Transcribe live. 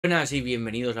Buenas y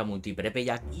bienvenidos a Multiprepe, y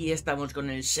aquí estamos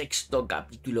con el sexto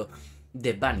capítulo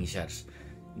de Banishers,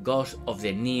 Ghost of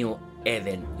the New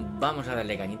Eden. Vamos a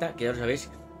darle cañita, que ya lo sabéis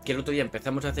que el otro día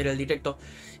empezamos a hacer el directo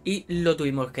y lo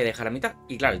tuvimos que dejar a mitad.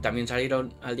 Y claro, también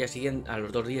salieron al día siguiente, a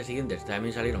los 2 días siguientes,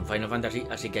 también salieron Final Fantasy,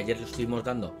 así que ayer lo estuvimos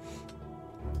dando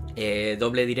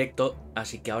doble directo,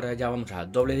 así que ahora ya vamos a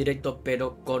doble directo,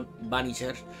 pero con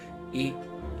Banishers y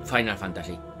Final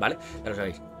Fantasy, ¿vale? Ya lo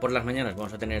sabéis, por las mañanas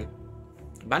vamos a tener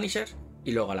Banishers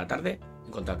y luego a la tarde,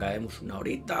 en cuanto acabemos una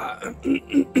horita,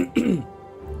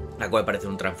 la cual parece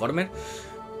un Transformer,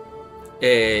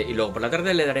 y luego por la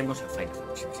tarde le daremos a Final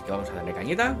Fantasy. Así que vamos a darle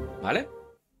cañita, ¿vale?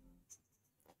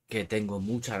 Que tengo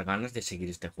muchas ganas de seguir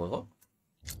este juego.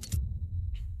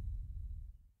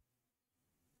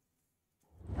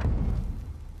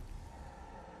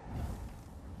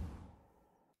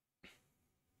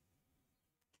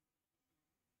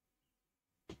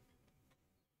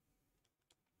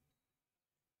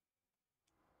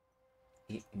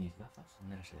 ¿Y mis gafas?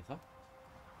 ¿Dónde las he dejado?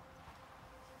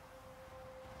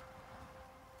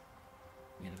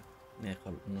 Mierda, me he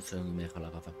dejado, no sé dónde me he dejado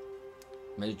las gafas.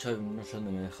 Me he dicho, no sé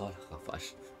dónde me he dejado las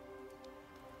gafas.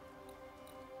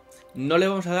 No le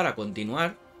vamos a dar a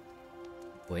continuar.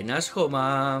 Buenas,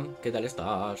 Joma, ¿qué tal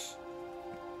estás?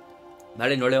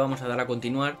 Vale, no le vamos a dar a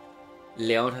continuar.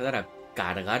 Le vamos a dar a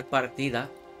cargar partida,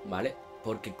 ¿vale?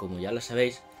 Porque como ya lo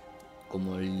sabéis,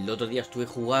 como el otro día estuve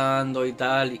jugando y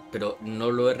tal, pero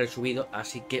no lo he resubido,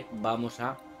 así que vamos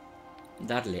a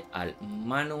darle al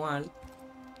manual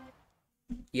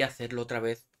y hacerlo otra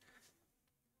vez.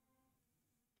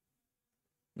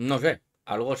 No sé,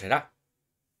 algo será.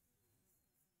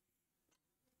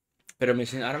 Pero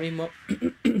ahora mismo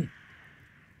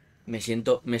me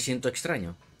siento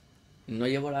extraño. No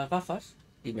llevo las gafas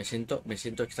y me siento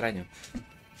extraño.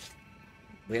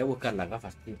 Voy a buscar las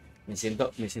gafas, tío. Me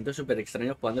siento súper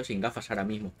extraño jugando sin gafas ahora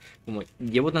mismo. Como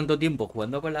llevo tanto tiempo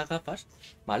jugando con las gafas,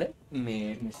 ¿vale?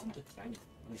 Me siento extraño.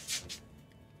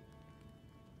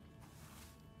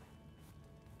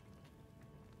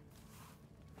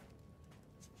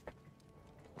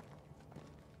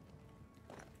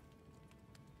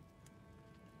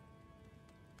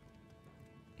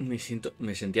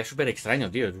 Me sentía súper extraño,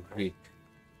 tío. Sí.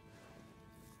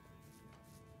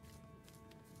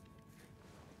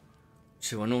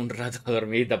 Se pone un rato a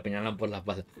dormir y te apuñalan por la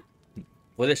espalda.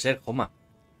 Puede ser, Joma.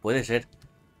 Puede ser.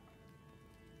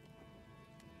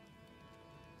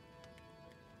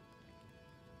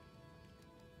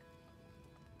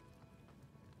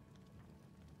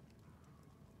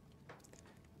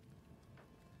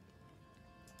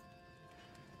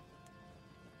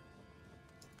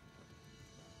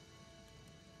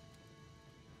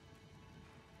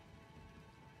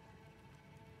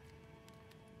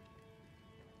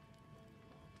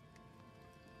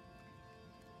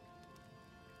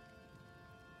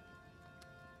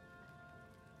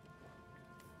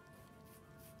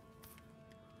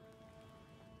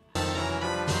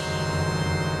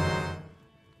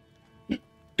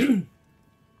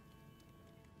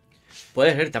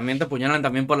 Puede ser. También te apuñalan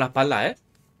también por la espalda, ¿eh?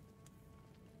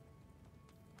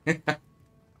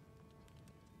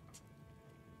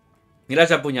 Mira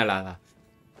esa puñalada.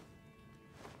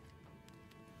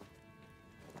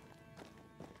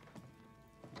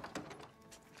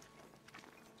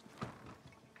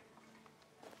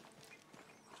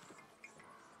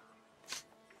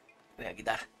 Voy a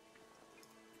quitar.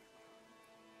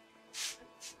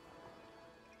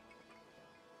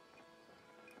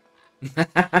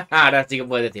 Ahora sí que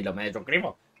puedes decirlo. Me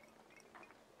suscribo.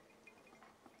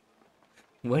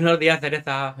 Buenos días,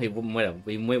 Cereza. Y bueno,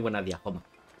 y muy buenos días, Joma.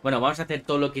 Bueno, vamos a hacer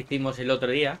todo lo que hicimos el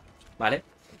otro día, ¿vale?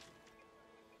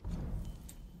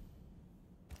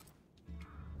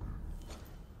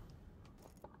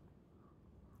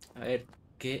 A ver,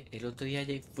 que el otro día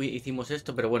ya hicimos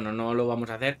esto, pero bueno, no lo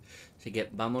vamos a hacer. Así que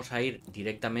vamos a ir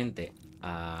directamente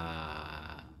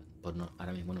a... Pues no,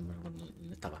 ahora mismo no,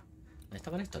 ¿dónde estaba? ¿Dónde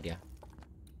estaba la historia?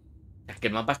 Es que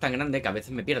el mapa es tan grande que a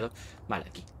veces me pierdo. Vale,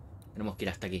 aquí. Tenemos que ir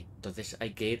hasta aquí. Entonces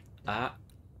hay que ir a...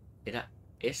 ¿Era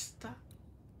esta?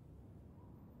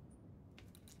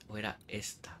 ¿O era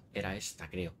esta? Era esta,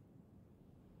 creo.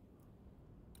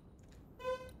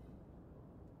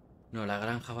 No, la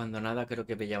granja abandonada creo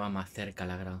que me llama más cerca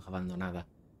la granja abandonada.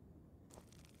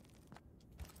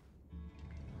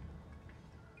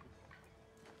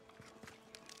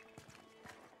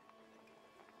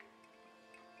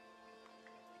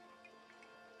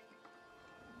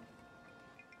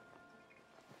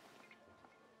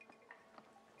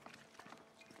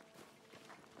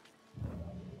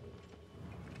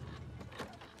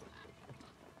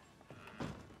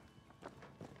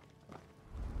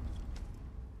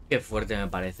 Qué fuerte me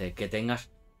parece que tengas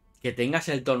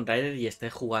el Tomb Raider y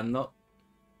estés jugando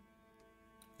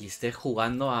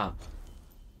a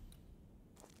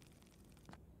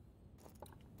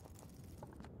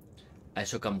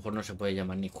eso que a lo mejor no se puede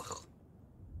llamar ni juego.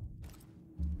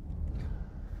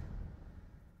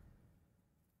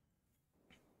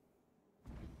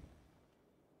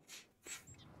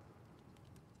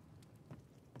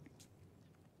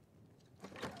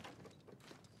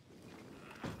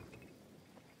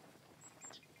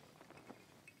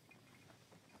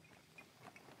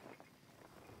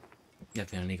 Y al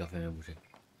final ni café me puse.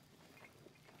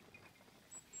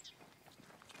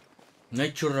 No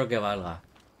hay churro que valga.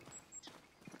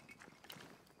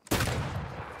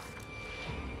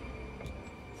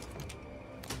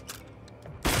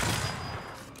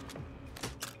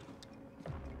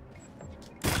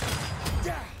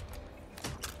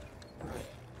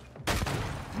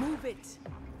 Move it.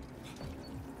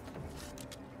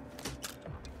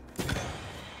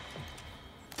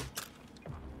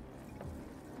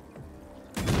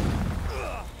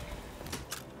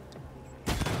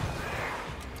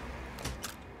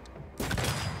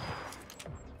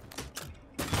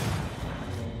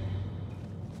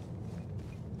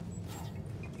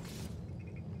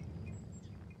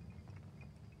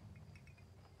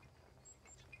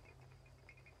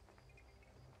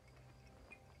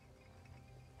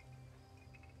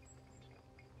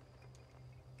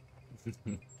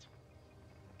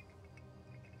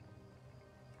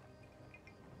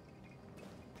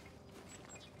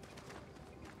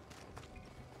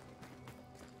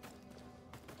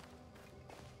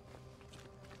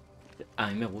 A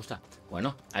mí me gusta.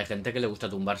 Bueno, hay gente que le gusta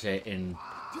tumbarse en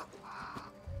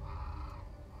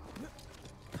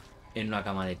una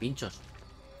cama de pinchos.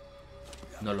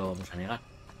 No lo vamos a negar.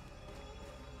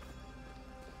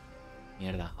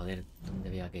 Mierda, joder, ¿dónde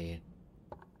había que ir?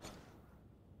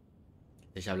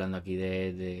 Estáis hablando aquí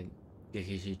de que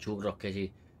si churros,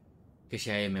 que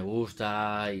si a mí me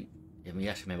gusta y a mí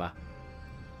ya se me va.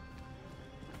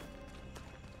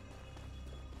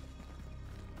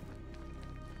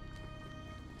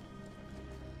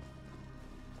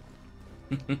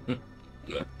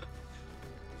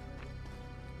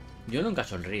 Yo nunca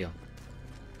sonrío.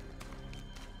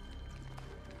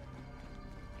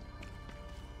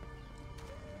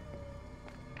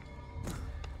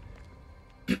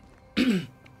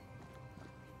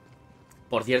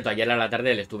 Por cierto, ayer a la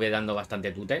tarde le estuve dando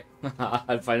bastante tute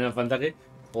al Final Fantasy.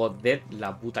 Joder,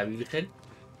 la puta virgen.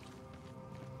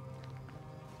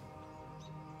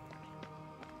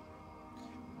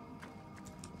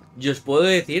 Yo os puedo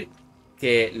decir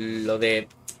que lo de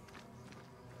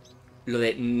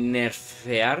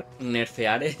nerfear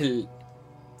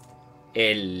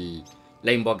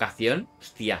la invocación,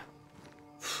 hostia,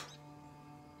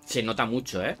 se nota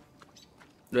mucho, ¿eh?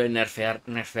 Lo de nerfear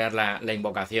la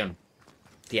invocación,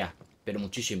 hostia, pero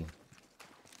muchísimo.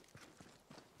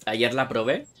 Ayer la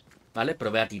probé, ¿vale?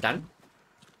 Probé a Titán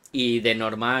y de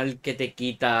normal que te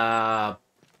quita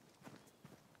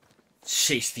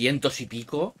 600 y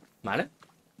pico, ¿vale?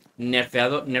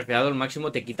 Nerfeado al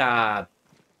máximo te quita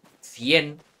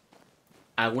 100,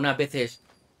 algunas veces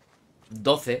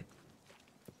 12.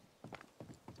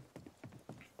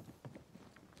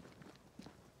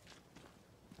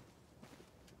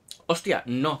 Hostia,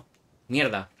 no,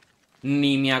 mierda,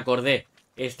 ni me acordé.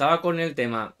 Estaba con un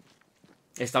tema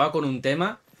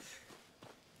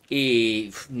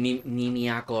y ni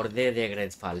me acordé de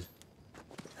Gredfall.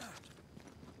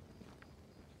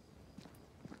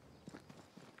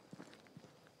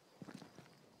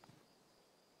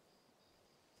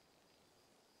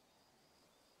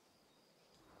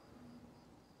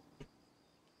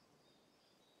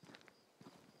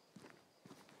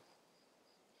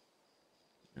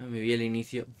 Me vi el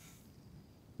inicio.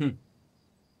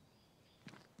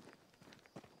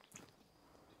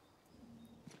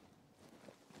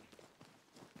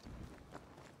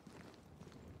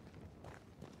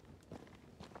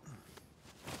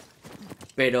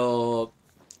 Pero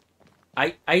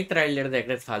 ¿hay tráiler de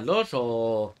Gredfall 2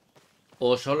 o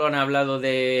solo han hablado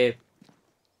de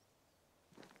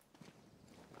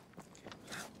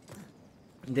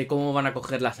cómo van a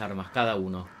coger las armas cada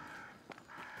uno?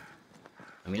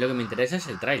 A mí lo que me interesa es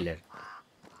el tráiler.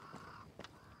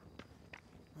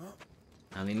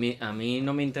 A mí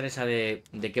no me interesa de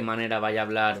qué manera vaya a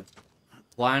hablar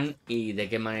Juan y de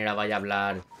qué manera vaya a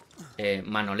hablar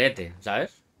Manolete,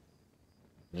 ¿sabes?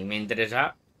 A mí me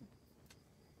interesa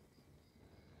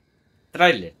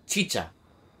tráiler, chicha.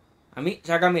 A mí,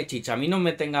 sácame chicha. A mí no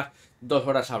me tengas 2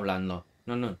 horas hablando.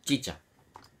 No, no, chicha.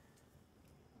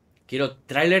 Quiero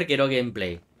tráiler, quiero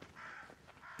gameplay.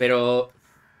 Pero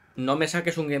no me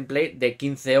saques un gameplay de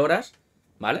 15 horas,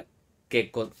 ¿vale?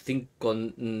 Que con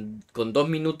 2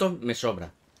 minutos me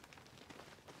sobra.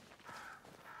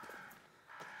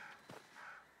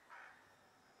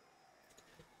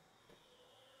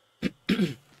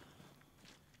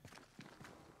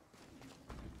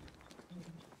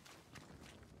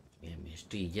 Me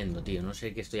estoy yendo, tío. No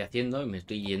sé qué estoy haciendo y me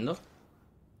estoy yendo.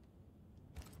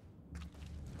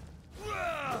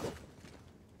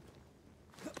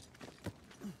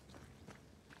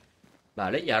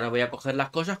 Vale, y ahora voy a coger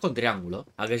las cosas con triángulo.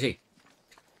 ¿A que sí?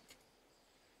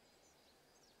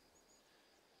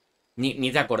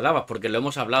 Ni te acordabas porque lo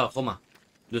hemos hablado, Joma.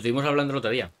 Lo estuvimos hablando el otro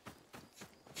día.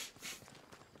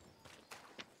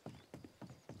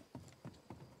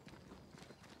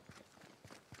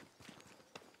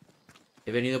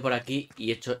 He venido por aquí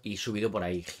y subido por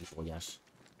ahí, gilipollas.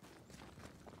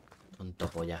 Tonto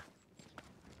polla.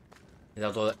 He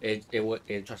dado todo. He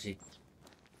hecho así.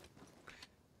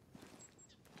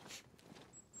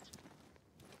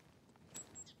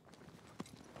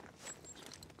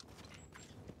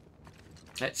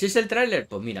 Si es el tráiler,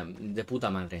 pues mira, de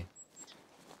puta madre.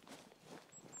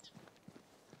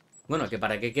 Bueno, que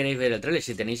para qué queréis ver el tráiler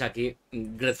si tenéis aquí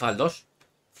Redfall 2.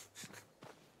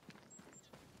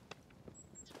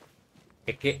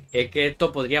 Es que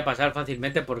esto podría pasar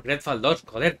fácilmente por Redfall 2,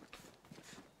 joder.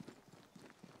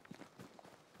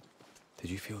 Did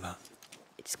you feel that?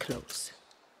 It's close.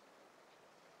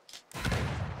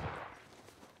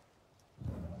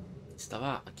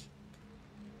 Estaba aquí.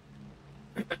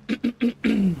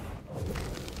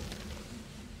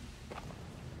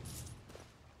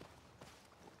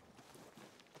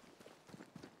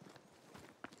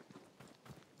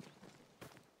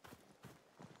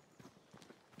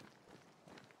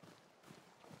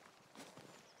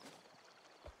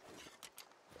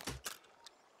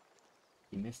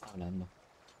 ¿Y me está hablando?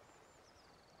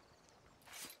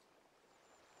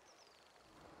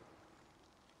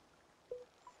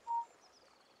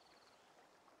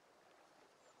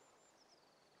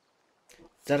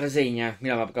 Esta reseña,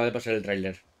 mira, me acaba de pasar el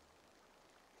tráiler.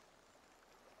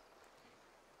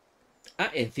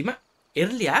 Ah, encima,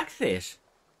 Early Access.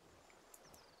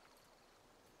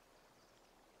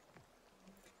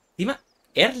 Encima,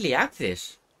 Early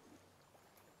Access.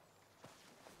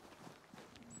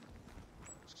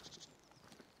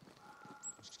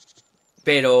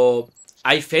 Pero,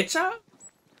 ¿hay fecha?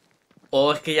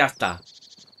 ¿O es que ya está?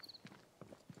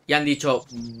 Y han dicho,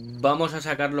 vamos a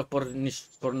sacarlos por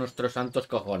nuestros santos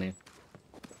cojones.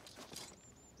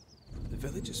 The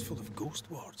village is full of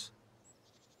ghost wards.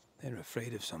 They're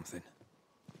afraid of something.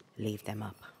 Leave them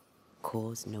up.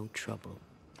 Cause no trouble.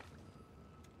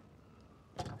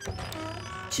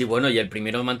 Sí, bueno, y el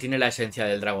primero mantiene la esencia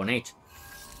del Dragon Age.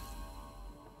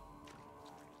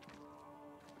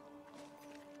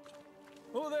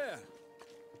 Oh there!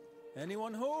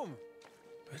 Anyone home?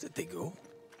 Where did they go?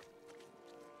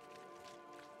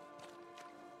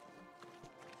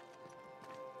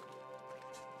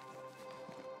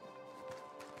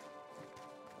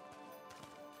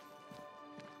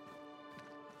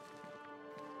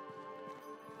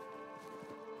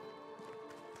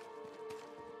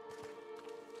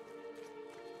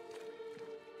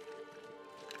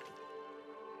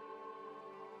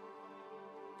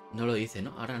 No lo dice,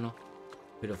 ¿no? Ahora no.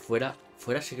 Pero fuera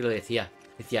sí que lo decía.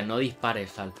 Decía, no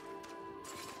dispares, Sal.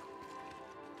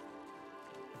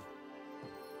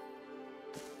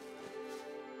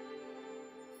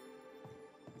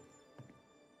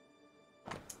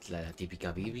 La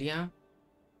típica Biblia.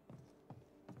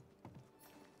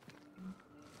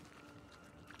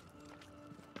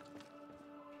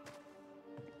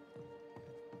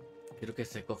 Creo que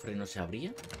este cofre no se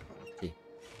abría. Sí.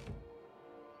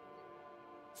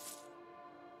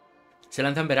 Se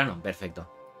lanza en verano. Perfecto.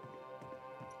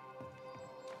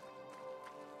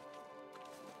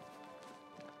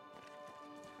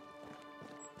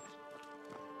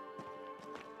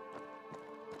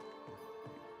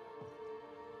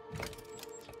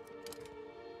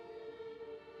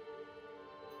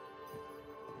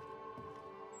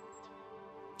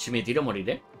 Si me tiro,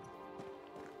 moriré.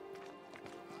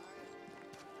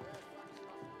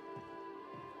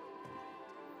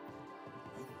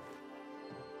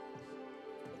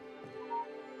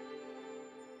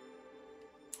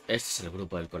 Este es el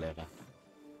grupo del colega.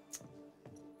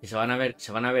 Y se van a ver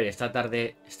esta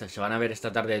tarde. Se van a ver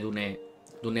esta tarde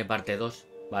Dune parte 2,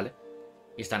 ¿vale?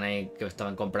 Y están ahí que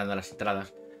estaban comprando las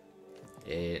entradas.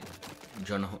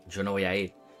 Yo no voy a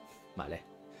ir. Vale.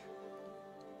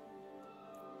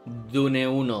 Dune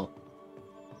 1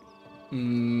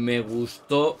 me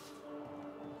gustó,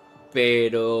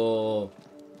 pero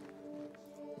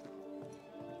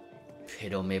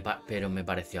pero me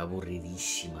pareció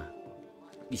aburridísima.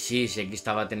 Y sí, sé que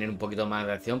esta va a tener un poquito más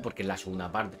de acción porque es la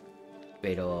segunda parte.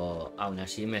 Pero aún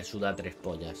así me suda 3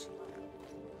 pollas.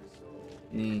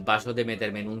 Paso de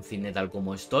meterme en un cine tal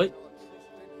como estoy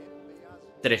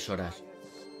 3 horas.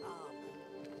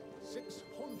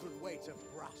 600 weight of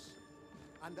brass,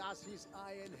 and as his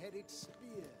iron-headed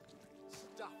spear,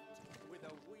 stuffed with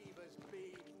a weaver's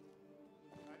beam.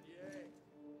 And yea,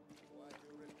 why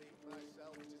do repeat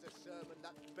myself? It is a sermon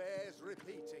that bears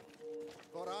repeating.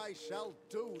 For I shall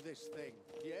do this thing,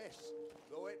 yes,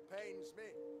 though it pains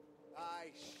me,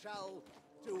 I shall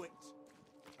do it.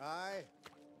 I,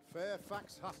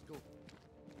 Fairfax Haskell,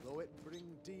 though it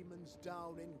bring demons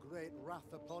down in great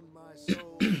wrath upon my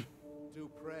soul, do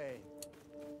pray.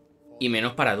 Y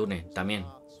menos para Dune, también.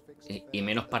 Y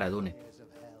menos para Dune.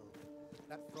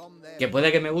 ¿Que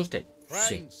puede que me guste?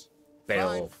 Sí.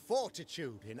 Pero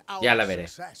ya la veré.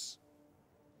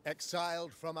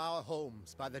 Exiled from our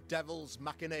homes by the devil's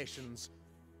machinations,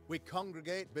 we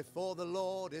congregate before the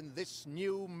Lord in this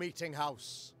new meeting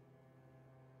house.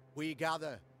 We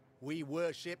gather, we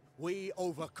worship, we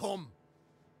overcome.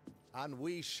 And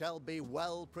we shall be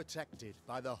well protected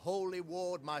by the holy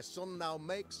ward my son now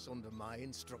makes under my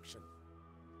instruction.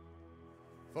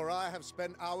 For I have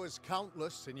spent hours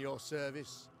countless in your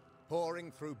service,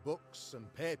 poring through books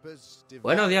and papers,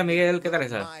 Buenos días, Miguel, ¿qué tal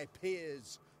estás? my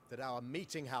peers, that our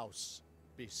meeting house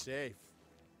be safe.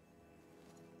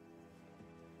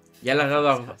 Ya le has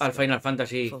dado al Final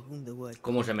Fantasy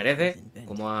como se merece,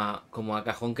 como a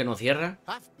cajón que no cierra.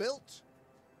 Half built?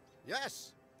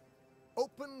 Yes.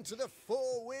 Open to the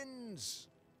four winds.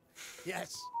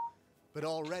 Yes. But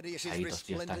already it is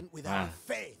resplendent with our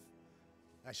faith.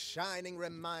 A shining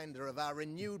reminder of our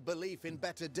renewed belief in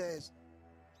better days.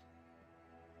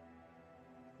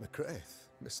 McCraith,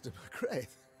 Mr.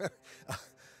 McCraith.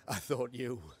 I thought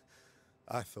you.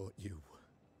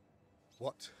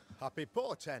 What happy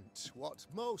portent, what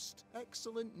most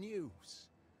excellent news.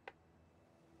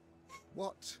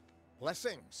 What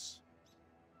blessings.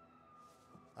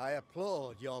 I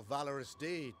applaud your valorous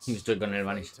deeds. Estoy con el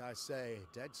Banishers. I say,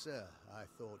 dead sir, I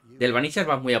thought you. ¿Del Banishers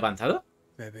vas muy avanzado?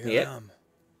 Maybe Yeah. I am.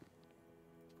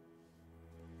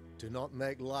 Do not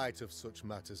make light of such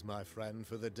matters, my friend,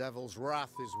 for the devil's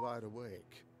wrath is wide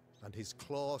awake, and his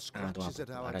claw scratches at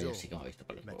our Ahora ya door, sí que me ha visto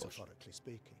por los huevos. metaphorically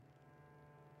speaking.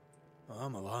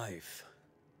 I'm alive.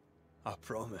 I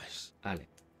promise. Vale,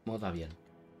 moda bien.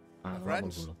 My Vamos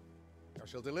friends, culo. I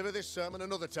shall deliver this sermon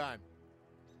another time.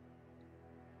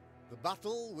 The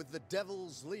battle with the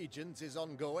devil's legions is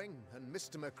ongoing, and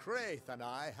Mr. McCraith and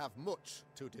I have much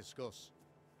to discuss.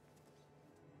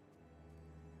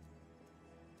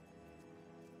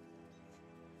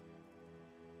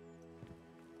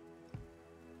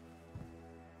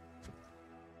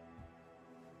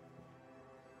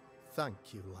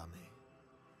 Thank you, Lammy.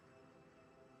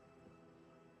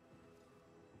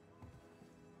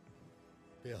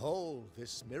 Behold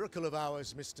this miracle of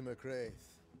ours, Mr. McCraith.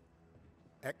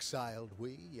 Exiled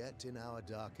we, yet in our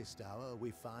darkest hour we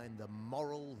find the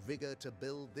moral vigor to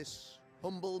build this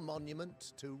humble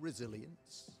monument to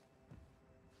resilience.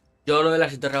 Yo lo de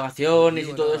las interrogaciones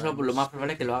y todo eso, pues lo más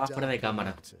probable es que lo haga fuera de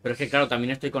cámara. Pero es que claro,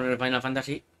 también estoy con el Final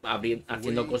Fantasy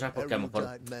haciendo cosas porque a lo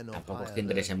mejor tampoco es que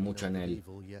interesen mucho en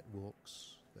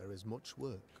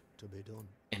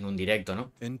un directo,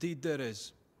 ¿no? Indeed there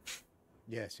is.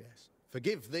 Yes, yes.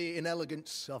 Forgive the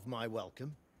inelegance of my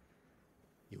welcome.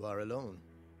 You are alone.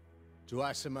 Do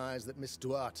I surmise that Miss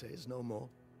Duarte is no more?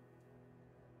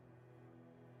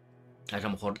 A lo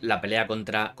mejor la pelea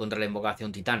contra la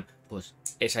invocación titán, pues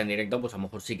esa en directo, pues a lo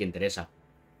mejor sí que interesa.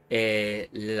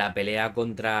 La pelea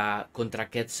contra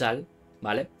Quetzal,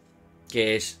 ¿vale?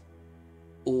 Que es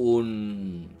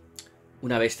una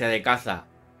bestia de caza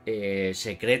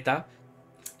secreta.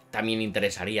 También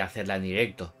interesaría hacerla en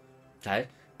directo, ¿sabes?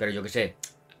 Pero yo qué sé,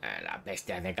 las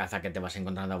bestias de caza que te vas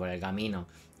encontrando por el camino,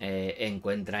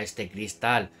 encuentra este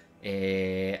cristal,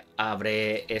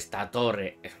 abre esta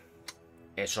torre.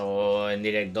 Eso en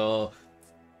directo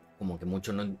como que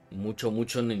mucho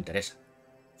no interesa,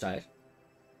 ¿sabes?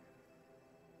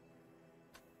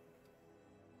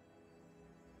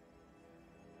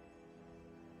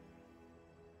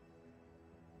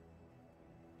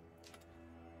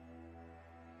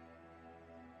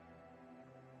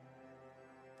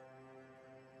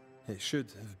 It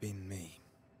should have been me.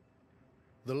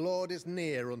 The Lord is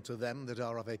near unto them that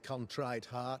are of a contrite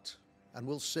heart, and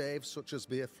will save such as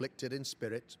be afflicted in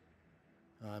spirit.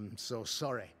 I'm so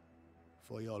sorry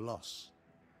for your loss.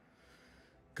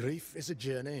 Grief is a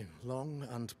journey, long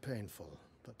and painful,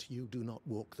 but you do not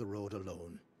walk the road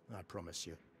alone, I promise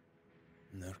you.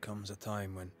 And there comes a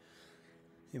time when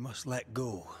You must let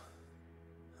go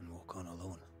and walk on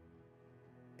alone.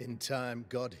 In time,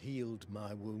 God healed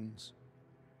my wounds.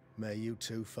 May you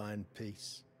too find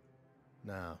peace.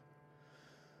 Now,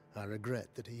 I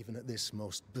regret that even at this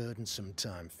most burdensome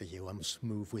time for you, I must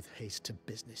move with haste to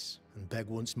business and beg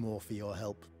once more for your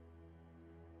help.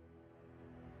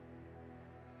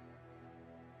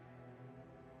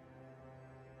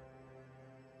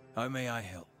 How may I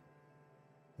help?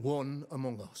 One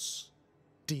among us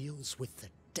deals with the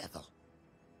devil.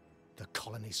 The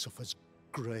colony suffers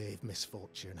grave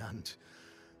misfortune and,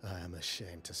 I am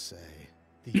ashamed to say,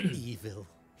 the evil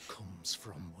comes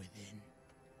from within.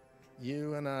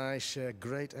 You and I share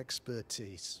great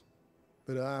expertise,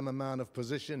 but I am a man of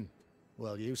position,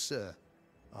 while you, sir,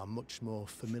 are much more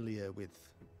familiar with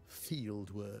field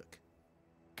work.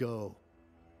 Go,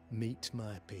 meet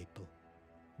my people,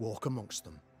 walk amongst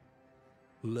them,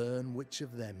 learn which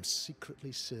of them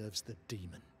secretly serves the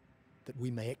demon, that we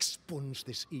may expunge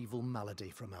this evil malady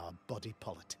from our body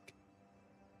politic.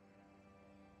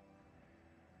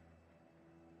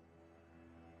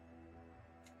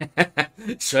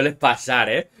 Suele pasar,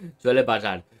 ¿eh? Suele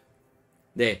pasar.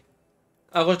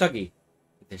 Hago esto aquí.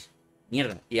 Dices,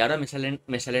 mierda. Y ahora me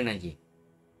salen allí.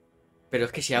 Pero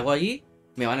es que si hago allí,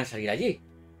 me van a salir allí.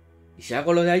 Y si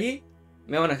hago lo de allí,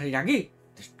 me van a salir aquí.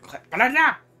 Dices,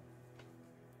 ¡parad!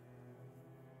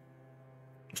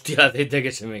 Hostia, el aceite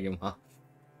que se me quema.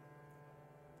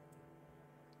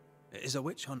 Is a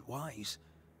witch hunt wise?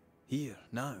 Here,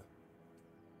 now.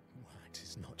 It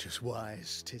is not just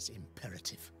wise, 'tis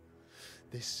imperative.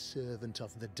 This servant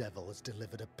of the devil has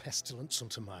delivered a pestilence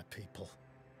unto my people.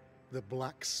 The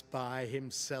black spy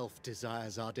himself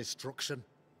desires our destruction.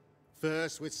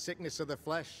 First with sickness of the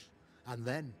flesh, and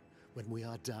then, when we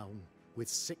are down, with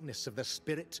sickness of the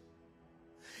spirit.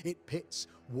 It pits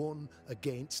one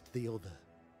against the other.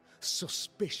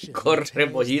 Suspicion Corre,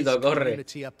 tears pollito, this corre.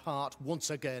 community apart once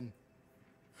again.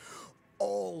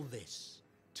 All this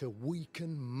to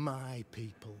weaken my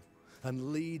people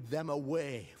and lead them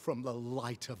away from the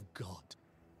light of God.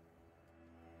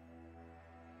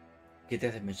 ¿Qué te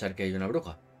hace pensar que hay una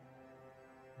bruja?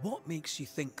 What makes you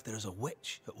think there's a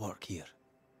witch at work here?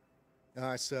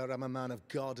 I, sir, am a man of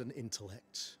God and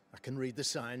intellect. I can read the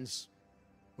signs.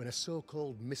 When a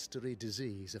so-called mystery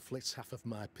disease afflicts half of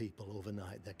my people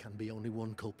overnight, there can be only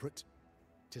one culprit.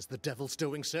 'Tis the devil's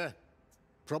doing, sir.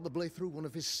 Probably through one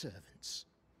of his servants.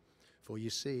 For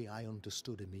you see, I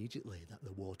understood immediately that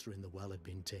the water in the well had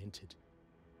been tainted.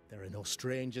 There are no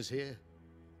strangers here.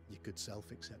 You could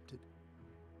self-accept it.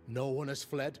 No one has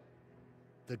fled.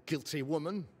 The guilty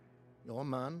woman, or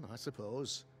man, I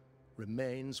suppose,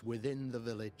 remains within the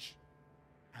village.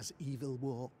 As evil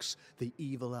walks, the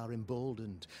evil are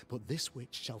emboldened, but this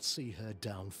witch shall see her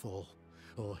downfall,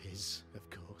 or his, of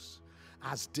course,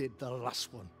 as did the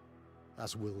last one,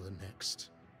 as will the next.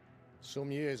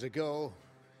 Some years ago,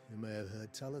 you may have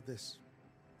heard tell of this.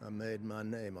 I made my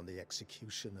name on the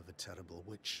execution of a terrible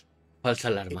witch. Falsa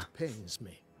alarma. It pains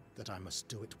me that I must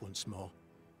do it once more.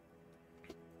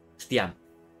 Hostia.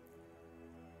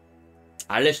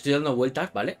 Ahora le estoy dando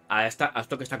vueltas, ¿vale? A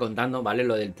esto que está contando, ¿vale?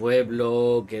 Lo del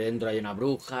pueblo, que dentro hay una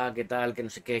bruja, que tal, que no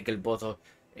sé qué, que el pozo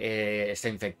está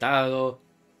infectado.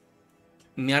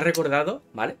 Me ha recordado,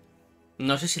 ¿vale?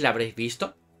 No sé si la habréis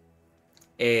visto.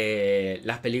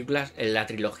 Las películas, la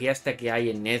trilogía esta que hay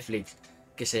en Netflix,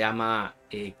 que se llama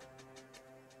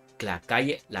la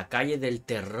calle del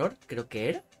terror, creo que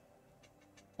era.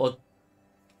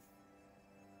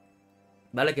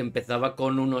 ¿Vale? Que empezaba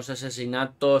con unos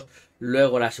asesinatos.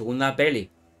 Luego la segunda peli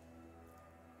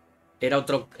era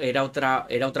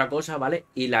otra cosa, ¿vale?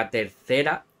 Y la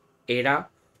tercera era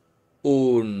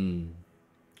un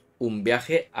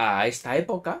viaje a esta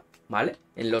época, ¿vale?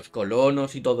 En los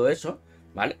colonos y todo eso,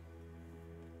 ¿vale?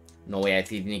 No voy a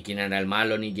decir ni quién era el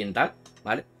malo ni quién tal,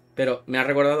 ¿vale? Pero me ha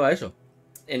recordado a eso.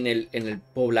 En el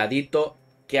pobladito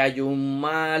que hay un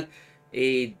mal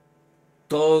y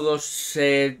todos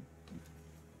se...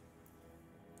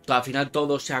 Al final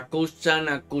todos se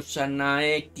acusan a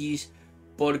X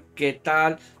porque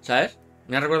tal, ¿sabes?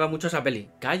 Me ha recordado mucho esa peli.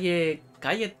 Calle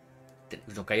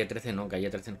 13 no.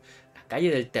 La calle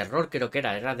del terror creo que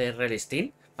era de R.L.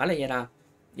 Stein, ¿vale? Y era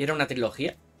una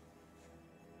trilogía.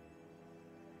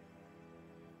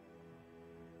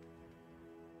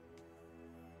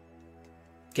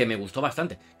 Que me gustó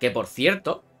bastante. Que por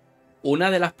cierto,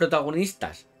 una de las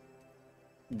protagonistas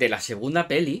de la segunda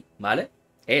peli, ¿vale?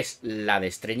 Es la de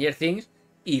Stranger Things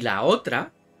y la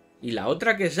otra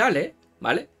que sale,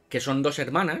 ¿vale? Que son dos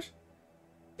hermanas.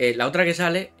 La otra que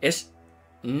sale es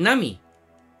Nami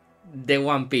de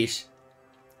One Piece.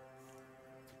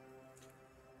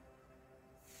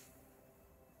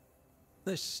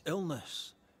 This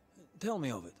illness. Tell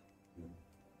me of it.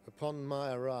 Upon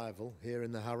my arrival here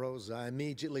in the Harrows, I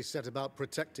immediately set about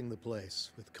protecting the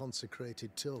place with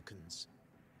consecrated tokens.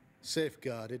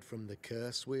 Safeguarded from the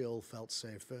curse, we all felt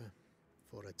safer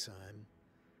for a time.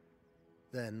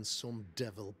 Then some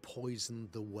devil poisoned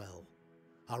the well,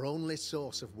 our only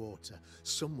source of water.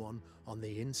 Someone on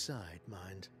the inside,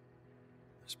 mind.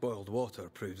 Spoiled water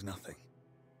proves nothing.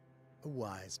 A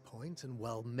wise point and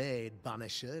well made,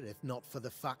 Banisher, if not for the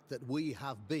fact that we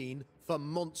have been, for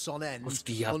months on end,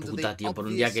 Hostia under puta, the tío, por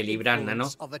un día obvious que libran, ¿no?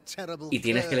 influence of a terrible Y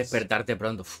tienes que curse. despertarte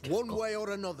pronto. Uf, qué One asco. way or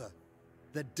another,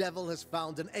 the devil has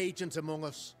found an agent among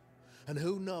us. And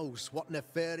who knows what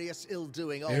nefarious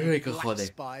ill-doing old Ay, que Black jode.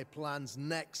 Spy plans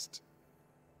next.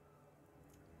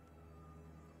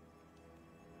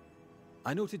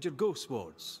 I noted your ghost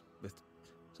wards with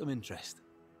some interest.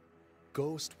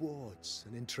 Ghost wards,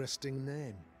 an interesting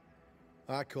name.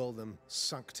 I call them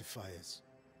sanctifiers,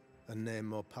 a name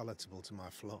more palatable to my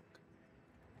flock.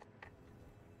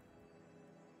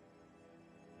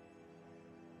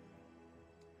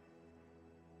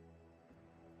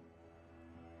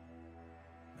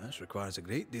 This requires a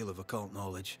great deal of occult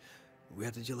knowledge.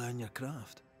 Where did you learn your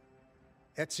craft?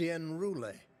 Etienne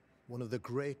Roulet, one of the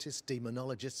greatest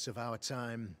demonologists of our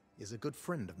time, is a good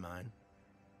friend of mine.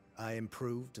 I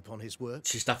improved upon his work.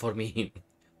 Sí está for me.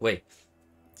 Güey.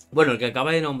 Bueno, el que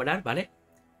acaba de nombrar, ¿vale?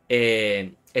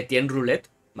 Etienne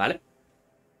Roulette, ¿vale?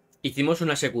 Hicimos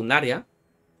una secundaria.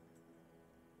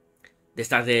 De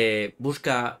estas de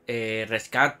busca,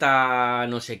 rescata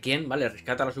no sé quién, ¿vale?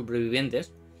 Rescata a los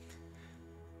supervivientes.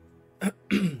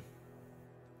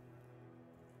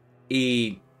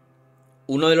 Y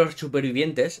uno de los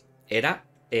supervivientes era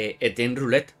Etienne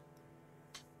Roulette.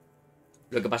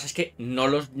 Lo que pasa es que no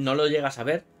lo llegas a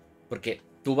ver porque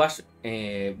tú vas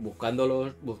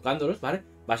buscándolos, ¿vale?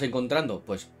 Vas encontrando,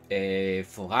 pues,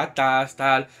 fogatas,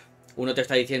 tal. Uno te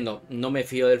está diciendo, no me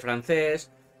fío del francés,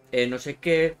 no sé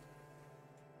qué.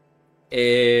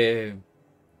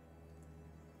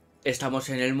 Estamos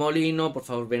en el molino, por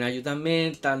favor ven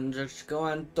ayúdame, tal, no sé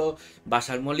cuánto. Vas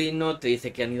al molino, te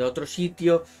dice que han ido a otro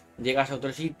sitio, llegas a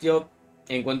otro sitio,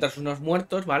 encuentras unos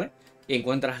muertos, ¿vale? Y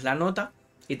encuentras la nota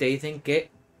y te dicen que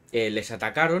les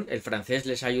atacaron, el francés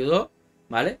les ayudó,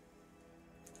 ¿vale?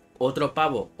 Otro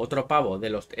pavo de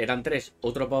los, eran tres,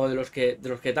 otro pavo de los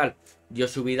que tal, dio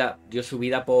su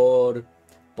vida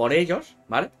por ellos,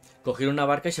 ¿vale? Cogieron una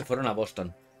barca y se fueron a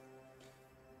Boston.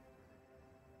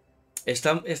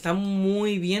 Está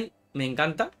muy bien, me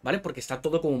encanta, ¿vale? Porque está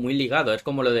todo como muy ligado. Es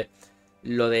como lo de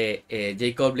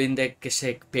Jacob Linde que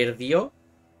se perdió.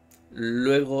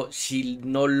 Luego, si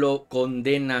no lo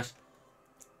condenas,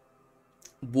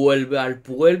 vuelve al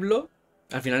pueblo.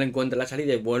 Al final encuentra la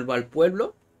salida y vuelve al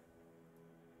pueblo.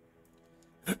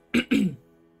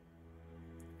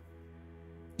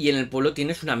 Y en el pueblo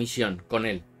tienes una misión con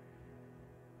él.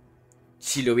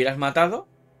 Si lo hubieras matado,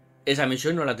 esa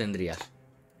misión no la tendrías.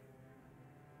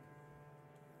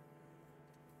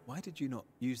 Why did you not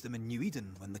use them in New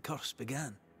Eden when the curse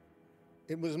began?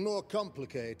 It was more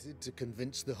complicated to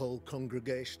convince the whole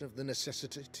congregation of the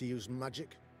necessity to use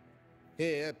magic.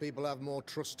 Here, people have more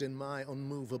trust in my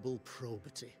unmovable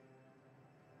probity.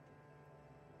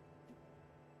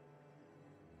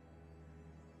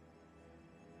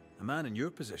 A man in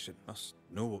your position must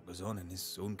know what goes on in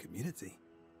his own community.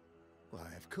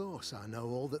 Why, of course, I know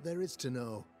all that there is to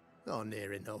know. Oh,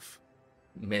 near enough.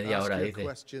 Media Ask hora, your dice.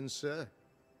 questions, sir.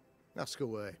 Ask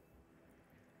away.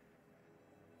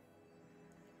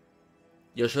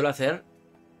 Yo suelo hacer...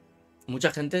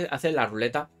 Mucha gente hace la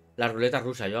ruleta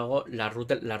rusa. Yo hago la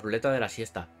ruleta de la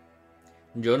siesta.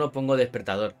 Yo no pongo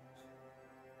despertador.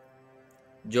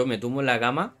 Yo me tumbo en la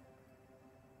cama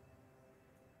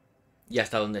y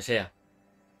hasta donde sea.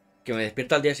 Que me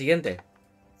despierto al día siguiente.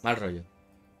 Mal rollo.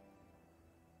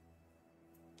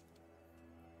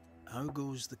 How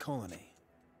goes the colony?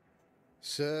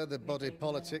 Sir, the body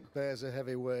politic bears a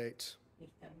heavy weight.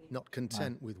 Not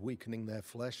content with weakening their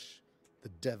flesh, the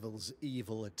devil's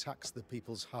evil attacks the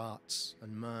people's hearts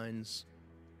and minds.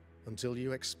 Until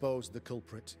you expose the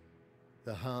culprit,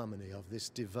 the harmony of this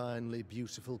divinely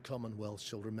beautiful commonwealth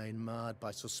shall remain marred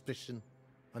by suspicion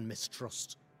and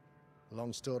mistrust.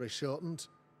 Long story shortened,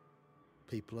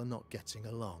 people are not getting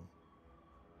along.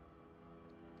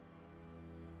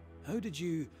 How did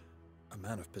you, a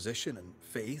man of position and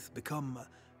faith, become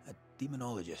a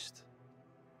demonologist?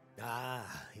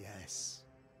 Ah, yes.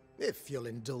 If you'll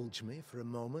indulge me for a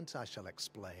moment, I shall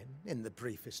explain, in the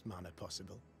briefest manner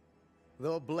possible.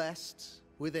 Though blessed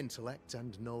with intellect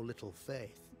and no little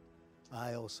faith,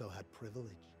 I also had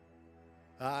privilege.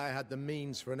 I had the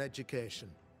means for an education,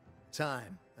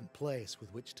 time and place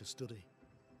with which to study.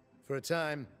 For a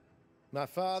time, my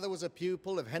father was a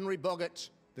pupil of Henry Boggart,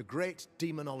 the great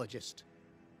demonologist.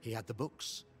 He had the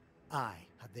books, I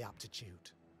had the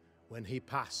aptitude. When he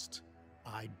passed,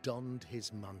 I donned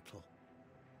his mantle.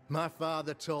 My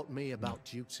father taught me about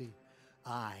duty.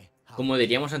 I have Como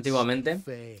diríamos antiguamente,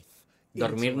 faith,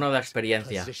 dormir no da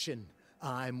experiencia. position.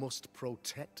 I must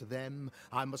protect them.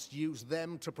 I must use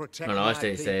them to protect No, my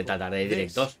este people. trataré de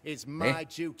directos. This is my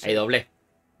duty. Hay doble.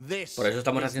 This Por eso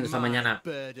estamos is haciendo esta my mañana.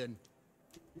 burden.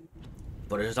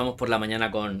 Por eso estamos por la mañana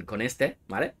con este,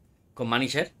 ¿vale? Con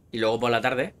Banishers. Y luego por la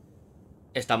tarde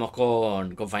estamos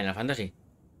con Final Fantasy.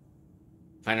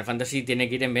 Final Fantasy tiene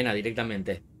que ir en vena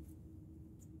directamente.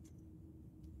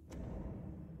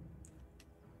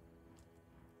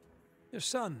 Your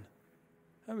son,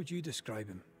 how would you describe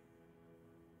him?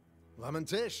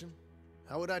 Lamentation.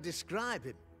 How would I describe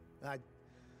him?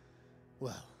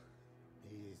 Well,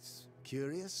 he's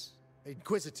curious,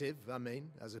 inquisitive, I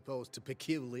mean, as opposed to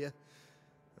peculiar.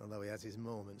 Although he has his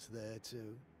moments there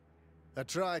too. I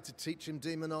tried to teach him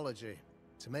demonology,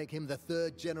 to make him the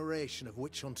third generation of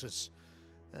witch hunters.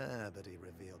 But he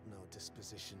revealed no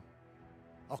disposition.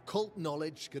 Occult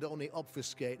knowledge could only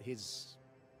obfuscate his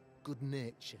good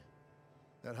nature.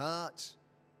 At heart,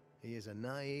 he is a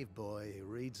naive boy who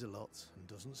reads a lot and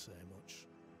doesn't say much.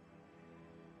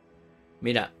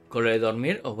 Mira, con lo de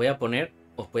dormir os voy a poner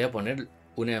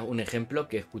un ejemplo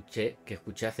que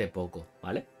escuché hace poco,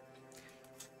 ¿vale?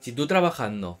 Si tú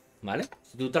trabajando, ¿vale?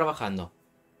 Si tú trabajando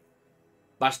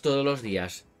vas todos los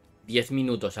días 10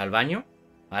 minutos al baño,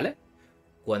 ¿vale?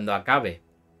 Cuando acabe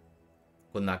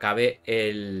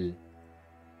el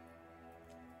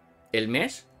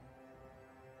mes,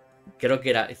 creo que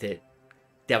era, dice,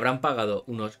 te habrán pagado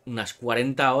unas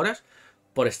 40 horas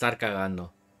por estar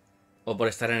cagando o por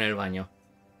estar en el baño.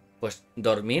 Pues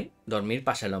dormir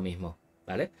pasa lo mismo,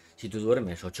 ¿vale? Si tú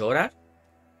duermes 8 horas,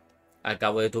 al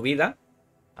cabo de tu vida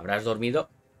habrás dormido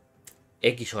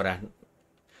X horas,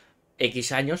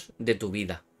 X años de tu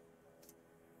vida.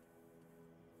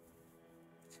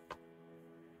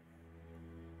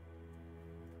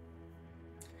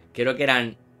 Creo que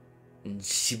eran,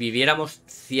 si viviéramos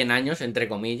 100 años, entre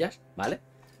comillas, ¿vale?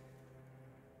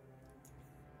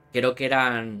 Creo que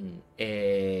eran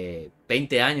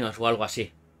 20 años o algo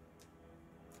así.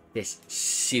 Entonces,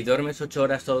 si duermes 8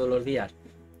 horas todos los días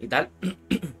y tal,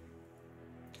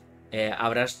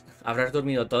 habrás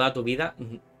dormido toda tu vida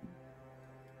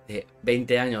de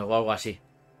 20 años o algo así.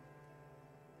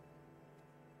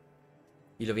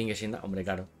 Y lo bien que sienta, hombre,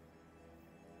 claro.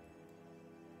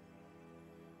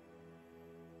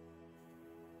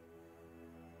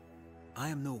 I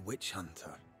am no witch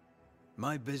hunter.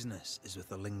 My business is with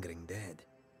the lingering dead.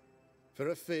 For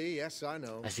a fee, yes, I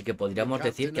know. Así que podríamos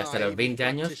decir que hasta los 20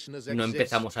 años no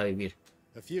empezamos a vivir.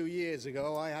 A few years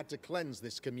ago, I had to cleanse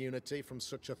this community from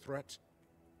such a threat.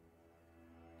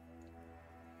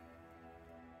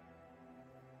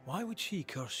 Why would she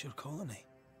curse your colony?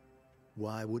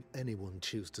 Why would anyone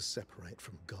choose to separate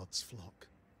from God's flock?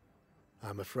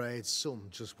 I'm afraid some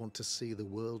just want to see the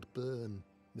world burn,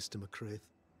 Mr. McCraith.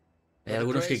 Hay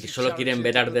algunos que solo quieren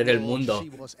ver arder el mundo.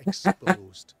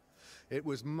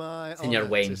 Señor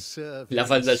Wayne. La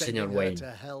falta del señor Wayne.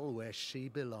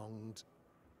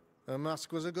 Her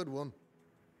mask was a good one,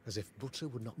 as if butter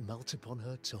would not melt upon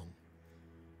her tongue.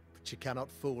 But you cannot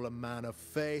fool a man of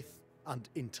faith and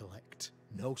intellect.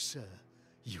 No, sir,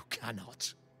 you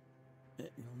cannot.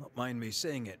 You'll not mind me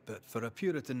saying it, but for a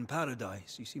Puritan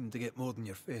paradise, you seem to get more than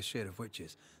your fair share of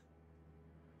witches.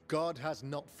 God has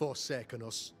not forsaken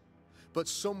us, but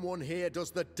someone here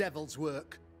does the devil's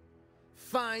work.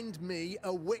 Find me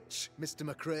a witch, Mr.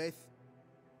 McCraith.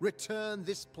 Return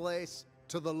this place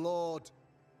to the Lord.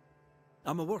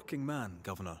 I'm a working man,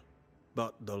 Governor,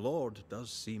 but the Lord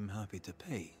does seem happy to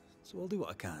pay, so I'll do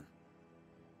what I can.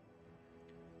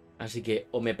 Así que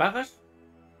o me pagas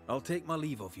I'll take my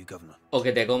leave of you, Governor. o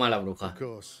que te coma la bruja. Of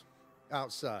course.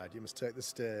 Outside, you must take the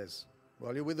stairs.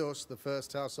 While you're with us, the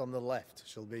first house on the left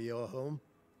shall be your home.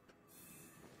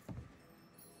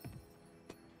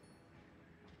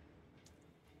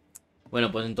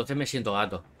 Bueno, pues entonces me siento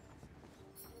gato.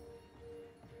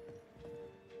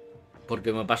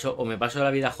 Porque me paso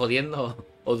la vida jodiendo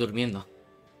o durmiendo.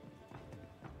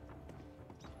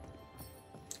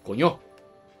 ¡Coño!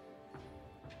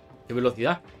 ¡Qué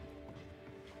velocidad!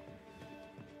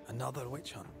 Another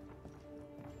witch hunt.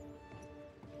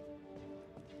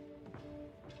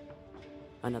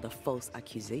 Another false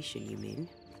accusation, you mean?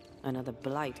 Another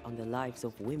blight on the lives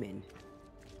of women.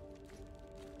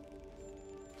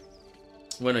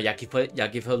 Bueno, y aquí fue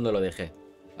donde lo dejé,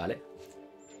 ¿vale?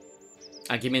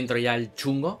 Aquí me entró ya el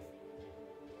chungo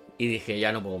Y dije,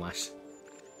 ya no puedo más.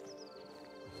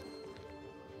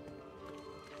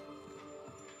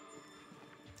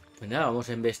 Pues nada, vamos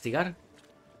a investigar.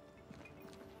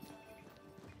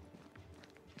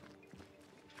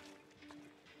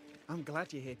 I'm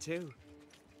glad you're here too.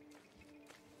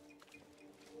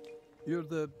 You're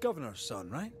the governor's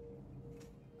son, right?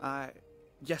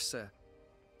 Yes, sir.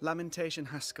 Lamentation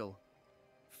Haskell.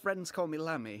 Friends call me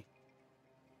Lammy.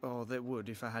 Or they would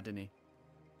if I had any.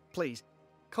 Please,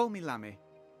 call me Lammy.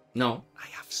 No. I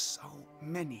have so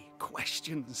many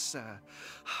questions, sir.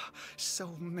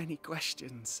 So many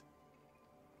questions.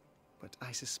 But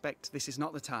I suspect this is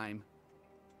not the time.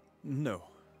 No,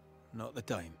 not the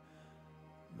time.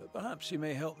 But perhaps you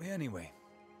may help me anyway.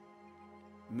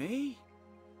 Me?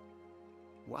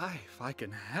 Why, if I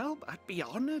can help, I'd be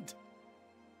honored.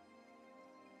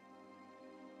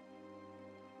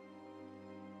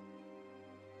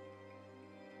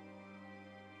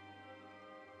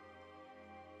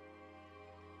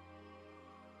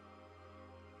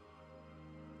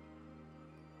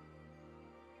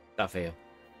 Está feo.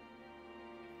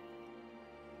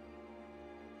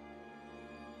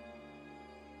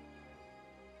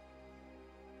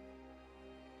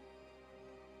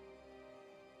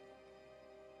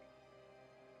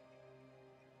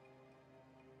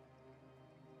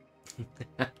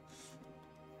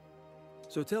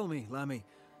 So tell me, Lammy,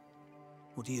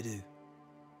 what do you do?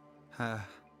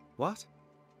 What?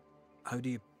 How do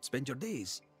you spend your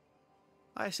days?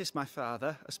 I assist my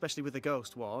father, especially with the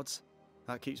ghost wards.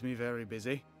 That keeps me very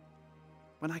busy.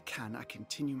 When I can, I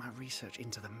continue my research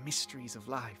into the mysteries of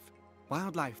life.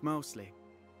 Wildlife, mostly.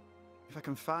 If I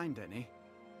can find any.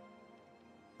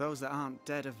 Those that aren't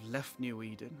dead have left New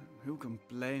Eden. Who can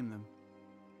blame them?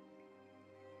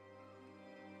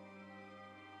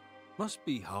 Must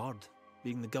be hard,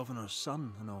 being the governor's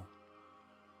son and all.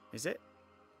 Is it?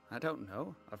 I don't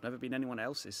know. I've never been anyone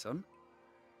else's son.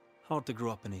 Hard to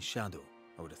grow up in his shadow,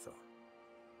 I would have thought.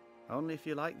 Only if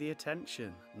you like the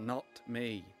attention, not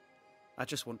me. I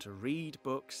just want to read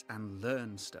books and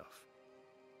learn stuff.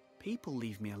 People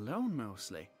leave me alone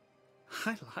mostly.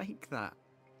 I like that.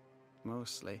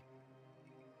 Mostly.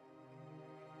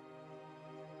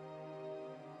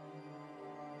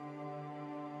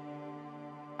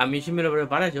 A mí si me lo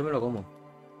preparas, yo me lo como.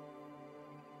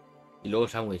 Y luego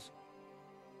sándwich.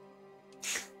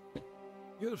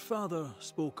 Your father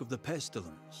spoke of the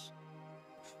pestilence.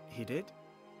 He did?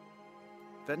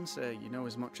 Then, sir, you know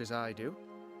as much as I do.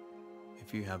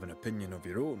 If you have an opinion of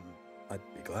your own, I'd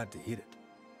be glad to hear it.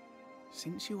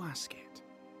 Since you ask it,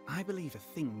 I believe a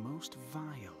thing most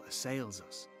vile assails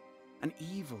us. An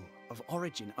evil of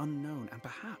origin unknown and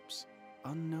perhaps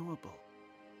unknowable.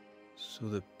 So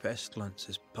the pestilence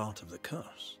is part of the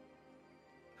curse?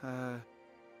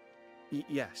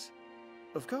 Yes.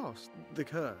 Of course, the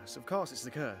curse. Of course it's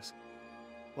the curse.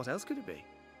 What else could it be?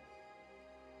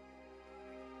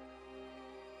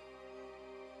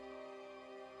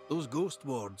 Those ghost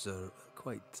wards are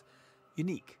quite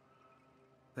unique.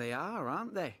 They are,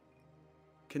 aren't they?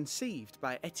 Conceived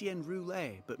by Etienne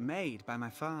Roulet, but made by my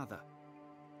father.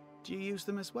 Do you use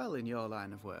them as well in your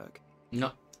line of work?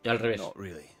 No, yo al revés. Not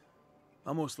really.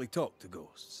 I mostly talk to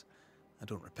ghosts. I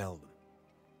don't repel them.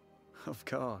 Of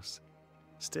course.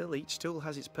 Still, each tool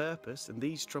has its purpose, and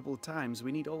these troubled times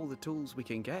we need all the tools we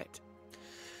can get.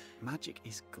 Magic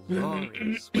is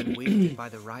glorious when wielded by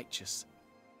the righteous.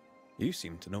 You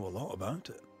seem to know a lot about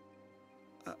it.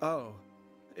 Oh,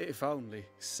 if only,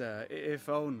 sir, if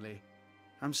only.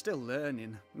 I'm still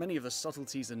learning. Many of the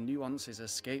subtleties and nuances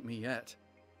escape me yet.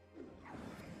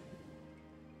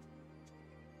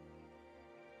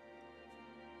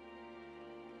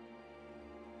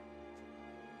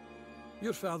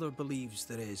 Your father believes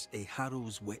there is a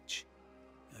Harrow's witch.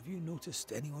 Have you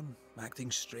noticed anyone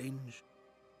acting strange?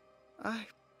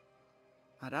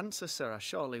 I'd answer, sir, I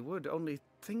surely would, only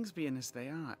things being as they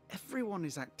are, everyone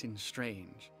is acting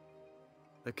strange.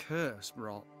 The curse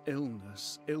brought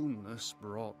illness, illness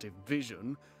brought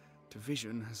division,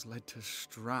 division has led to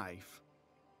strife.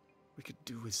 We could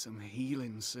do with some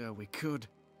healing, sir, we could.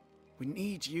 We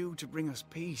need you to bring us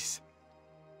peace.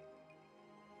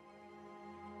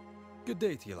 Good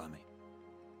day to you, Lammy.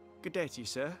 Good day to you,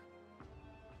 sir.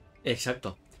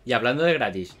 Exacto. Y hablando de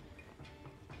gratis,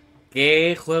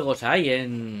 ¿qué juegos hay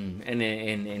en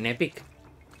Epic?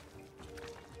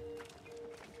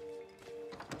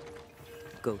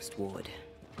 Ghost Ward.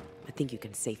 I think you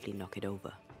can safely knock it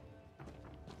over.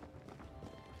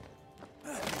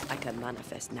 I can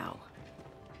manifest now.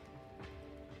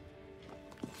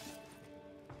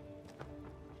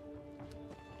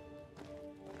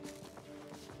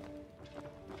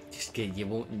 Es que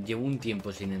llevo un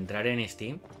tiempo sin entrar en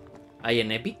Steam hay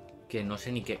en Epic, que no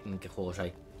sé ni en qué juegos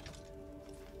hay.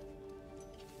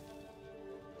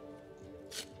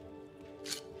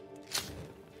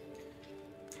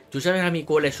 ¿Tú sabes a mí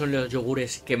cuáles son los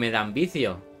yogures que me dan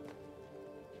vicio?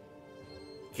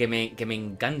 Que me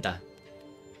encanta.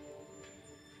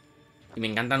 Y me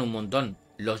encantan un montón.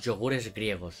 Los yogures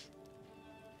griegos.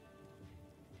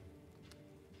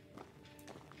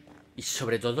 Y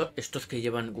sobre todo estos que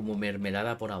llevan como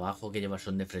mermelada por abajo, que llevan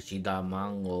son de fresita,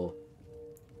 mango,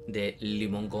 de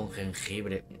limón con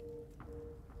jengibre.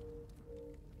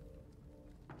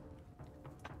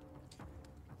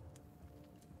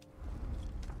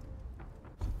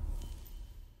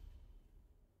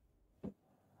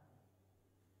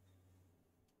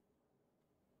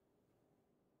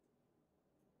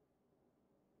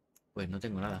 Pues no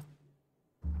tengo nada.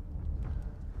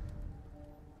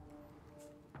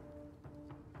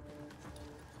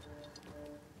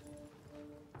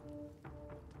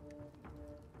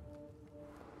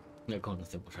 No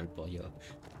conocemos al pollo.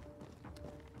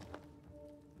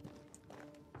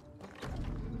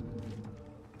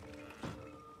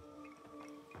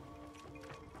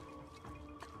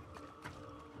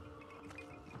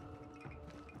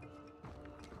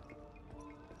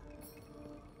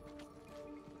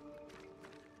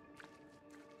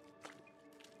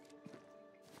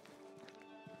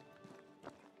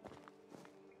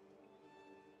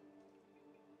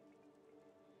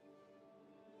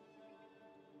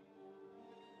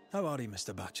 How are you,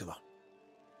 Mr. Bachelor?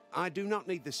 I do not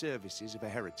need the services of a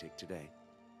heretic today.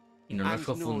 Y no nos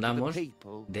confundamos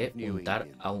de untar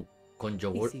con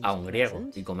yogur a un griego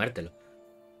y comértelo.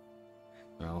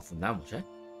 No nos confundamos, ¿eh?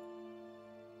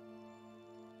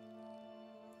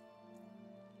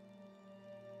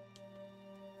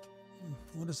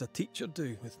 What does a teacher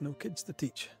do with no kids to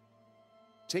teach?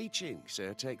 Teaching,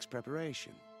 sir, takes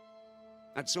preparation.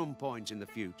 At some point in the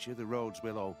future, the roads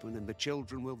will open and the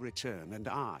children will return, and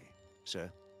I, sir,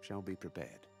 shall be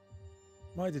prepared.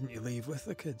 Why didn't you leave with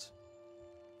the kids?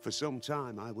 For some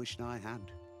time, I wished I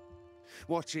had.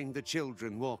 Watching the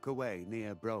children walk away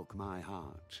near broke my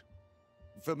heart.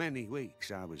 For many weeks,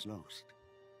 I was lost.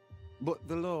 But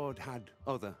the Lord had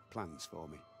other plans for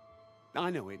me. I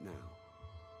know it now.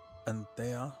 And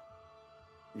they are?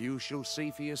 You shall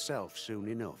see for yourself soon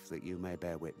enough that you may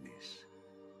bear witness.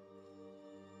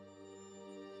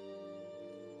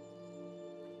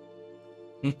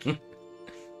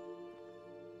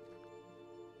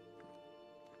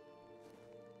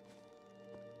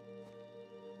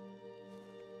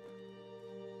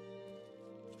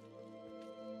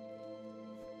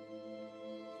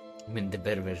 Mente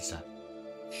perversa.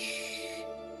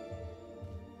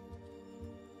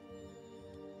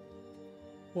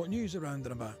 What news around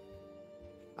and about?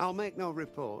 I'll make no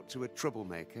report to a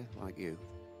troublemaker like you.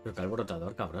 Pero que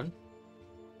alborotador, cabrón.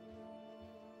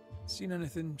 Seen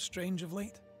anything strange of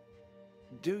late?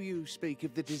 Do you speak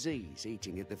of the disease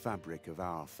eating at the fabric of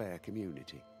our fair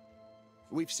community?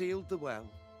 We've sealed the well,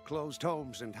 closed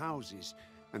homes and houses,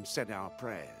 and said our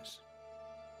prayers.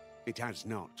 It has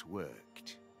not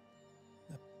worked.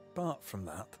 Apart from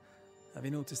that, have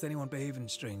you noticed anyone behaving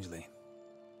strangely?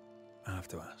 I have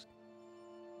to ask.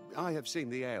 I have seen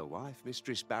the alewife,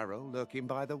 Mistress Barrow, lurking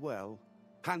by the well,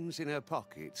 hands in her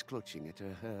pockets clutching at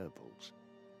her herbals.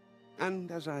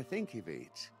 And as I think of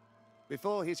it,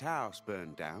 before his house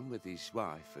burned down with his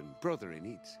wife and brother in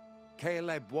it,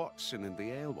 Caleb Watson and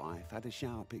the alewife had a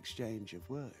sharp exchange of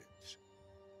words.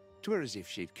 'Twere as if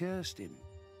she'd cursed him.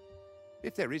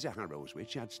 If there is a Harrow's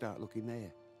witch, I'd start looking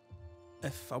there.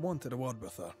 If I wanted a word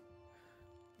with her,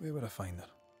 where would I find her?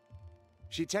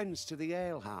 She tends to the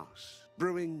alehouse,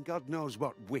 brewing God knows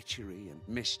what witchery and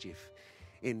mischief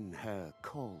in her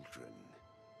cauldron.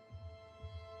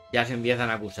 Ya se empiezan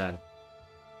a acusar.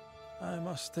 I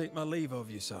must take my leave of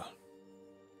you, sir.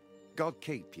 God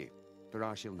keep you, for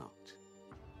I shall not.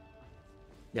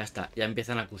 Ya está, ya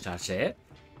empiezan a acusarse, ¿eh?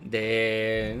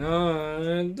 De... No,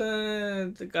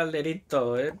 este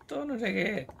calderito, esto no sé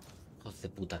qué. Joder de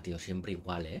puta, tío, siempre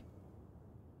igual, ¿eh?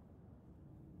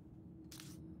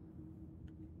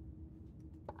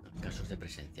 Casos de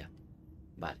presencia.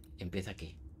 Vale, empieza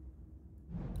aquí.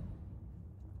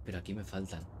 Pero aquí me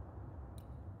faltan.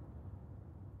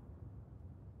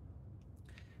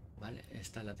 Vale,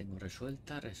 esta la tengo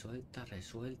resuelta,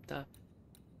 resuelta.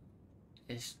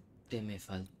 Este me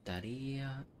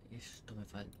faltaría. Esto me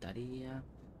faltaría.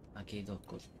 Aquí hay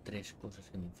tres cosas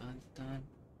que me faltan.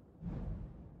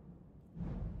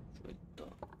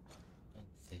 Suelto.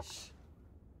 Entonces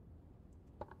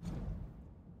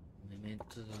me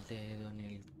meto el dedo en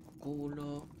el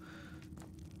culo.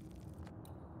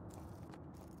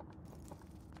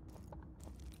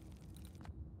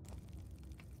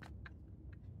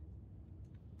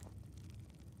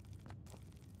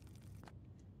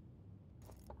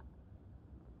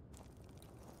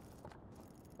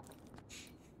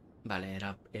 Vale,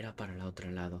 era para el otro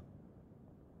lado.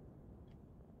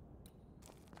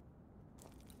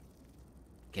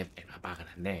 Que era más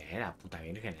grande, la puta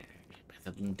virgen.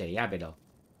 Parece tontería, pero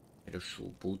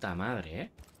su puta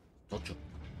madre, Tocho.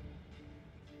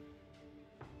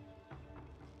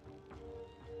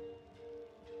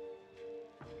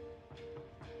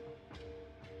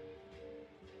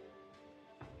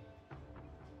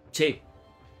 Sí.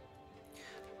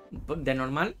 De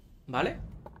normal,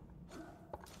 ¿vale?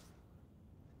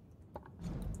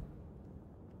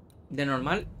 De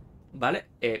normal, ¿vale?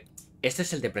 Este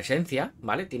es el de presencia,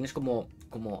 ¿vale? Tienes como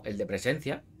el de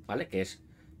presencia, ¿vale? Que es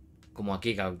como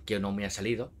aquí, que no me ha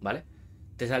salido, ¿vale?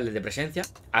 Te sale el de presencia,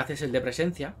 haces el de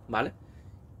presencia, ¿vale?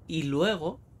 Y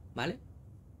luego, ¿vale?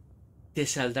 Te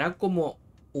saldrá como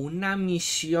una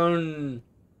misión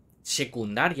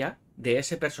secundaria de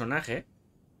ese personaje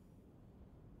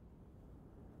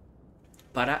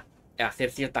para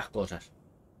hacer ciertas cosas,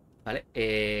 ¿vale?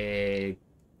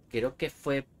 Creo que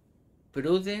fue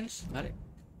Prudence, ¿vale?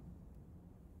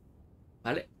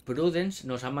 ¿Vale? Prudence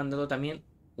nos ha mandado también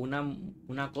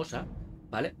una cosa,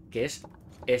 ¿vale? Que es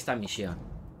esta misión.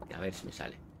 A ver si me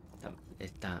sale. A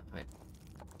ver.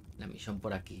 La misión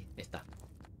por aquí está.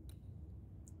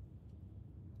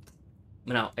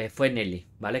 Bueno, fue Nelly,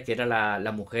 ¿vale? Que era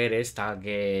la mujer esta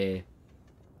que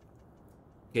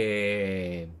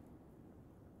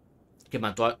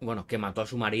mató a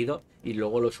su marido y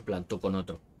luego lo suplantó con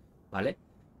otro, ¿vale?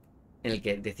 En el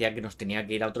que decía que nos tenía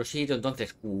que ir a otro sitio.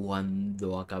 Entonces,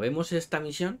 cuando acabemos esta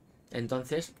misión,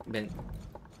 entonces,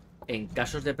 en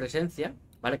casos de presencia,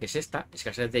 ¿vale? Que es esta,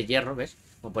 escasez de hierro, ¿ves?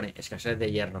 Como pone escasez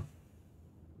de hierro.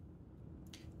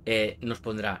 Nos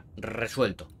pondrá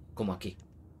resuelto, como aquí.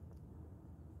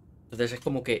 Entonces es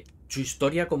como que su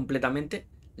historia completamente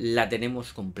la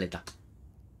tenemos completa.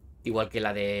 Igual que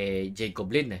la de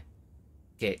Jacob Linde,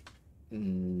 que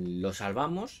lo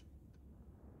salvamos,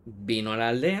 vino a la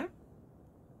aldea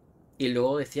y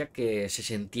luego decía que se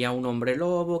sentía un hombre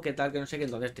lobo, que tal, que no sé qué.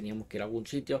 Entonces teníamos que ir a algún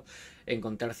sitio,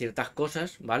 encontrar ciertas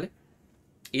cosas, ¿vale?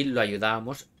 Y lo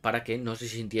ayudábamos para que no se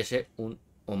sintiese un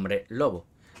hombre lobo.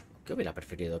 Que hubiera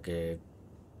preferido que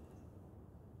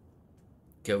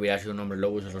hubiera sido un hombre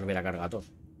lobo y se los hubiera cargado a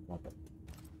todos. Guapo.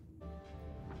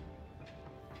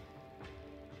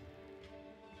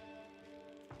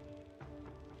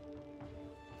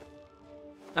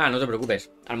 Ah, no te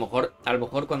preocupes. A lo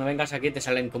mejor cuando vengas aquí te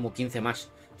salen como 15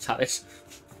 más, ¿sabes?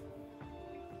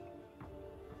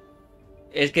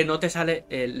 Es que no te sale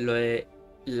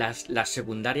las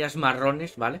secundarias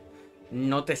marrones, ¿vale?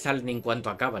 No te salen en cuanto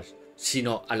acabas,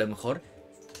 sino a lo mejor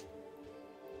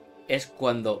es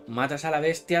cuando matas a la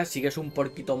bestia, sigues un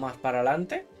poquito más para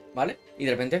adelante, ¿vale? Y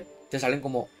de repente te salen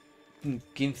como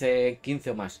 15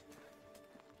 o más.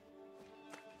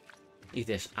 Y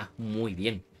dices, ah, muy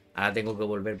bien. Ahora tengo que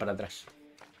volver para atrás.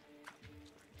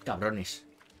 Cabrones.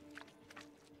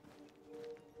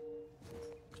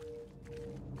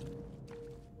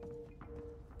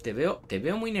 Te veo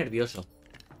muy nervioso.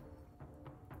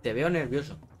 Te veo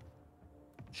nervioso.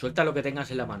 Suelta lo que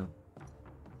tengas en la mano.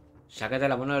 Sácate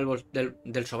la mano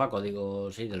del sobaco,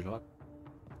 digo, sí, del sobaco.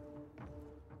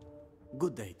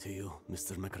 Good day to you,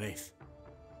 Mr. McWraith.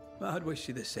 I'd wish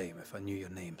you the same if I knew your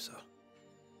name, sir.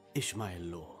 Ishmael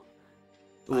Law.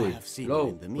 I Uy, have seen you Low,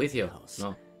 in the meeting juicio. house.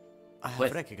 No. I have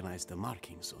Juez. recognized the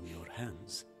markings on your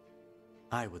hands.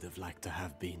 I would have liked to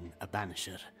have been a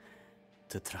banisher,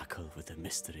 to tackle with the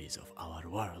mysteries of our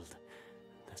world.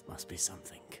 That must be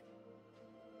something.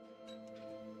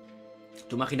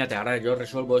 Tú imagínate, ahora yo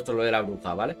resuelvo esto lo de la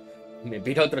bruja, ¿vale? Me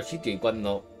piro a otro sitio y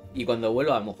cuando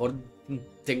vuelvo a lo mejor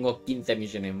tengo 15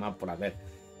 misiones más por hacer.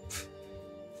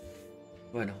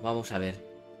 Bueno, vamos a ver.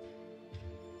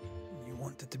 You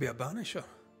wanted to be a banisher?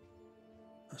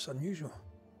 That's unusual.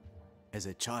 As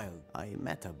a child, I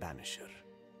met a banisher.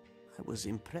 I was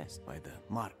impressed by the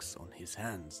marks on his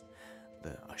hands,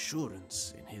 the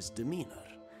assurance in his demeanor.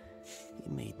 He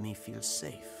made me feel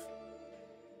safe.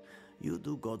 You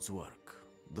do God's work,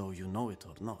 though you know it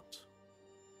or not.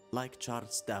 Like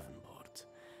Charles Davenport,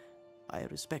 I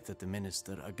respected the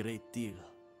minister a great deal.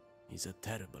 He's a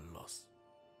terrible loss.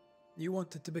 You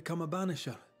wanted to become a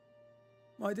banisher?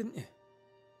 Why didn't you?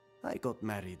 I got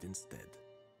married instead.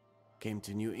 Came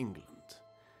to New England.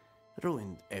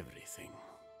 Ruined everything.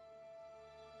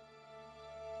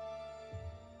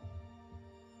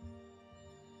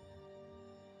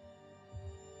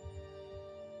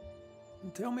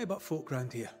 Tell me about folk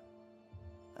round here.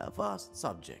 A vast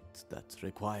subject that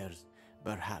requires,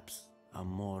 perhaps, a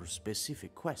more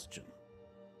specific question.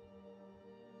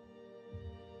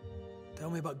 Tell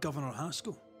me about Governor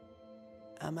Haskell.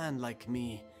 A man like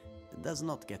me does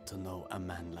not get to know a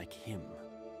man like him.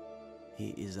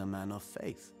 He is a man of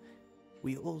faith.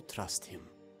 We all trust him.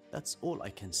 That's all I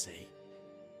can say.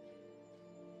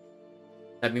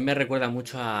 A mí me recuerda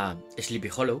mucho a Sleepy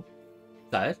Hollow,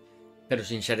 ¿sabes? Pero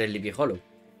sin ser Sleepy Hollow.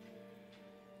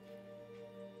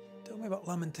 Tell me about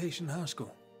Lamentation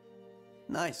Haskell.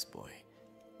 Nice boy.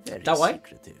 Very Está guay.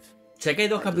 secretive. Sé que hay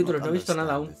 2 I do capítulos, not no he visto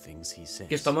nada aún. understand the things he says.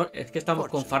 Es que estamos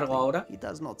con Fargo ahora. He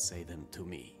does not say them to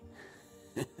me.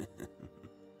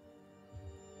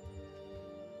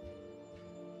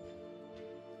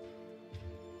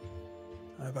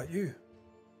 How about you?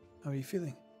 How are you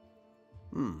feeling?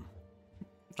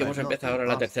 Que hemos I've not empezado ahora been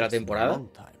la asked tercera this for a temporada. long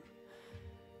time.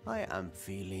 I am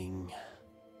feeling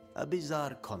a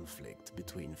bizarre conflict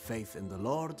between faith in the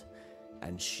Lord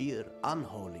and sheer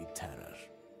unholy terror.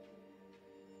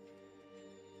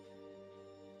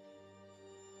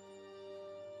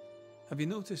 Have you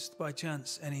noticed by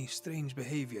chance any strange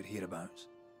behavior hereabouts?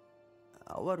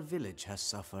 Our village has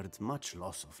suffered much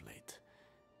loss of late.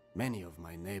 Many of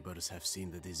my neighbors have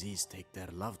seen the disease take their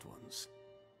loved ones.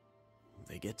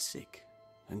 They get sick,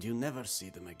 and you never see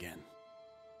them again.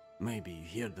 Maybe you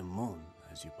hear them moan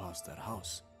as you pass their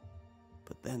house,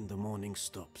 but then the moaning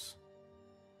stops.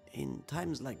 In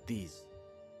times like these,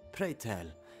 pray tell,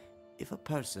 if a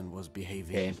person was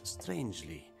behaving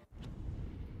strangely...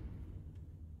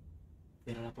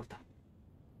 Cierra la puerta.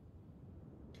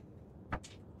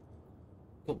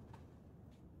 Oh.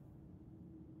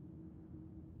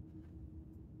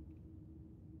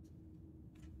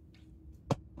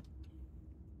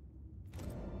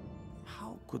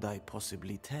 How could I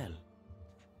possibly tell?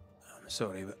 I'm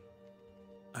sorry, but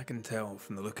I can tell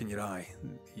from the look in your eye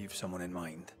that you've someone in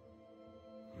mind.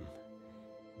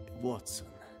 Watson,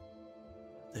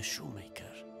 the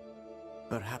shoemaker.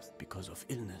 Perhaps because of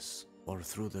illness or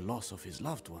through the loss of his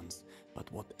loved ones,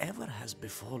 but whatever has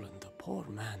befallen the poor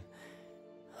man,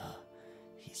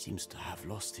 he seems to have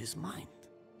lost his mind.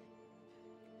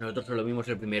 Nosotros solo vimos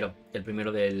el primero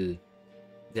de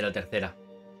la tercera.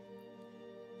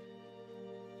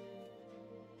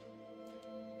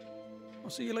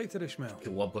 I'll see you later, Ishmael. Qué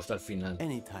guapo está al final.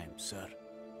 Anytime, sir.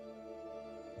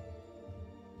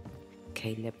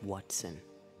 Caleb Watson.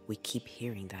 We keep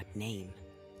hearing that name.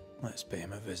 Let's pay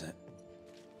him a visit.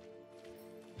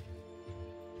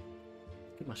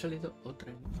 ¿Qué me ha salido?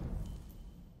 Otra.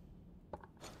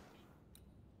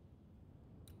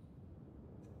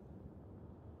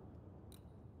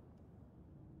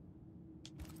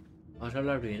 Vamos a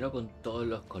hablar primero con todos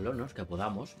los colonos que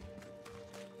podamos.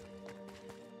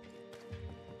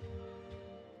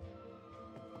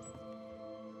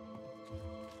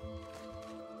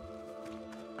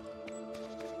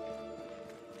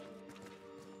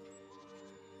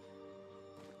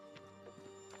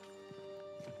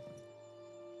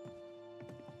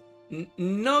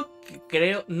 No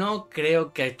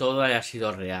creo que todo haya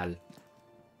sido real.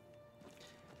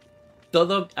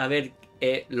 Todo, a ver,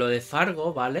 lo de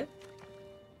Fargo, ¿vale?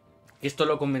 Esto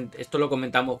lo comenté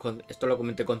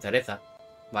con Cereza,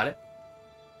 ¿vale?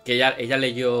 Que ella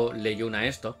leyó una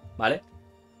esto, ¿vale?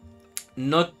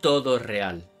 No todo es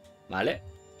real, ¿vale?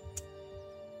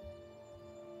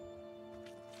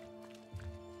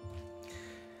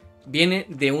 Viene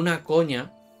de una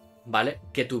coña, ¿vale?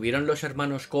 Que tuvieron los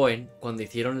hermanos Coen cuando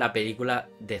hicieron la película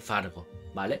de Fargo,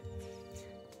 ¿vale?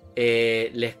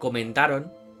 Les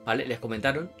comentaron, ¿vale? Les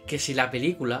comentaron que si la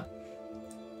película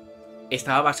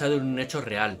estaba basada en un hecho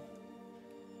real.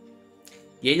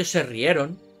 Y ellos se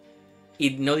rieron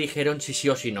y no dijeron si sí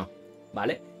o si no,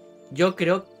 ¿vale? Yo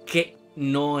creo que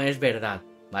no es verdad,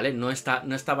 ¿vale? No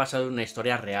está basado en una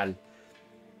historia real.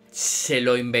 Se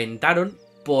lo inventaron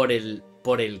por el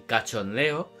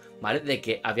cachondeo, ¿vale? De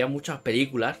que había muchas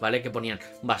películas, ¿vale? Que ponían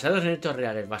basados en hechos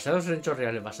reales, basados en hechos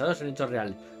reales, basados en hechos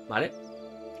reales, ¿vale?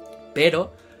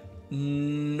 Pero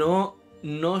no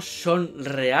son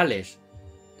reales.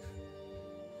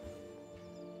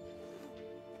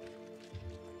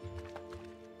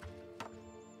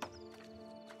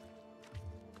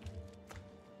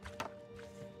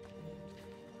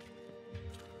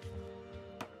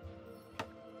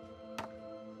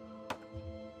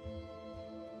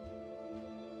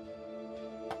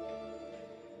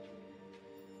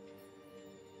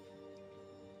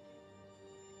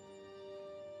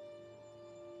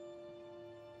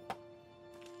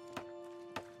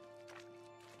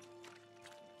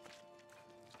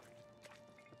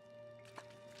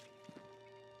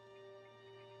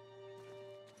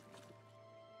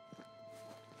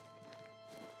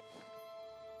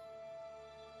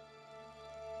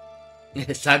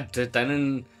 Exacto, están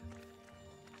en...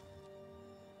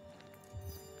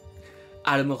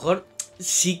 A lo mejor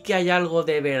sí que hay algo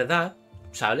de verdad,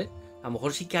 ¿sabes? A lo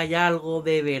mejor sí que hay algo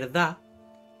de verdad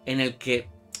en el que,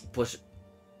 pues,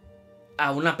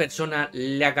 a una persona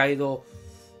le ha caído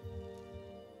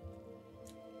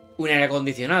un aire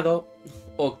acondicionado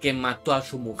o que mató a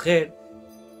su mujer,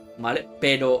 ¿vale?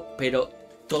 Pero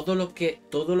todo lo que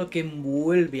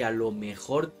envuelve a lo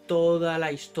mejor toda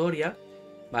la historia,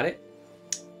 ¿vale?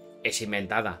 Es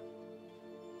inventada.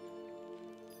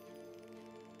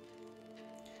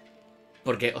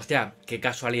 Porque, hostia, qué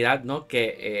casualidad, ¿no?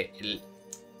 Que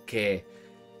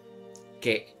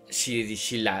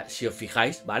si os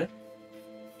fijáis, ¿vale?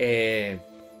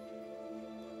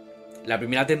 La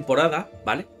primera temporada,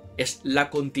 ¿vale? Es la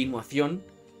continuación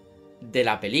de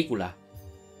la película,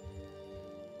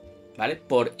 ¿vale?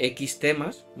 Por X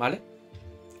temas, ¿vale?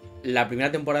 La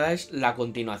primera temporada es la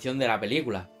continuación de la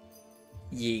película.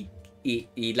 Y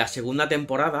la segunda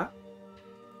temporada.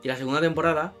 Y la segunda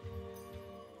temporada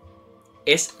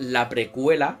es la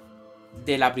precuela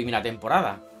de la primera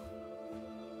temporada.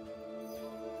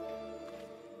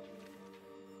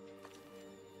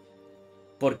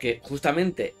 Porque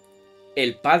justamente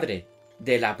el padre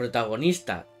de la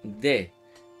protagonista de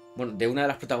una de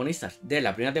las protagonistas de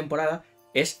la primera temporada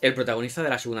es el protagonista de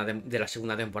la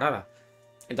segunda temporada.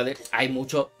 Entonces hay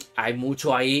mucho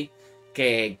ahí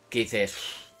que dices,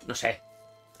 no sé,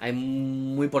 hay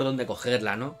muy por dónde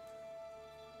cogerla, ¿no?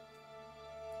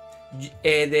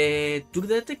 De True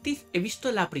Detective he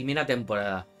visto la primera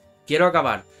temporada. Quiero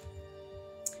acabar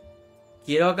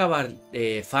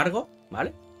Fargo,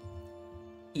 ¿vale?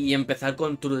 Y empezar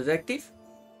con True Detective,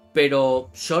 pero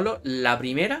solo la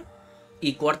primera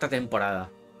y cuarta temporada.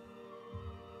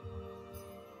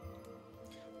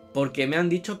 Porque me han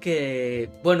dicho que,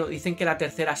 bueno, dicen que la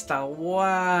tercera está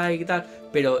guay y tal,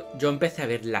 pero yo empecé a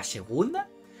ver la segunda.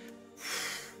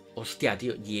 Hostia,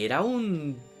 tío, y era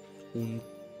un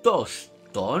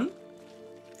tostón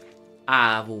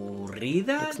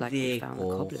aburrida Looks like we de found the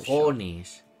cobbler's shop.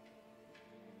 cojones.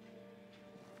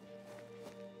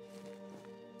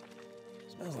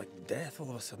 Smells like death all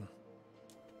of a sudden.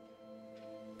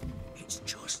 It's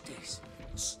justice.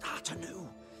 Start anew.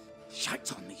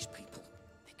 Shite on these people.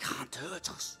 They can't hurt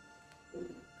us.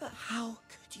 But how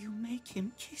could you make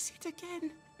him kiss it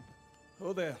again?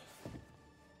 Oh there.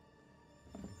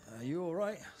 Are you all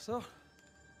right, sir?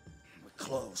 We're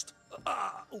closed.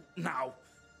 Now.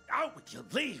 Out with you.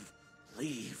 Leave.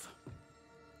 Leave.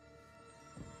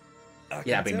 I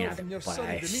Y la can primera tell from your temporada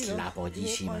sunny es demeanor, la you won't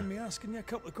pollísima. mind me asking you a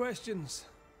couple of questions.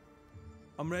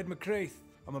 I'm Red McCraith.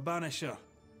 I'm a banisher.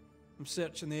 I'm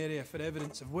searching the area for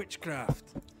evidence of witchcraft.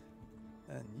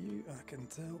 And you, I can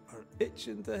tell, are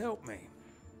itching to help me.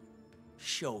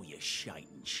 Show your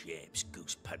shiting shapes,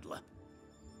 goose peddler.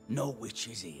 No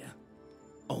witches here.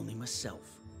 Only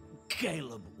myself,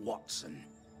 Caleb Watson.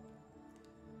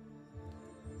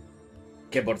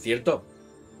 Que por cierto,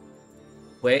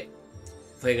 fue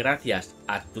gracias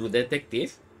a True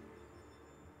Detective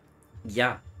y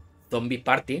a Zombie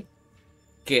Party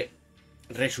que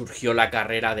resurgió la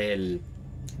carrera del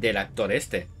actor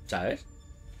este, ¿sabes?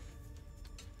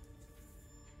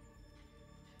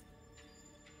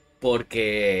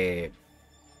 Porque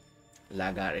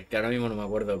que ahora mismo no me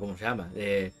acuerdo cómo se llama,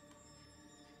 de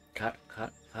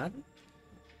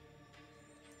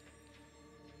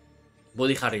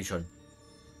Woody Harrison.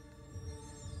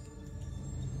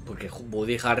 Porque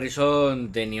Woody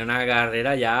Harrison tenía una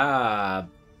carrera ya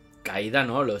caída,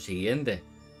 ¿no? Lo siguiente.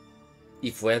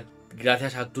 Y fue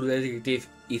gracias a True Detective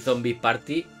y Zombie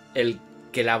Party el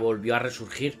que la volvió a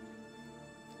resurgir.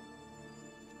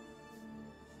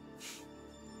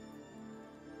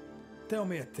 Tell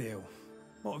me a tale.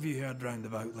 What have you heard round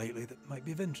about lately that might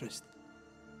be of interest?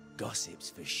 Gossip's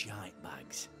for shite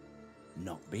bags.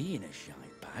 Not being a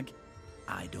shite bag,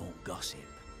 I don't gossip.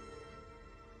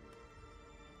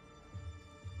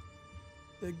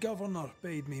 The governor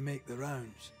bade me make the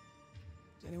rounds.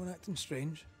 Is anyone acting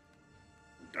strange?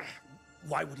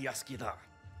 Why would he ask you that?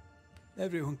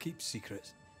 Everyone keeps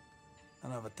secrets,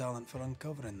 and I have a talent for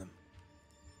uncovering them.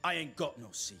 I ain't got no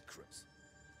secrets.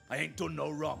 I ain't done no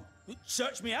wrong.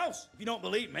 Search me house if you don't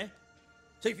believe me.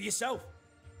 See for yourself.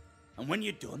 And when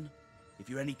you're done, if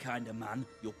you're any kind of man,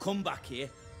 you'll come back here,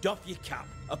 doff your cap,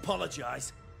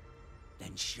 apologise,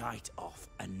 then shite off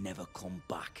and never come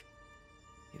back.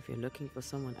 If you're looking for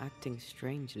someone acting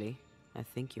strangely, I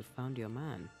think you've found your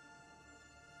man.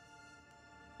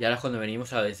 Y ahora es cuando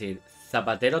venimos a decir,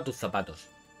 zapatero tus zapatos.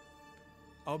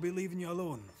 I'll be leaving you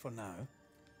alone for now.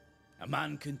 A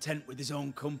man content with his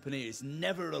own company is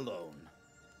never alone.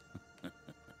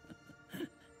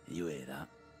 You hear that?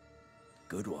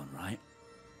 Good one, right?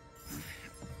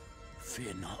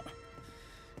 Fear not.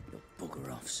 Your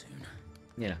bugger off soon.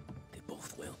 Mira. They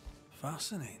both will.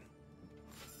 Fascinating.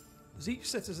 Does each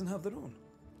citizen have their own?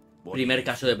 Primer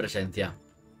caso de presencia.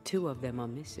 2 of them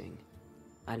are missing.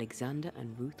 Alexander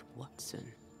and Ruth Watson.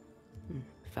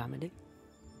 Family?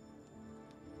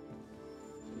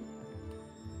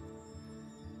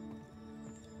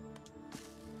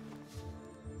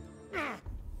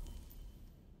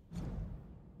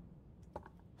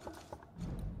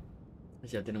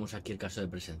 Ya tenemos aquí el caso de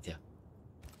presencia.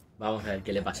 Vamos a ver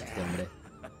qué le pasa a este hombre.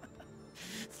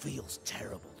 Feels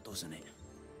terrible, doesn't it?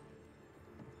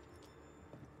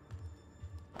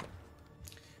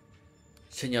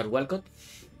 Señor Walcott,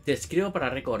 te escribo para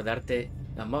recordarte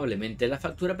amablemente la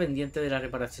factura pendiente de la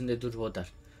reparación de tus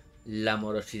botas. La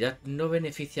morosidad no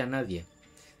beneficia a nadie.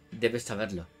 Debes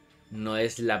saberlo. No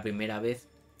es la primera vez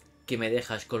que me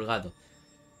dejas colgado.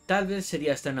 Tal vez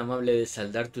serías tan amable de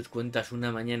saldar tus cuentas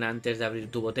una mañana antes de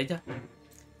abrir tu botella.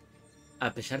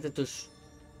 A pesar de tus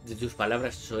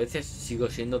palabras soeces, sigo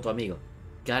siendo tu amigo,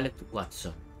 Caleb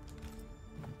Watson.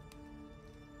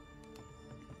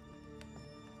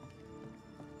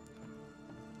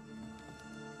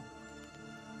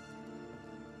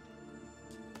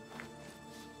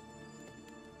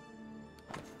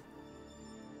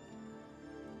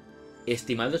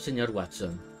 Estimado señor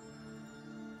Watson,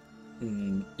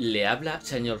 le habla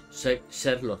señor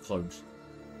Sherlock Holmes.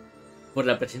 Por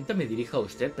la presente me dirijo a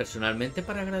usted personalmente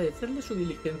para agradecerle su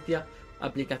diligencia,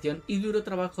 aplicación y duro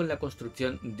trabajo en la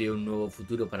construcción de un nuevo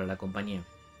futuro para la compañía.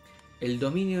 El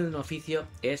dominio de un oficio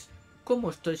es,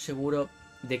 como estoy seguro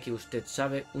de que usted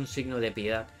sabe, un signo de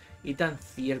piedad y tan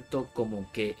cierto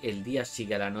como que el día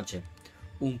sigue a la noche.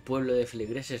 Un pueblo de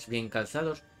feligreses bien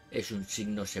calzados es un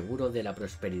signo seguro de la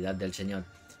prosperidad del Señor.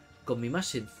 Con mi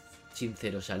más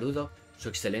sincero saludo, Su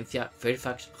Excelencia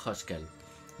Fairfax Hoskell,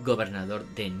 gobernador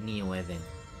de New Eden.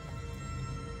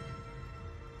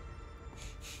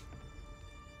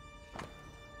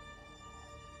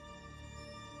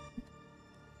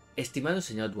 Estimado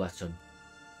señor Watson,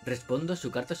 respondo a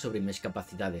su carta sobre mis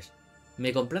capacidades.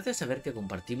 Me complace saber que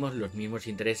compartimos los mismos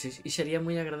intereses y sería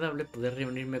muy agradable poder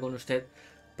reunirme con usted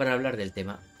para hablar del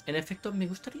tema. En efecto, me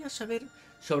gustaría saber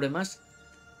más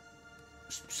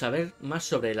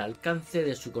sobre el alcance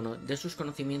de sus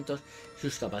conocimientos y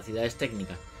sus capacidades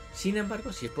técnicas. Sin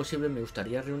embargo, si es posible, me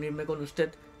gustaría reunirme con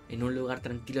usted en un lugar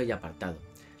tranquilo y apartado,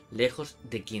 lejos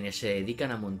de quienes se dedican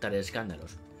a montar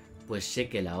escándalos, pues sé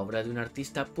que la obra de un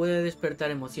artista puede despertar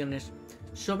emociones,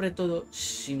 sobre todo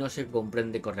si no se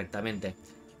comprende correctamente.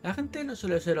 La gente no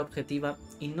suele ser objetiva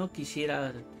y no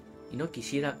quisiera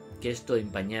que esto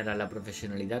empañara la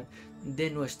profesionalidad de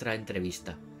nuestra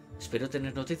entrevista. Espero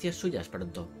tener noticias suyas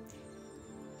pronto.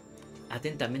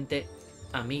 Atentamente,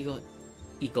 amigo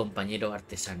y compañero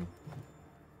artesano.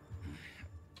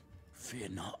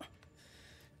 Fear not.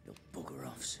 They'll bugger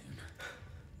off soon.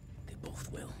 They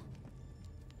both will.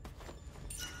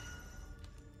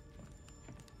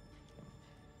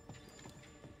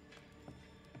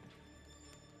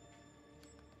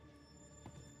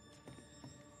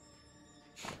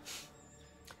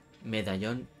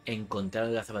 Medallón encontrado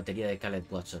en la zapatería de Caleb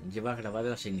Watson. Lleva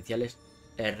grabadas las iniciales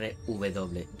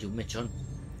RW y un mechón.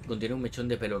 Contiene un mechón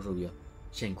de pelo rubio.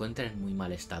 Se encuentra en muy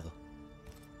mal estado.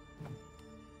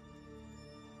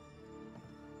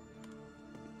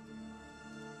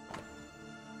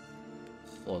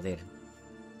 Joder.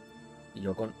 Y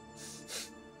yo con...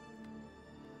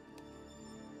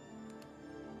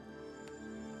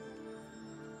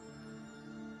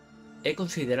 He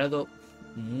considerado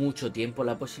mucho tiempo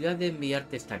la posibilidad de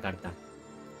enviarte esta carta.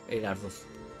 Era Ruth.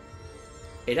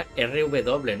 Era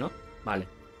RW, ¿no? Vale.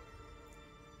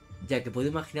 Ya que puedo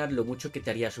imaginar lo mucho que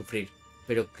te haría sufrir,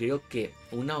 pero creo que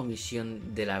una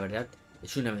omisión de la verdad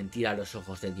es una mentira a los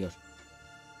ojos de Dios,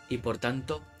 y por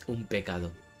tanto un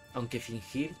pecado, aunque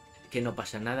fingir que no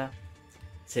pasa nada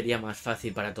sería más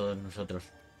fácil para todos nosotros.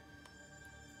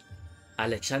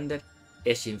 Alexander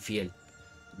es infiel.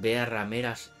 Ve a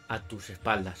rameras a tus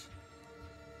espaldas.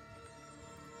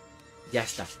 Ya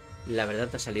está, la verdad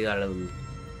ha salido a la luz.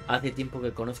 Hace tiempo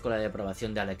que conozco la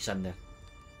depravación de Alexander,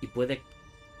 y puede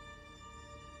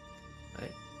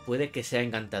que sea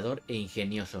encantador e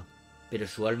ingenioso, pero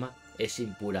su alma es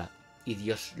impura y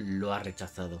Dios lo ha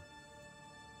rechazado.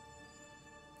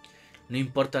 No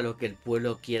importa lo que el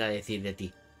pueblo quiera decir de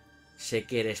ti. Sé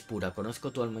que eres pura,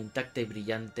 conozco tu alma intacta y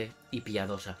brillante y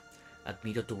piadosa.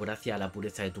 Admiro tu gracia a la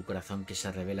pureza de tu corazón que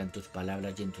se revela en tus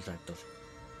palabras y en tus actos.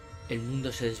 El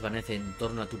mundo se desvanece en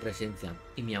torno a tu presencia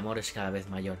y mi amor es cada vez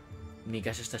mayor. Mi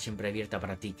casa está siempre abierta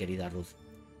para ti, querida Ruth,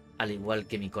 al igual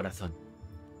que mi corazón.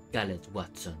 Caleb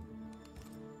Watson.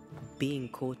 Being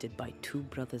courted by 2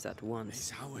 brothers at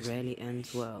once rarely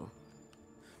ends well.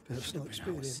 Personal It's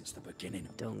been ours experience. since the beginning.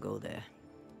 Don't go there.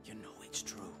 You know it's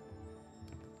true.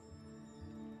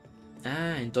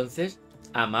 Ah, entonces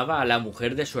amaba a la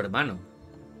mujer de su hermano.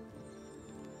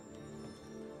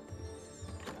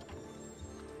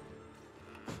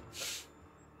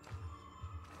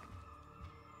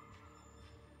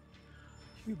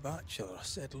 You bachelor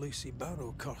said Lucy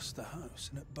Barrow cursed the house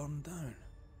and it burned down.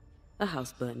 A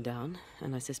house burned down,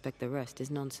 and I suspect the rest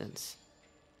is nonsense.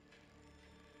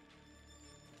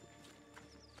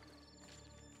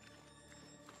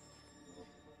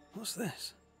 What's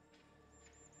this?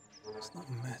 It's not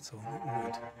metal, not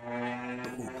wood.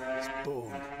 Bone. It's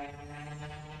bone.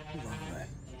 Lovely.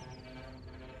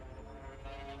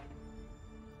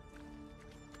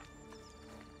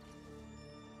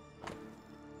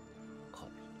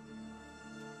 Joder.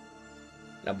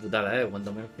 La putada, ¿eh?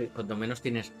 Cuanto menos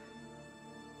tienes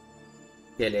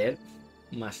que leer,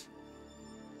 más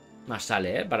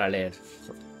sale, ¿eh? Para leer.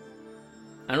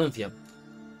 Anuncio.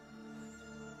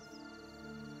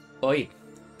 Hoy,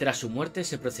 tras su muerte,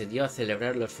 se procedió a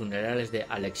celebrar los funerales de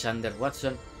Alexander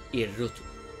Watson y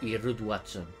Ruth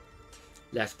Watson,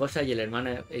 la esposa y el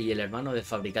hermano del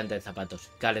fabricante de zapatos,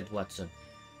 Caleb Watson.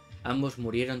 Ambos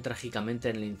murieron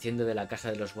trágicamente en el incendio de la casa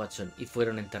de los Watson y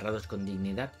fueron enterrados con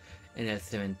dignidad en el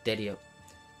cementerio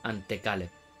ante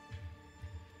Caleb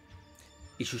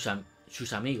y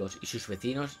sus amigos y sus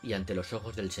vecinos y ante los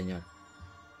ojos del Señor.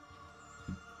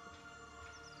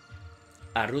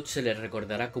 A Ruth se le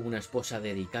recordará como una esposa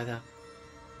dedicada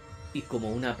y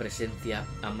como una presencia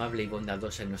amable y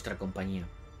bondadosa en nuestra compañía.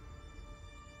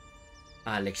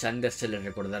 A Alexander se le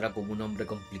recordará como un hombre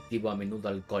conflictivo, a menudo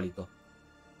alcohólico,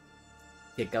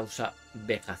 que causa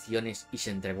vejaciones y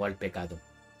se entregó al pecado,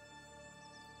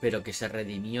 pero que se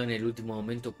redimió en el último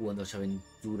momento cuando se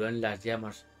aventuró en las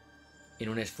llamas en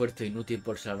un esfuerzo inútil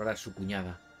por salvar a su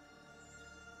cuñada.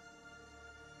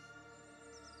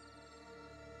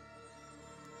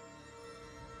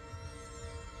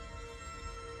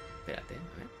 Espérate,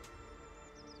 a ver.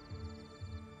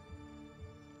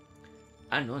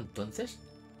 Ah, no, entonces.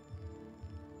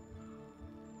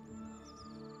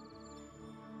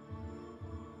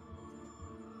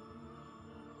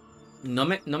 No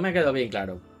me quedó bien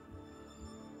claro.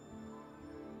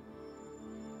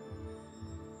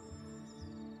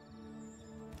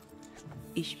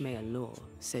 Ishmael Law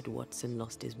said Watson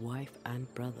lost his wife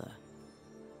and brother.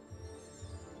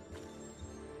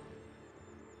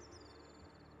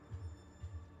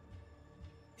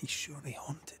 He's surely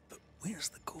haunted, but where's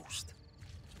the ghost?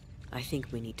 I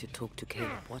think we need to talk to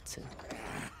Caleb Watson.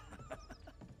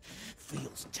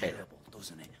 Feels terrible,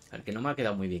 doesn't it? Al que no me ha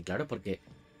quedado muy bien claro porque...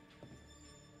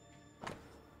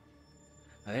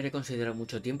 A ver, he considerado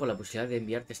mucho tiempo la posibilidad de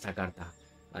enviarte esta carta.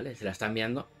 ¿Vale? Se la está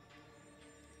enviando.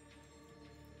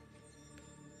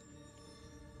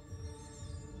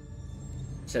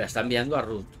 Se la está enviando a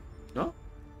Ruth, ¿no?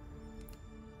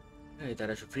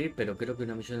 Evitaré sufrir, pero creo que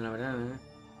una misión de la verdad...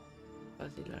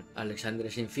 Fácil. Alexander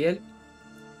es infiel.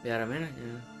 Ve ahora menos.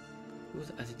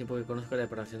 Hace tiempo que conozco la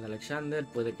preparación de Alexander.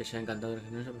 Puede que sea encantador y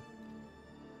generoso.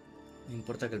 No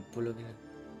importa que el pueblo quiera.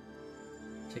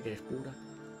 Sé que eres pura.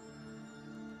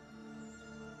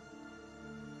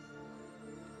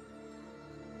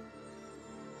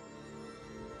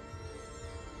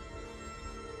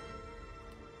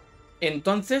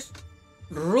 Entonces,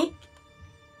 Ruth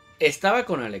estaba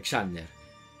con Alexander.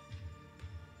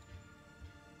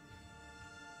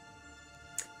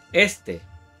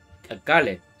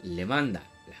 Caleb le manda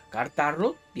la carta a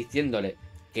Ruth diciéndole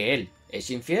que él es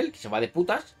infiel, que se va de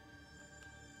putas.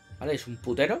 ¿Vale? Es un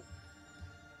putero.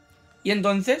 Y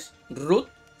entonces Ruth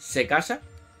se casa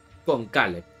con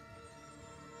Caleb.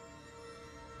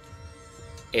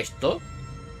 Esto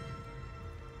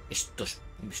es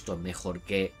mejor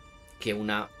que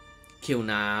una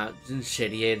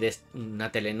serie de una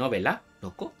telenovela,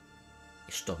 loco.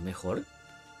 Esto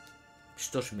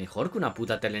es mejor que una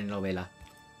puta telenovela.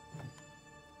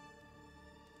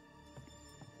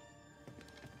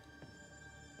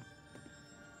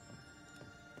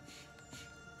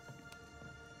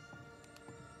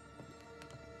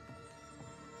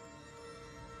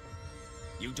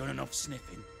 You done enough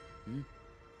sniffing? Hmm?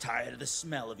 Tired of the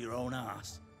smell of your own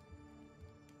arse?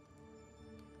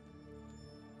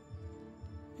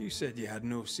 You said you had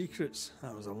no secrets.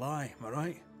 That was a lie, am I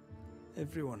right?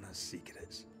 Everyone has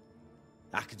secrets.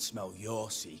 I can smell your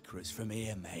secrets from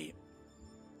here, mate.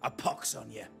 A pox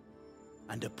on you.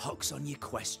 And a pox on your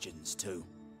questions, too.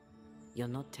 You'll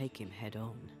not take him head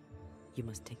on. You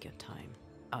must take your time.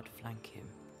 Outflank him.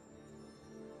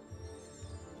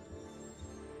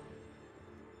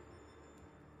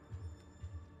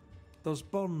 There's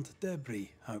burned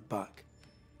debris out back.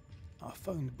 I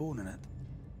found bone in it.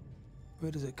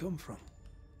 Where does it come from?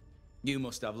 You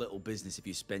must have little business if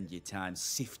you spend your time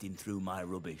sifting through my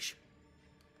rubbish.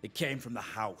 It came from the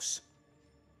house.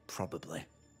 Probably.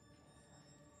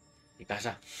 Mi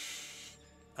casa.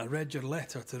 I read your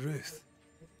letter to Ruth.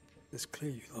 It's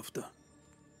clear you loved her.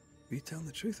 Were you telling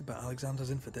the truth about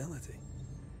Alexander's infidelity?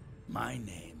 My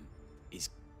name is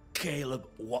Caleb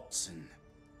Watson.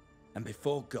 And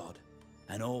before God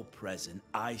and all present,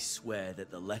 I swear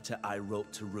that the letter I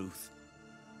wrote to Ruth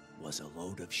was a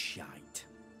load of shite.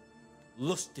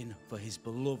 Lusting for his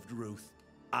beloved Ruth,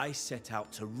 I set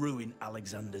out to ruin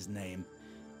Alexander's name,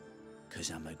 'cause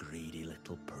I'm a greedy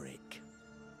little prick.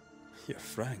 You're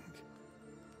frank.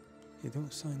 You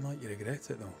don't sound like you regret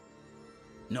it, though.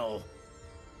 No,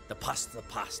 the past's the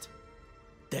past.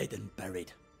 Dead and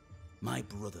buried. My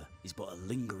brother is but a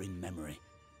lingering memory.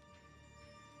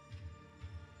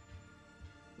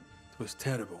 It was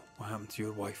terrible what happened to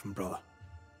your wife and brother.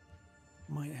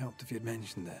 Might have helped if you'd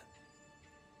mentioned it.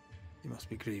 You must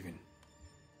be grieving.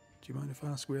 Do you mind if I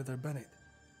ask where they're buried?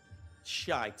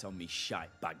 Shite on me shite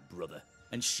bag brother,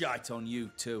 and shite on you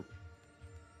too.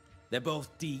 They're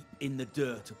both deep in the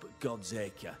dirt up at God's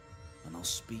Acre, and I'll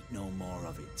speak no more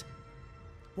of it.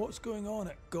 What's going on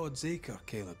at God's Acre,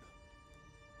 Caleb?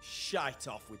 Shite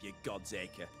off with your God's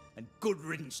Acre, and good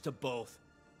riddance to both.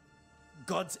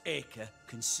 God's Acre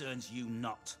concerns you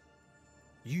not.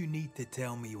 You need to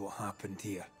tell me what happened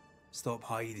here. Stop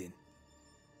hiding.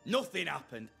 Nothing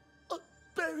happened.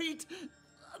 Buried.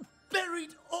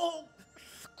 Oh,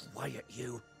 quiet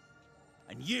you.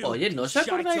 And you. Oye, ¿no os shite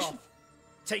acordáis? off,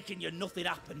 taking your nothing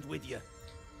happened with you.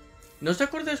 ¿No os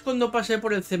acordáis cuando pasé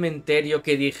por el cementerio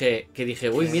que dije,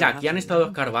 uy, mira, aquí han estado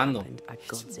escarbando? At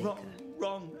God's Wrong, Acre.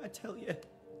 wrong, I tell you.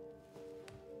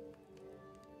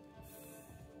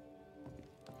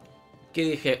 Que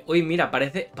dije, uy, mira,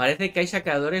 parece que hay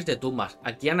saqueadores de tumbas.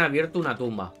 Aquí han abierto una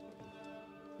tumba.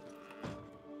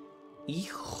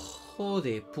 Hijo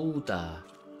de puta.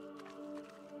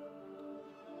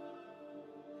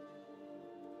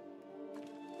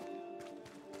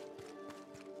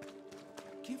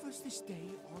 Give us this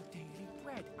day our daily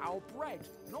bread. Our bread,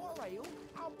 not our ale,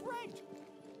 our bread.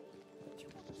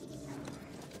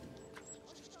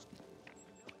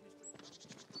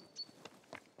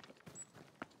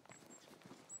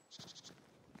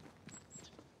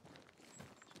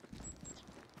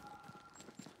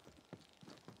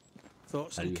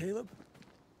 Thoughts on Are you- Caleb?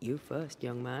 You first,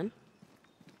 young man.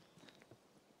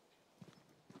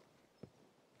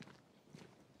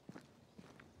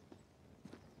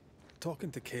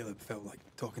 Talking to Caleb felt like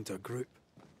talking to a group.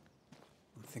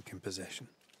 I'm thinking possession.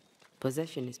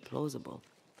 Possession is plausible,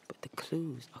 but the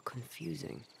clues are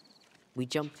confusing. We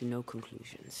jump to no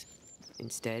conclusions.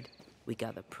 Instead, we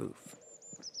gather proof.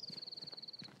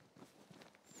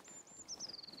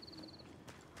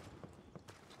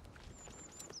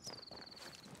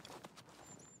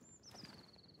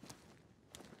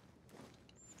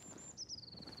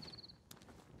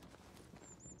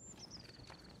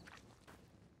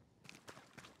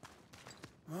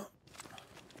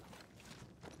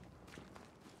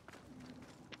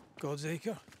 God's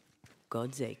Acre?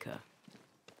 God's Acre.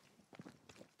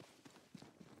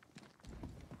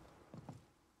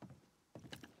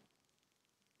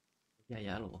 Y hay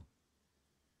algo.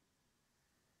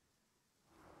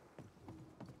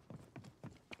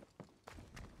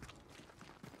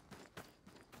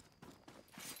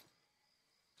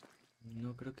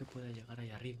 No creo que pueda llegar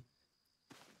ahí arriba.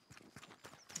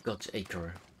 God's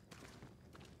Acre.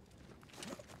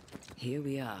 Here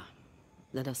we are.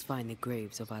 Let us find the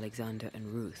graves of Alexander and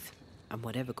Ruth, and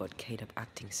whatever got Caleb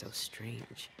acting so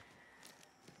strange.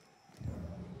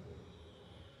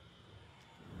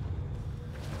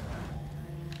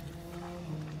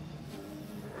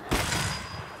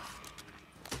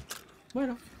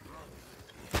 Bueno.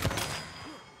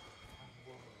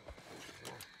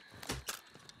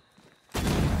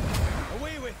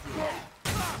 Away with you.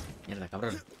 Mierda,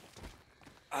 cabrón.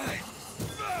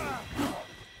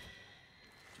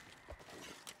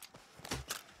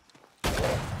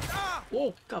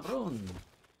 ¡Oh, cabrón!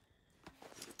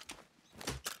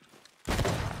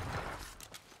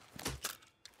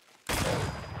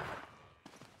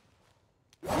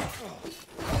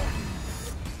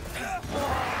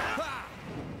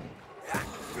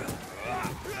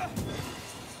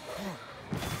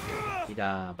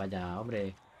 Tira para allá,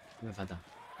 hombre. ¿Qué me falta?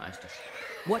 Ah, estos.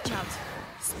 Watch out!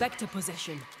 Spectre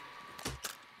possession.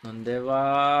 ¿Dónde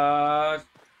vas?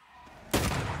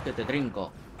 Que te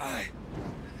trinco.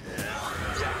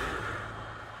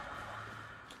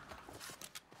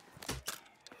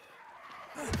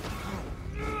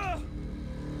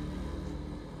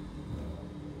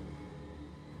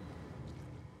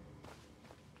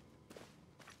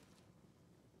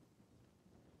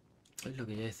 Es lo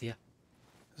que yo decía.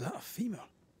 Is that a femur?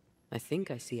 I think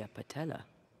I see a patella.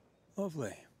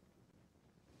 Lovely.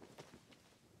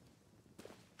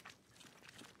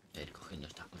 A ir cogiendo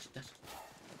estas cositas.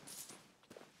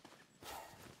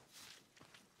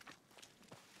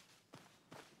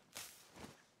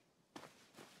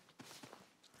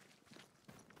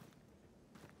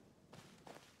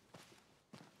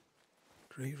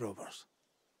 Grey robbers.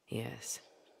 Yes,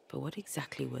 but what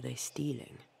exactly were they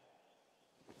stealing?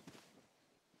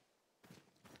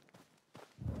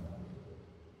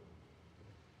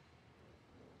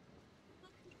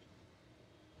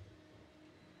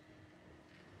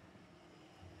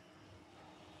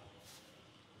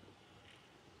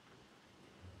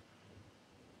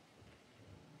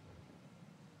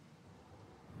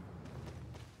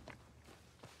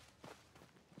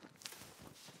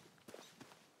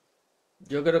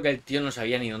 Yo creo que el tío no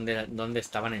sabía ni dónde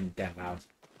estaban enterrados.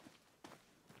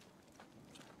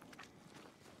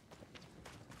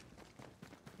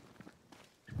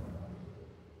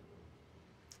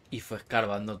 Y fue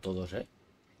escarbando todos, ¿eh?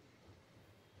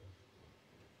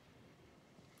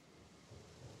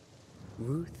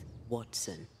 Ruth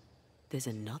Watson. There's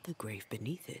another grave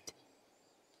beneath it.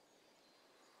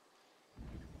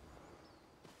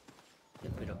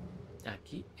 Pero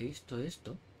aquí he visto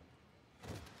esto.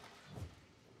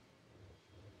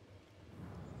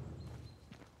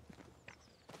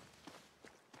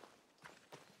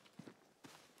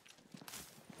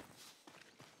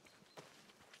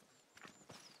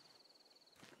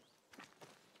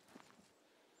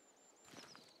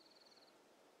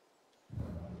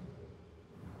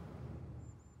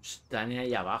 Están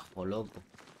ahí abajo, loco.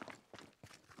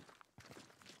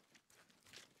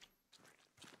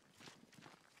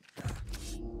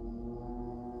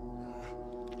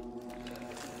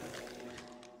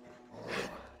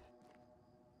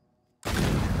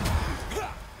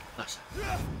 Pasa.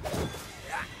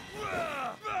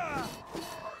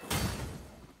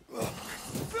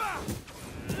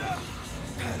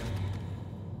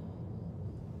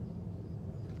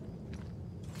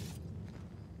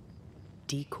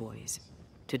 Decoys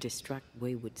to distract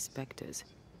wayward specters.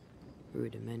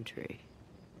 Rudimentary.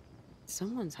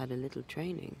 Someone's had a little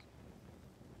training.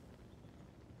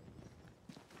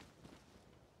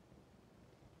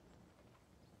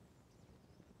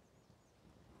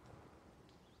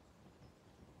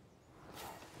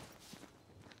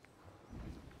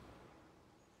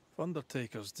 If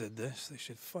undertakers did this, they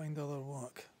should find other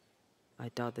work. I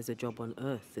doubt there's a job on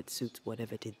Earth that suits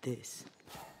whatever did this.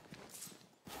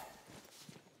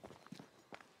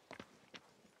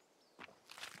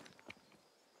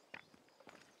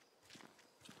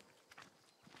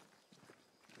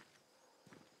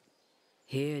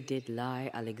 Here did lie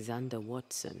Alexander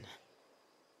Watson.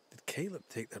 Did Caleb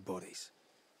take their bodies?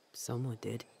 Someone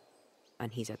did,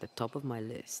 and he's at the top of my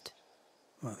list.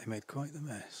 Well, they made quite the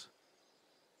mess.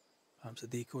 Perhaps the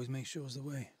decoys may show us the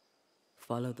way.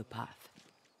 Follow the path.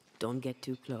 Don't get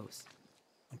too close.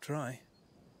 I'll try.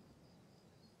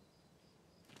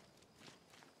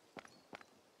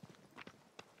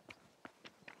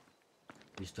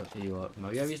 Visto, digo, me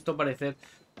había visto parecer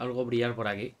algo brillar por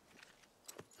aquí.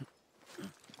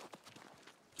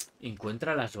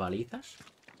 ¿Encuentra las balizas?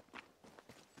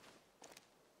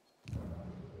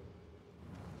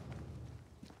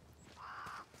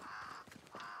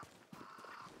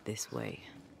 This way.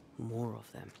 More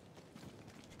of them.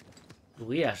 Tú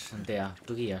guías, Antea,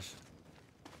 tú guías.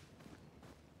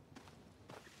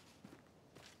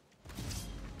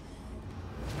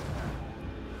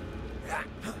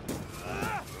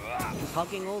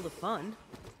 Hogging all the fun.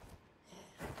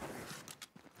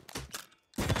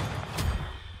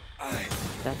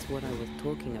 That's what I was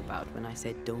talking about when I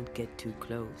said don't get too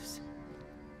close.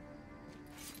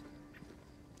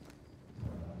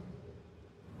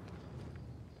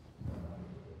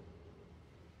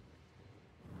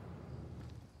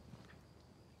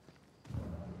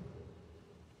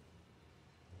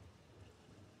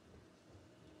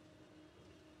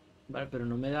 Vale, pero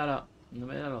no me da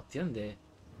la opción de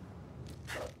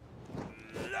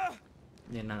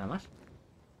nada más.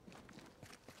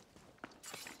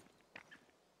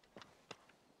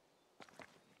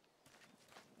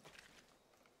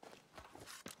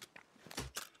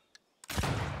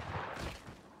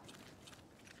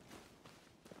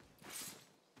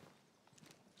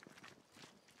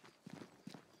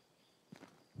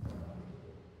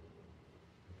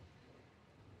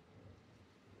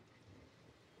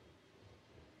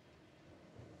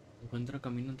 Encuentro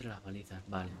camino entre las balizas,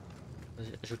 vale.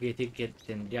 Entonces, eso quiere decir que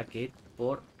tendría que ir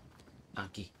por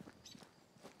aquí.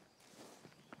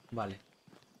 Vale.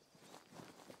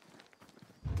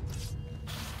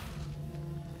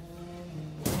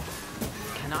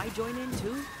 Can I join in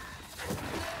too?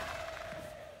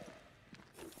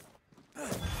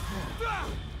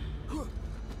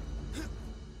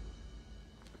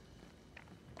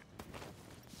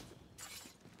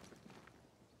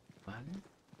 Vale,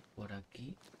 por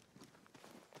aquí.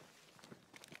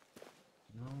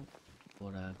 No,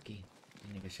 por aquí.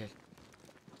 Tiene que ser.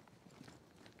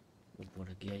 O por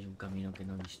aquí hay un camino que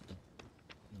no he visto.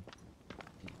 No,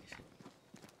 tiene que ser.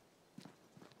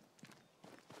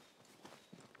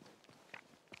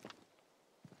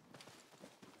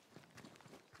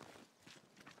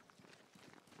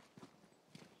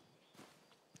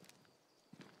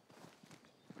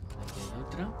 Aquí hay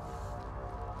otra.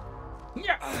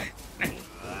 ¡Ya!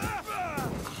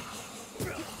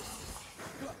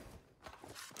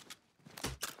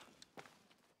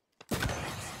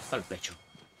 Al pecho.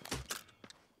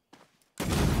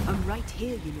 I'm right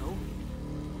here, you know.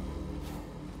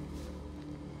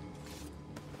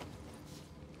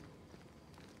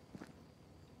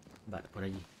 Vale, por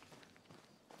allí.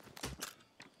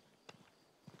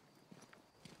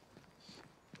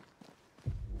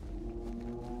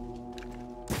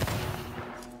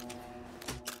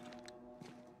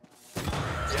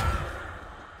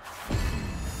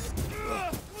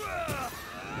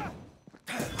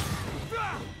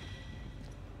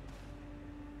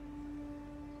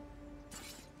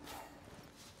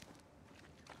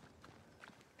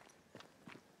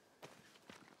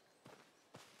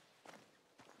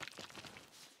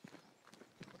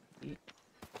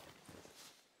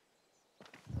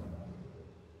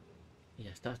 Y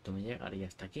ya está, esto me llegaría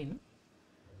hasta aquí, ¿no?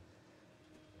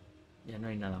 Ya no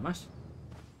hay nada más.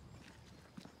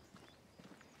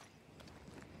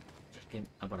 Es que...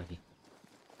 Ah, por aquí.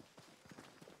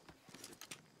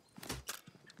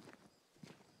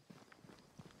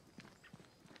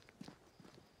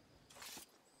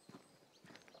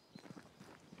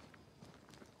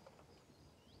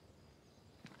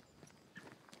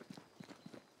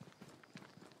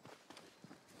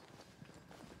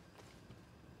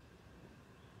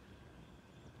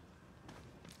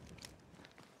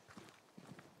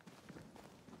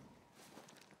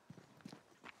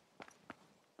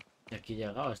 Y aquí he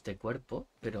llegado a este cuerpo,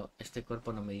 pero este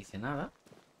cuerpo no me dice nada.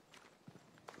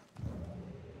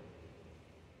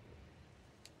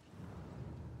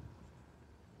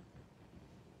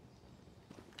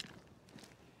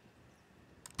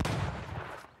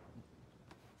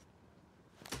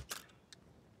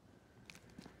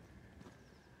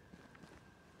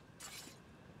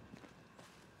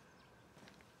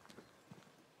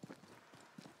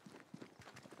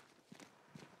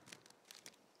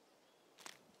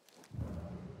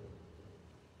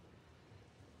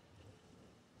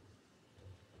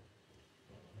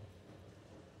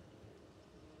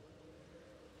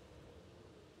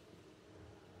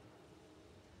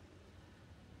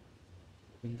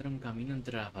 Encuentra un camino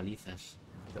entre las balizas.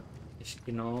 Pero es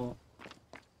que no...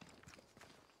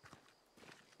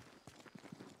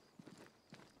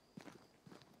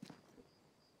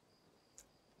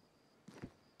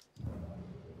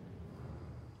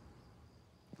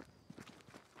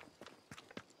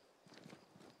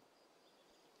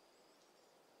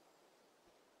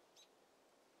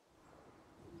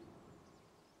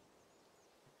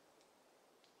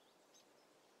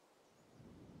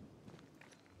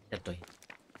 Ya estoy.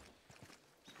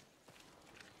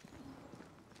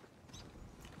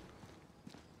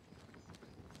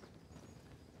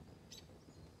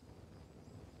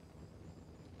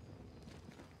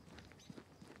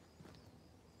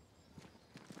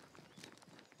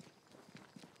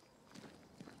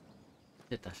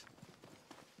 Tetas.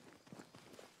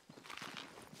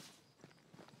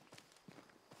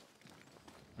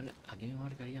 Vale, aquí me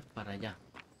marcaría para allá.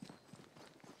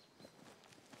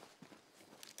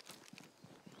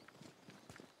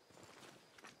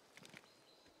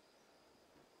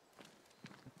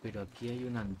 Pero aquí hay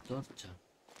una antorcha.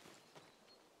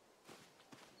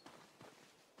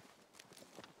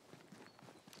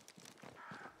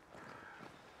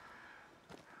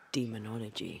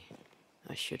 Demonology.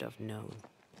 I should have known.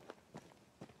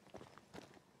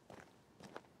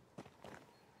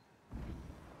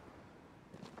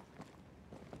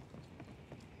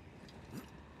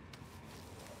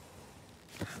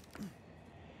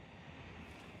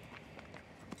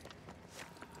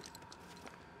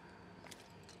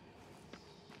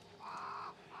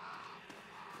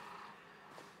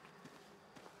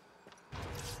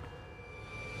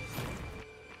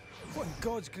 What in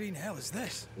God's green hell is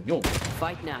this? Yo.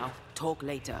 Fight now, talk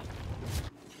later.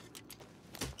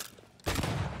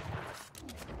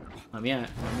 Mamá mía,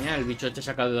 el bicho este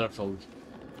sacado de Dark Souls.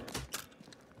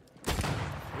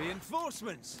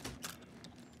 Reinforcements.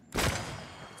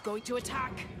 going to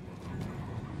attack.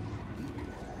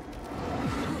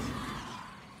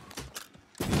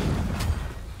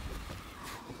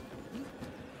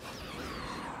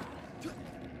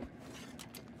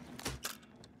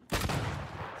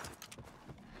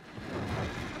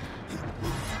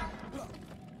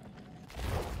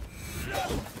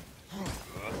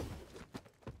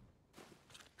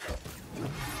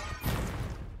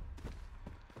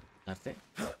 Hace.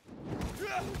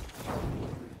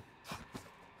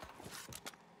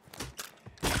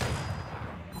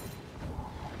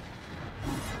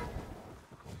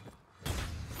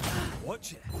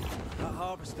 Watch it. That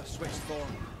harvester switched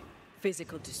form.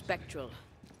 Physical to spectral.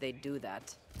 They do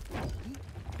that.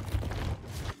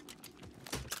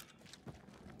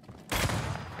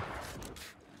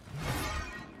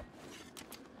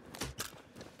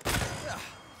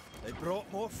 They brought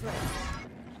more friends.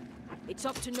 It's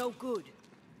up to no good.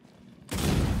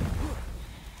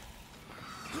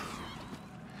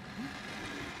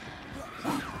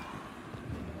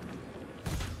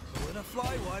 Gonna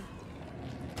fly one.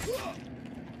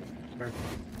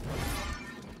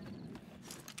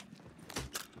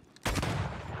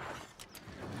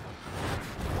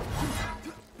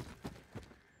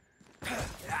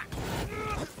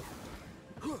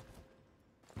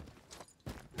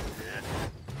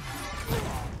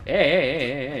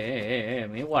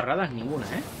 Muy guarradas ninguna,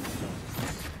 ¿eh?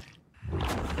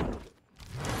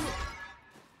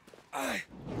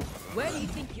 Where do you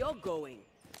think you're going?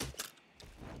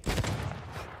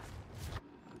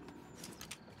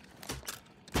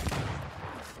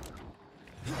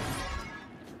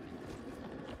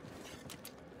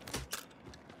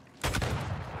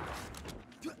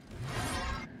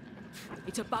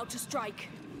 It's about to strike.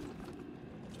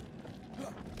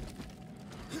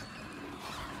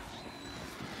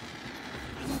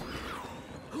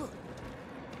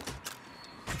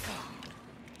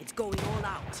 It's going all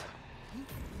out.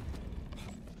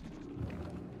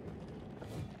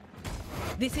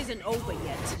 This isn't over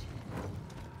yet.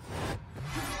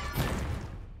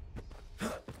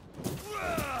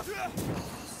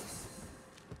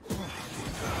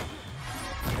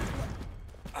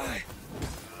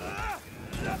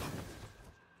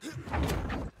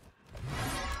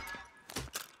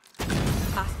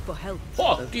 Ask for help.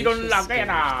 ¡Oh, tiro en la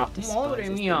cara! ¡Madre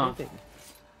mía!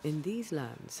 In these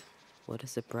lands, what a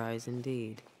surprise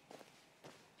indeed.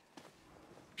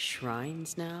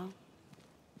 Shrines now?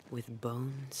 With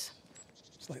bones?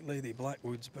 It's like Lady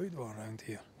Blackwood's boudoir around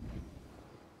here.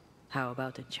 How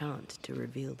about a chant to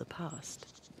reveal the past?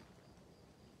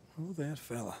 Oh, there,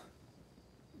 fella.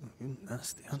 You're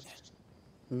nasty, aren't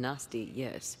you? Nasty,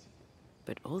 yes.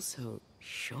 But also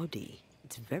shoddy.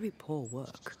 It's very poor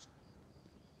work.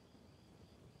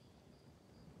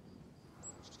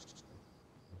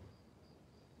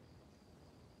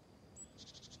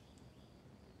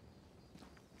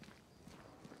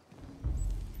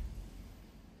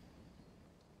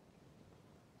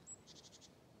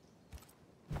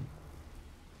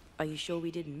 Are you sure we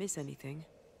didn't miss anything?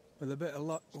 With a bit of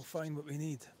luck, we'll find what we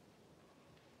need.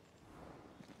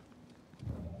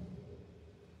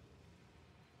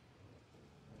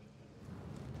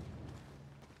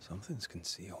 Something's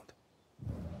concealed.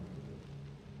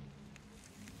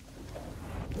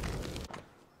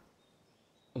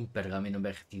 Un pergamino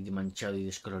envejecido, manchado y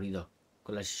descolorido,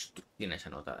 con las instrucciones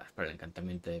anotadas para el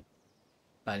encantamiento de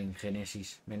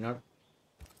palingenesis menor.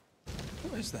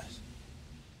 What is this?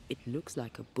 It looks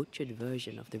like a butchered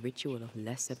version of the ritual of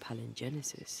lesser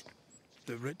palingenesis.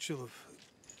 The ritual of...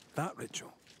 that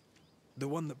ritual? The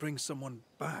one that brings someone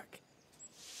back?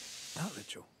 That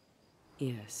ritual?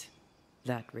 Yes,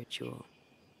 that ritual.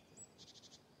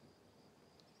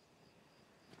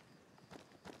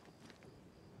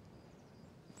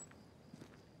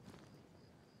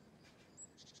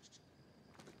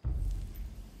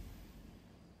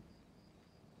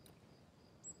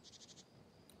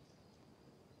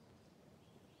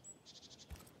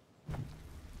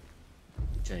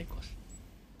 Checos.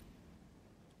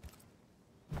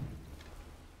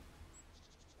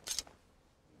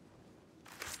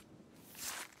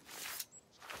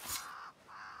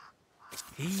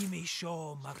 Himi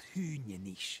Shaw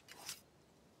Marhunianish.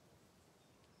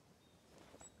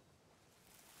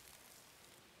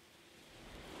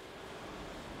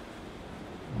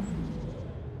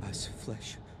 As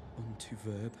flesh unto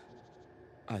verb,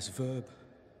 as verb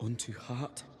unto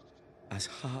heart, as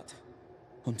heart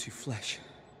unto flesh.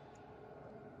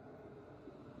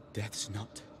 Death's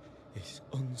knot is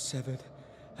unsevered,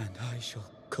 and I shall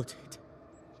cut it.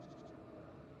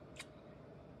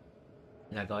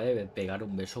 Le acaba de pegar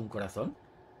un beso a un corazón.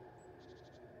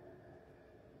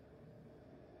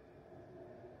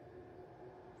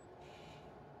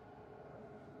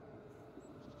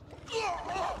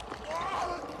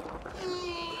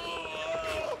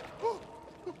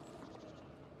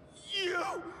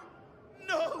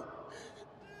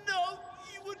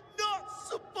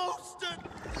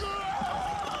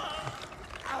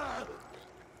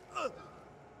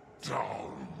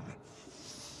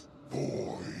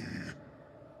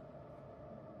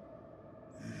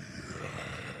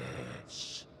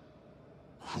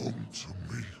 Come to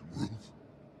me, Ruth.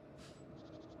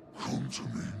 Come to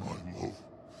me, my love.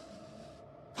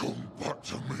 Come back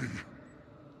to me.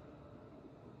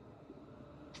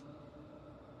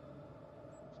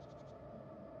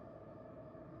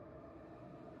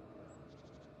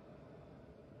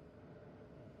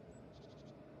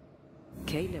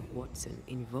 Caleb Watson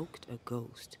invoked a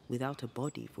ghost without a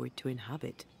body for it to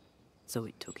inhabit, so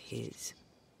it took his.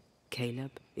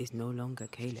 Caleb is no longer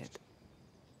Caleb.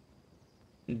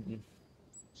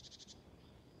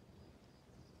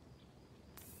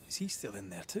 Is he still in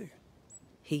there too?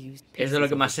 He used Eso es lo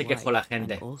que pieces más of se his quejó la wife and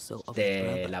gente also of his de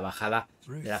brother. la bajada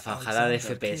Ruth, de la bajada de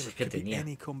Alexander, FPS Caleb, que could be tenía.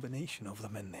 any combination of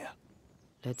them in there.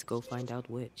 Let's go find out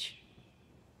which.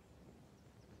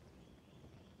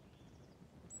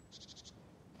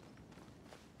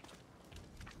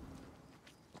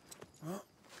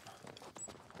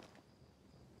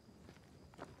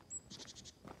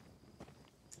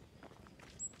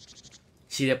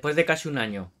 Si después de casi un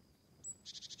año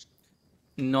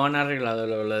no han arreglado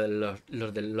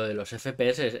lo de los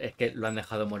FPS, es que lo han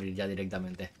dejado morir ya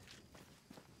directamente.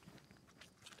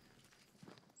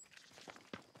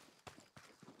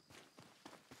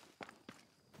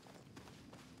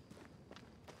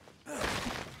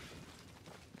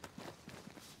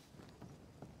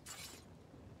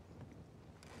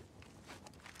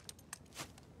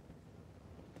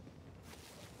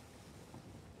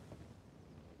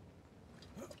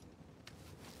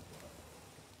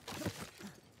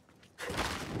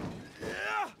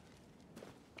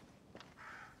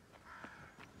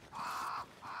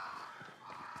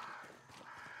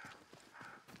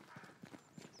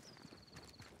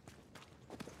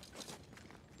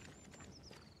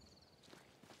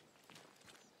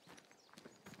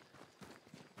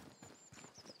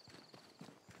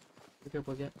 Creo que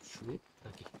podía subir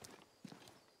aquí.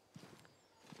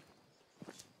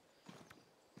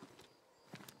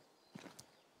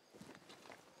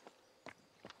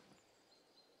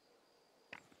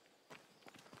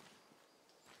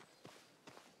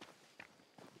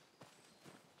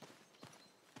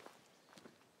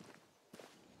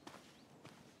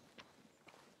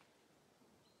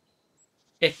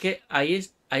 Es que ahí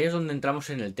es donde entramos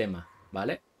en el tema,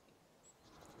 ¿vale?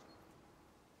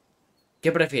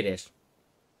 ¿Qué prefieres?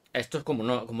 Esto es como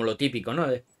lo típico, ¿no?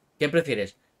 ¿Qué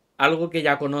prefieres? ¿Algo que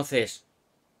ya conoces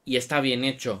y está bien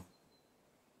hecho,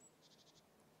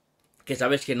 que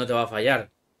sabes que no te va a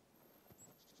fallar?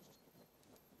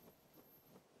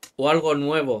 ¿O algo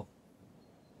nuevo,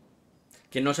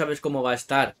 que no sabes cómo va a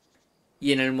estar,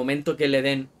 y en el momento que le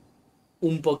den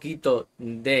un poquito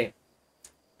de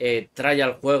tralla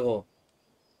al juego,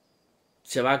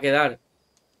 se va a quedar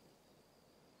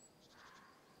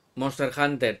Monster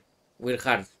Hunter Wild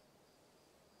Hearts?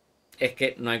 Es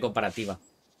que no hay comparativa.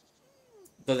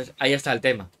 Entonces, ahí está el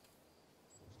tema.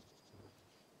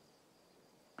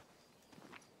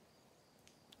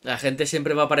 La gente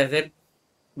siempre va a aparecer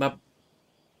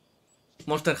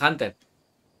Monster Hunter.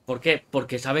 ¿Por qué?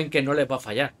 Porque saben que no les va a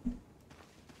fallar.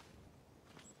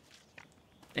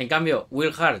 En cambio,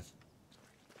 Wild Hearts,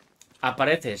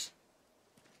 apareces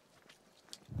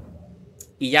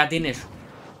y ya tienes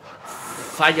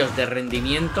fallos de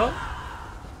rendimiento,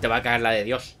 te va a caer la de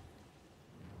Dios.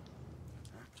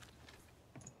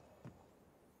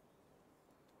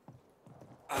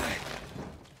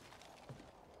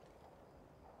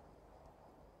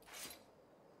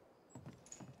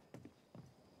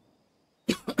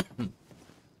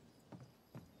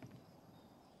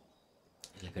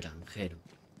 El granjero.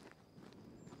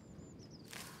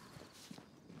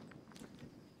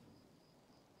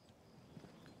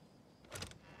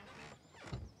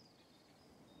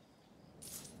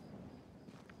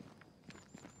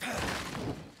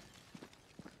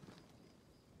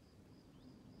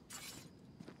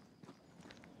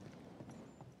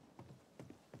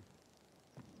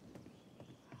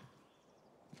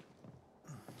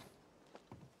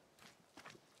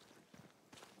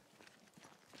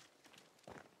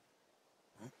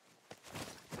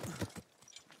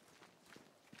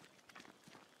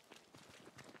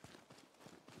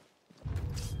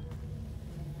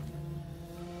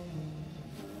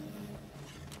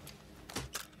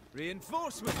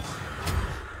 Reinforcements!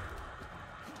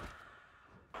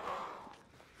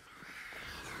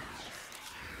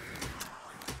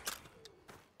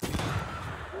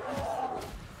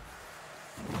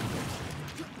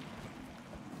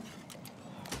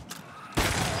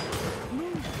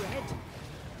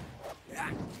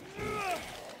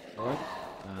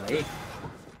 Ahí.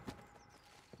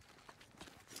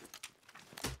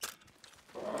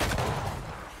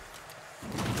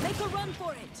 Make a run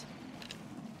for it.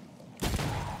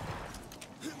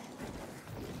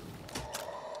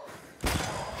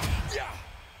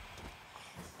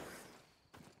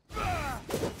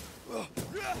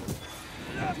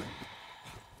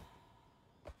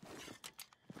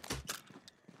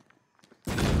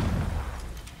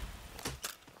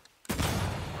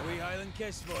 silent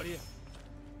kiss for you.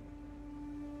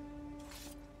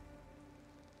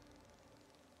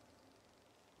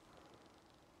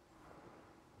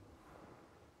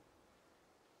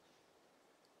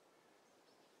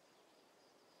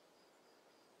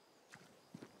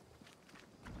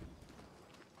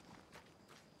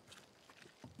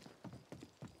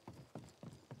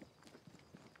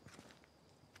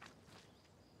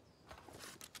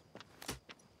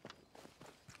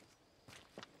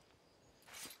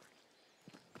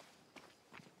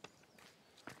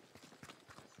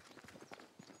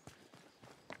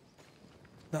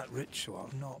 That ritual,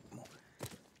 not...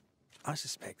 I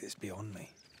suspect it's beyond me.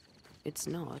 It's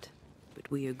not, but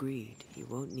we agreed you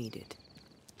won't need it.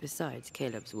 Besides,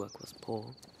 Caleb's work was poor.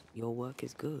 Your work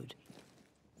is good.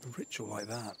 A ritual like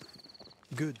that.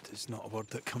 Good is not a word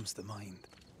that comes to mind.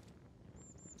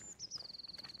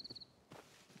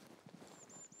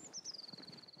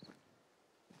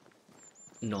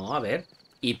 No, a ver.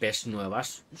 IPs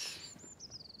nuevas.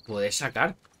 Puedes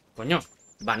sacar. Coño.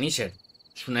 Banisher.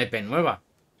 Es una IP nueva.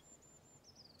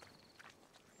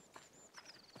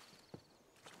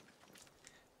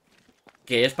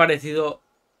 Que es parecido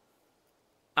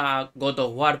a God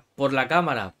of War por la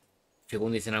cámara,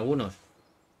 según dicen algunos.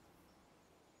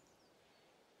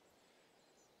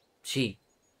 Sí.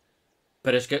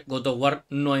 Pero es que God of War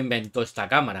no inventó esta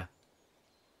cámara.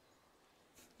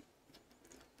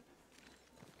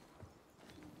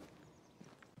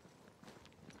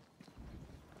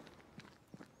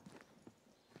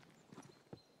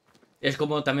 Es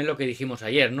como también lo que dijimos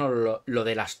ayer, ¿no? Lo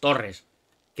de las torres.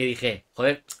 Que dije,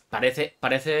 joder, parece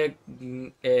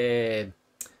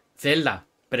Zelda.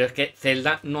 Pero es que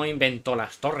Zelda no inventó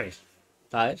las torres,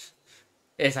 ¿sabes?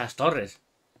 Esas torres.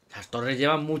 Las torres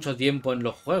llevan mucho tiempo en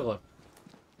los juegos,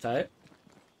 ¿sabes?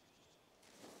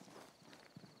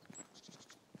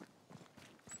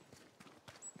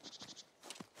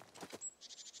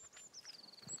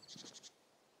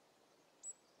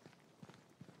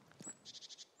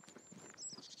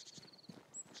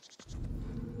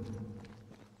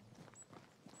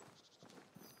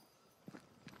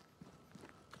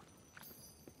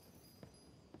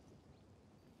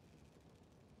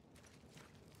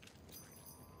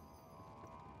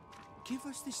 Give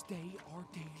us this day our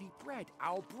daily bread.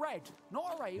 Our bread, not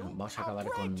our ale. Vamos a our acabar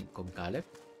bread. con Caleb.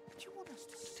 Do you want us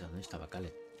to ¿Dónde estaba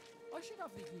Caleb? I should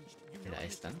have the yeast. You Era know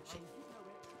esta, it. ¿no? Sí.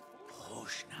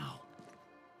 Hush now.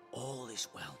 All is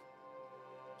well.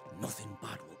 Nothing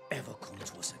bad will ever come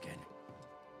to us again.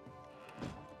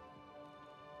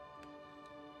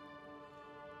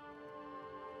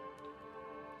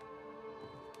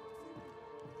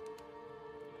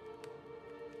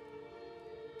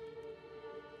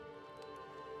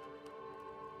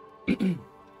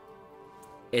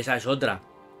 Esa es otra.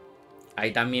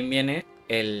 Ahí también viene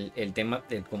el tema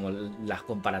de como las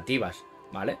comparativas,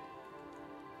 ¿vale?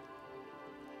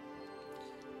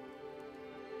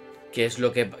 ¿Qué es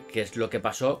lo que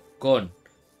pasó con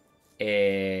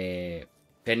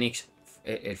Phoenix,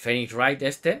 el Phoenix Wright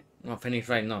este? No, Phoenix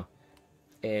Wright no.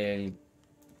 El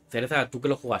Cereza, tú que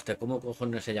lo jugaste, ¿cómo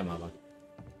cojones se llamaba?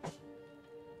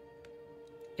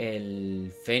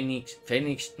 El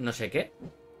Phoenix no sé qué.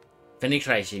 Phoenix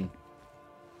Rising.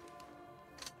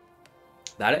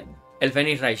 ¿Vale? El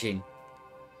Phoenix Rising.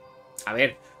 A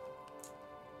ver.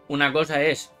 Una cosa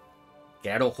es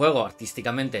crear un juego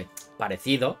artísticamente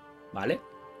parecido, ¿vale?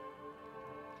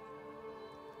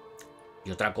 Y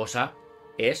otra cosa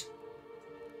es,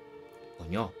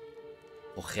 coño,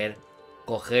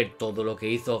 coger todo lo que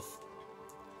hizo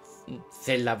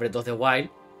Zelda Breath of the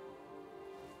Wild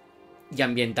y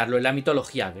ambientarlo en la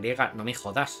mitología griega. No me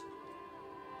jodas.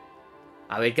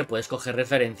 A ver, que puedes coger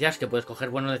referencias, que puedes coger,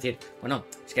 bueno, decir, bueno,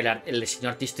 es que el diseño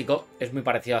artístico es muy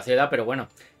parecido a Zelda, pero bueno,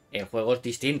 el juego es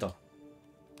distinto.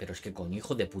 Pero es que, coño,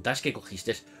 hijo de puta, es que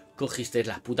cogiste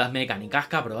las putas mecánicas,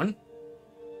 cabrón.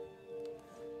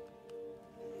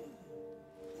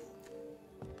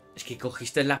 Es que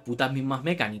cogiste las putas mismas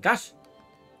mecánicas.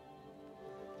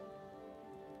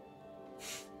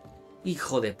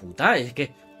 Hijo de puta, es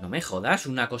que no me jodas.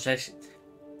 Una cosa es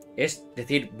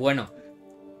decir, bueno,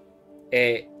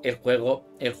 el juego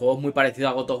es muy parecido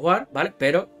a God of War, ¿vale?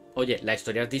 Pero, oye, la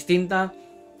historia es distinta,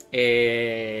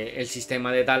 el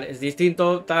sistema de tal es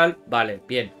distinto, tal, vale,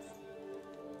 bien.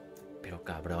 Pero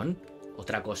cabrón,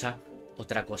 otra cosa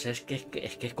es que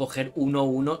es coger uno a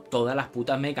uno todas las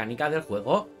putas mecánicas del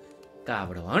juego.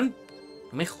 Cabrón,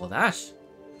 no me jodas.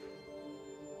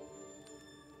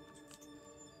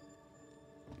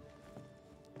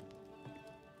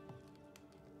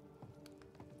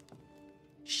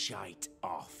 Shite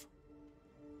off.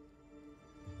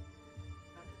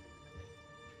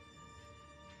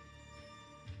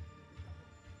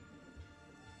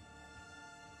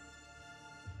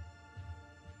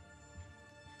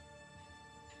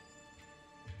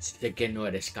 Sé que no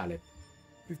eres Caleb.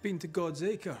 We've been to God's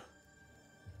Acre.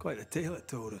 Quite a tale it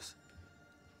told us.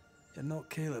 You're not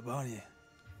Caleb, are you?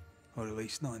 Or at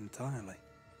least not entirely.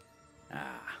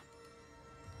 Ah,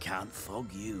 can't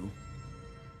fog you.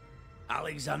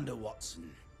 Alexander Watson.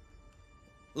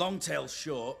 Long tale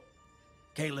short,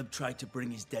 Caleb tried to bring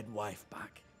his dead wife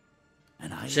back.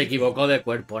 And I... Se equivocó de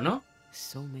cuerpo, ¿no?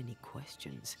 So many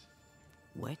questions.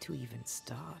 Where to even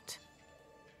start?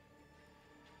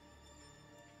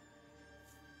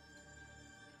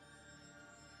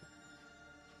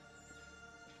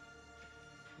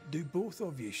 Do both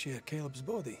of you share Caleb's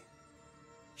body?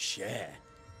 Share?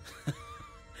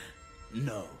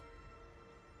 No.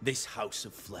 This house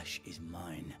of flesh is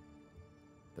mine.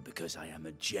 But because I am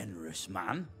a generous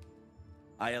man,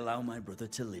 I allow my brother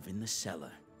to live in the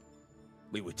cellar.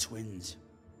 We were twins.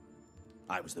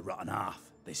 I was the rotten half,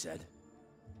 they said.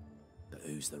 But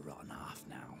who's the rotten half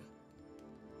now?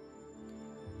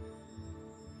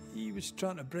 He was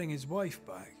trying to bring his wife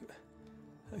back.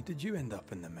 How did you end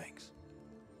up in the mix?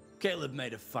 Caleb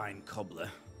made a fine cobbler,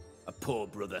 a poor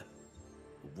brother,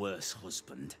 a worse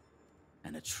husband,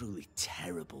 and a truly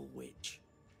terrible witch.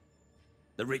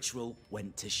 The ritual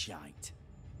went to shite,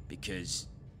 because...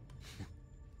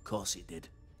 of course it did.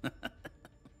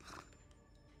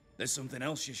 There's something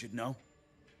else you should know,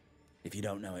 if you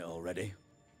don't know it already.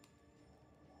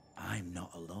 I'm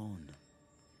not alone.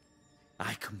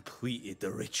 I completed the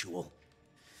ritual.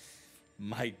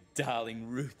 My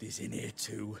darling Ruth is in here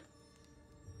too.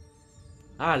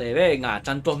 Vale, venga,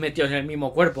 están todos metidos en el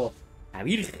mismo cuerpo. La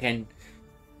Virgen.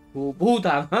 ¡Tu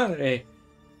puta madre!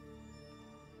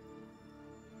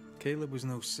 Caleb was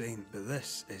no saint, but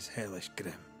this is hellish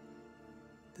grim.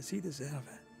 Does he deserve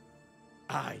it?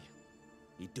 Aye,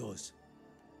 he does.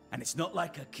 And it's not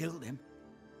like I killed him.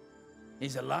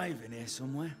 He's alive in here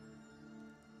somewhere.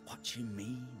 Watching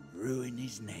me ruin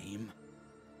his name.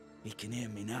 He can hear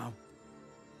me now.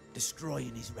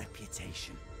 Destroying his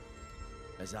reputation.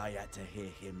 As I had to hear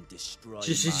him destroy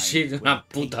Sí, una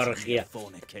puta orgía.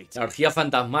 La orgía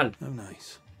fantasmal. Oh,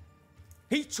 nice.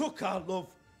 He took our love,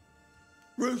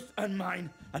 Ruth and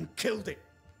mine, and killed it.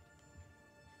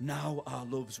 Now our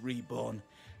love's reborn,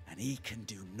 and he can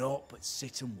do naught but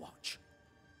sit and watch.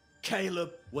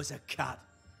 Caleb was a cad.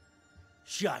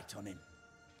 Shite on him.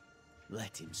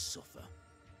 Let him suffer.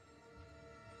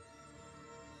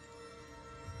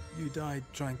 You died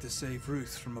trying to save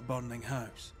Ruth from a burning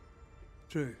house.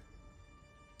 True.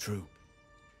 True.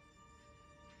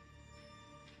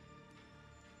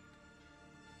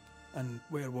 And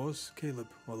where was Caleb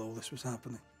while all this was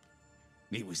happening?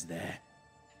 He was there.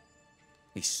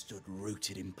 He stood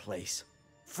rooted in place,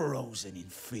 frozen in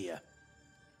fear.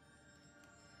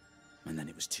 And then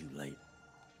it was too late.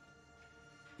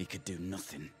 He could do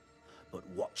nothing but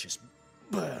watch us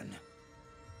burn.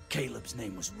 Caleb's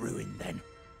name was ruined then.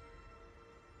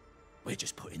 We're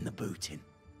just putting the boot in.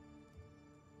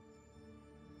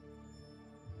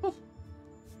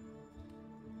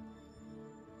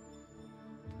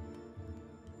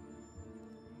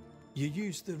 You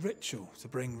used the ritual to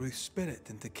bring Ruth's spirit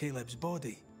into Caleb's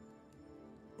body.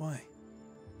 Why?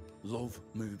 Love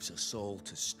moves us all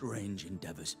to strange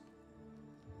endeavors.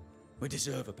 We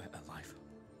deserve a better life.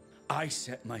 I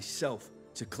set myself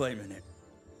to claiming it.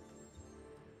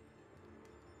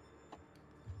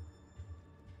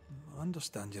 I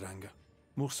understand your anger,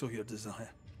 more so your desire.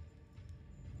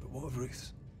 But what of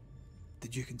Ruth's?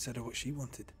 Did you consider what she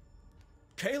wanted?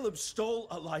 Caleb stole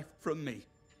a life from me,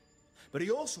 but he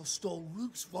also stole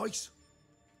Ruth's voice.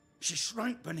 She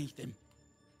shrank beneath him.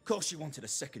 Of course she wanted a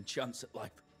second chance at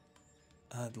life.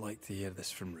 I'd like to hear this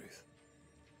from Ruth.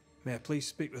 May I please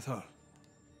speak with her?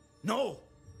 No!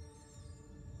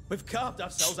 We've carved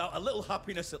ourselves out a little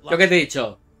happiness at Lo last. que te he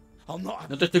dicho. I'll not have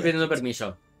No te estoy pidiendo regret.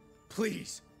 permiso.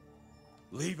 Please,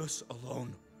 leave us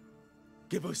alone.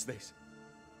 Give us this.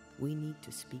 We need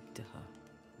to speak to her,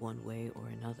 one way or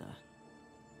another.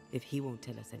 If he won't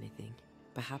tell us anything,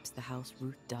 perhaps the house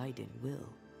Ruth died in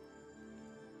will.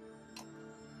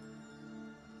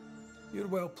 You're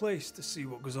well placed to see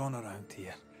what goes on around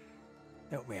here.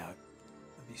 Help me out.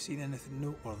 Have you seen anything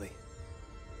noteworthy?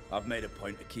 I've made a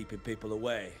point of keeping people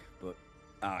away, but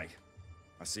I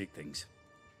seek things.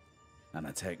 And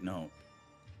I take note.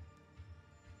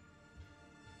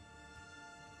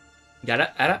 Y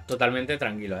ahora totalmente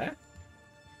tranquilo, ¿eh?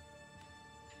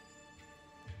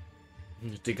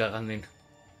 Me estoy cagando en...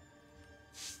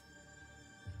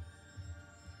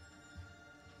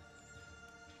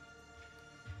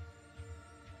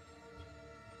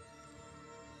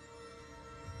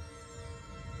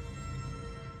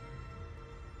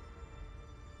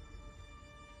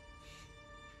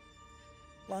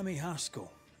 Lammy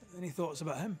Haskell, Any thoughts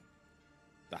about him?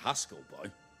 The Haskell boy?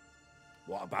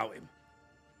 What about him?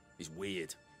 He's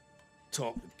weird.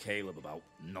 Talked with Caleb about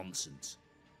nonsense.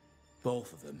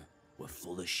 Both of them were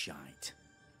full of shite.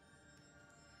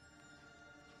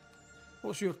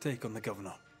 What's your take on the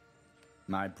governor?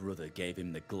 My brother gave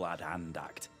him the glad hand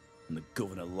act, and the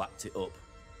governor lapped it up.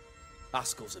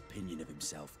 Haskell's opinion of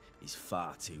himself is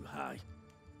far too high.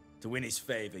 To win his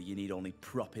favour, you need only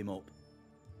prop him up.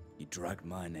 He dragged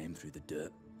my name through the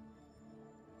dirt.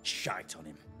 Shite on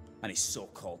him, and his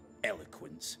so-called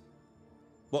eloquence.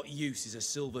 What use is a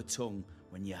silver tongue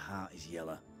when your heart is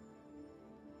yellow?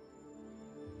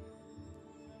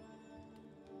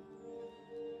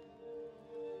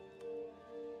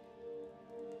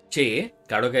 Sí,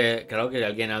 claro que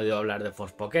alguien ha oído hablar de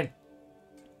Forspoken.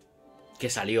 Que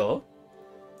salió.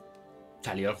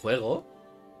 Salió el juego.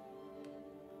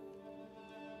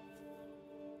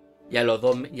 Y a los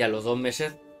 2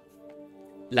 meses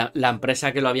la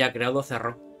empresa que lo había creado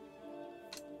cerró.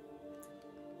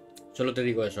 Solo te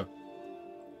digo eso.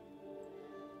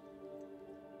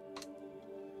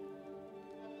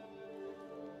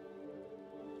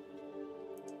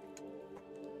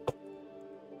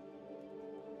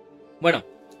 Bueno,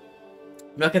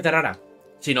 no es que cerrara,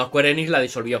 sino Square Enix la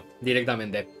disolvió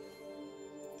directamente.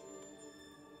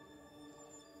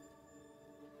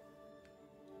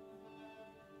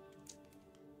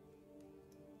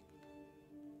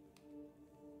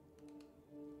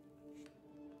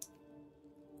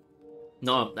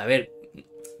 No, a ver,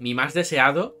 mi más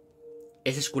deseado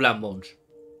es Skull and Bones.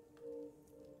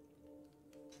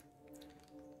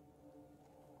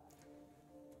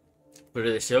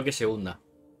 Pero deseo que se hunda.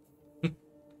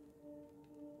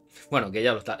 Bueno, que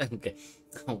ya lo está.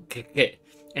 Que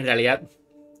en realidad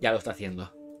ya lo está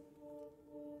haciendo.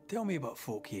 Tell me about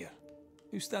folk here.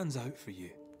 Who stands out for you?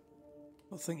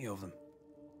 What think you of them?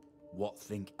 What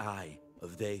think I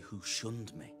of they who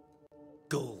shunned me?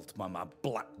 Gulled by my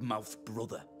black-mouthed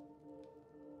brother?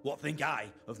 What think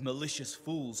I of malicious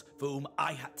fools for whom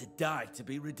I had to die to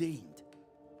be redeemed?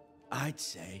 I'd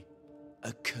say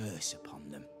a curse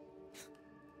upon them.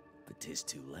 But 'tis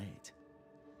too late.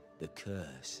 The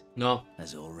curse No.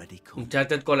 has already come.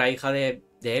 Uncharted con la hija de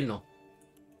él, no.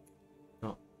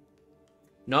 No.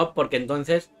 No, porque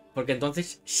entonces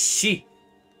sí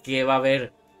que va a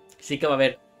haber. Sí que va a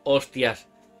haber hostias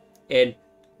en.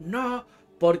 No,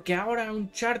 porque ahora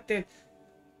Uncharted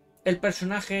el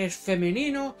personaje es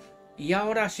femenino y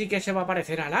ahora sí que se va a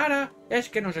parecer a Lara. Es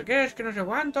que no sé qué, es que no sé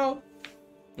cuánto.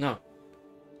 No.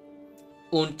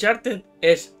 Uncharted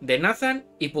es de Nathan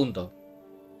y punto.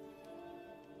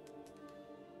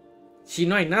 Si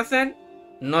no hay Nathan,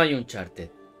 no hay Uncharted.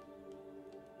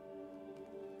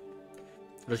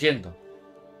 Lo siento.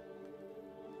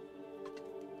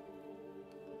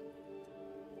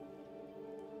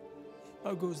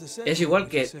 Es igual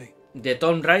que de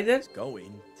Tomb Raider.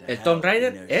 El Tomb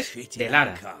Raider es de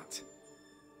Lara.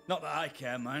 Not that I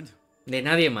care, mind. De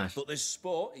nadie más. But there's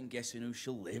sport in guessing who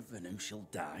shall live and who shall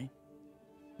die.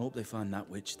 Hope they find that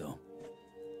witch, though.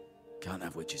 Can't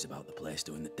have witches about the place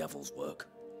doing the devil's work.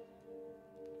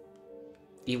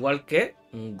 Igual que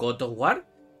God of War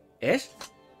es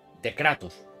de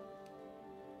Kratos.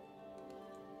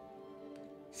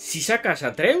 Si sacas a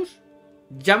Atreus,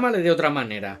 llámale de otra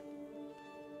manera.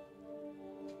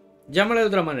 Llámale de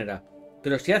otra manera.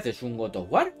 Pero si haces un God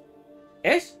of War,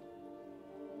 es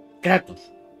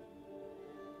Kratos.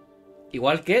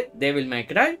 Igual que Devil May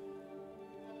Cry,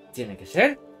 tiene que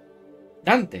ser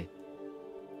Dante.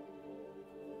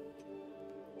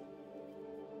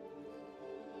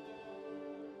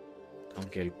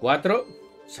 Aunque el 4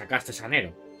 sacaste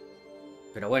Sanero.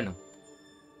 Pero bueno.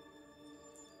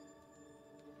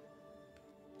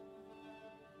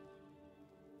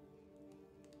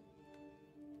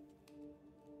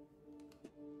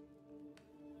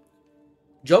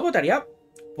 Yo votaría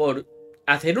por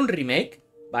hacer un remake,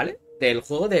 ¿vale? Del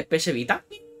juego de PS Vita.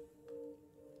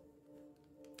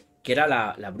 Que era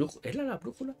la brújula. ¿Era la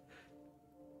brújula?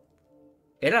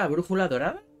 ¿Era la brújula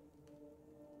dorada?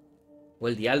 ¿O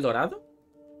el dial dorado?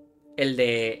 El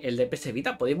de PS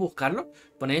Vita, podéis buscarlo.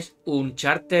 Ponéis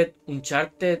Uncharted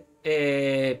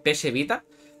PS Vita.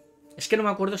 Es que no me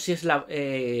acuerdo si es la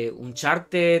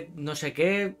Uncharted no sé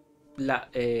qué.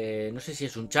 No sé si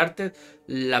es Uncharted,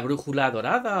 la brújula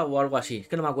dorada o algo así. Es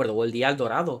que no me acuerdo. O el dial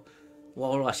dorado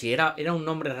o algo así. Era un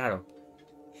nombre raro.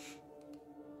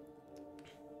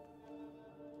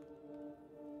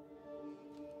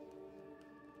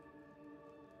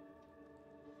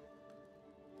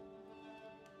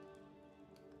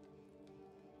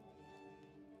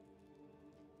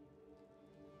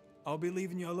 I'll be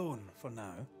leaving you alone for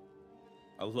now.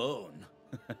 Alone?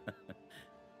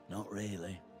 Not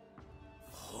really.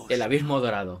 El abismo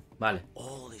dorado, vale.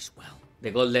 All is well.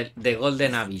 The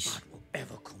Golden Nothing Abyss. bad will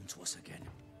ever come to us again.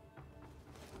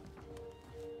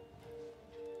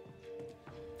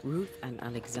 Ruth and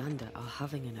Alexander are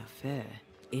having an affair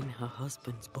in her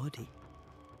husband's body.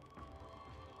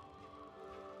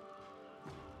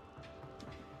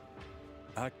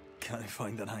 I can't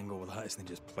find an angle with that isn't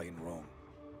just plain wrong.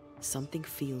 Something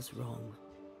feels wrong.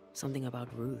 Something about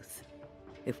Ruth.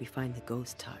 If we find the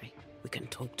ghost tie, we can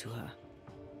talk to her.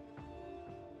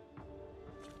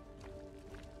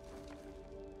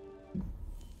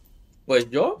 Pues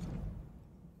yo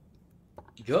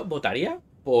votaría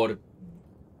por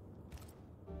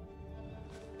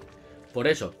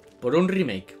eso, por un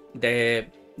remake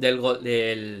de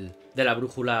la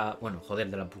brújula, bueno, joder,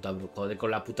 de la puta brújula, joder,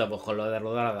 con la puta brújula de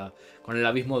rodada, con el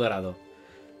abismo dorado.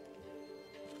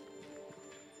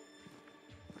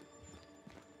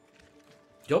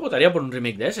 Yo votaría por un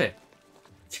remake de ese.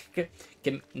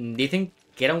 Que dicen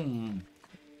que era un...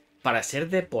 Para ser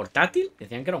de portátil,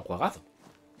 decían que era un juegazo.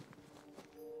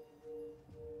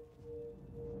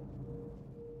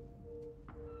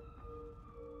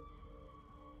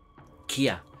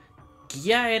 Kia.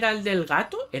 ¿Kia era el del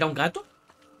gato? ¿Era un gato?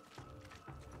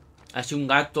 ¿Así un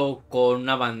gato con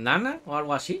una bandana o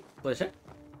algo así? ¿Puede ser?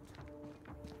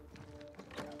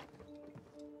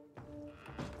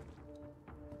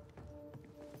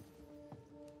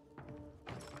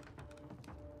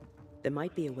 There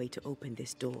might be a way to open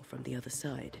this door from the other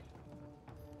side.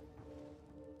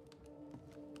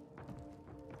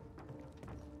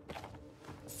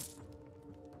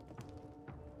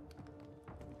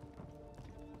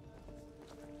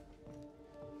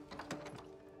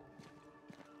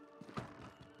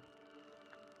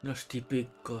 Los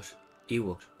típicos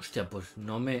Ewoks. Hostia, pues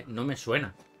no me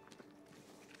suena.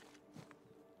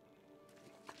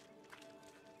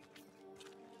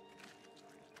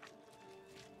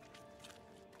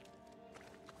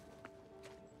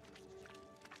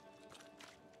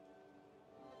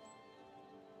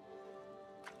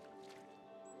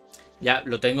 Ya,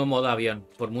 lo tengo en modo avión.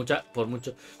 Por mucho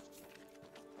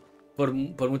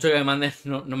que me mandes,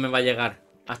 no me va a llegar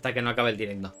hasta que no acabe el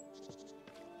directo.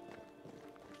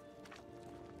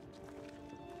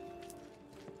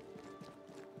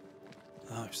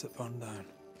 The house that burned down.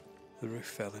 The roof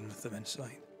fell in with them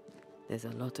inside. There's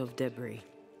a lot of debris.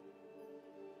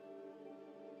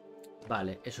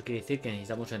 Vale, eso quiere decir que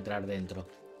necesitamos entrar dentro.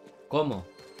 ¿Cómo?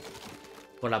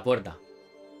 Por la puerta.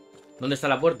 ¿Dónde está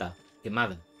la puerta?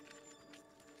 Quemada.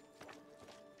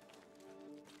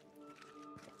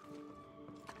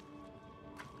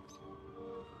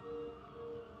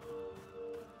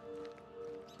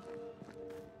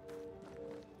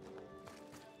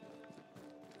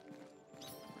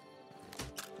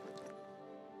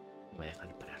 Voy a dejar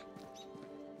esperar.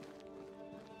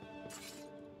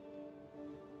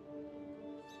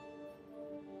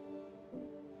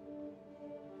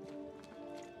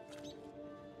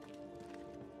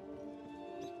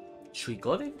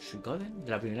 Suicoden,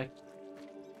 de la primera.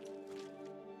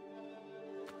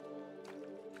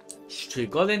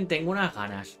 Suicoden, tengo unas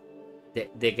ganas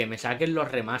de que me saquen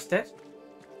los remasters.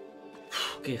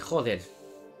 Uf, que joder.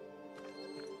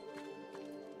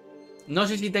 No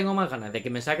sé si tengo más ganas de que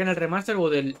me saquen el remaster o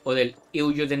del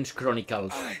Eugenics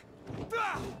Chronicles.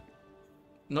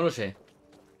 No lo sé.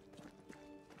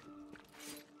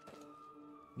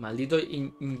 Maldito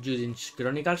Eugenics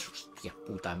Chronicles. Hostia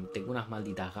puta, tengo unas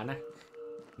malditas ganas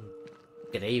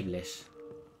increíbles.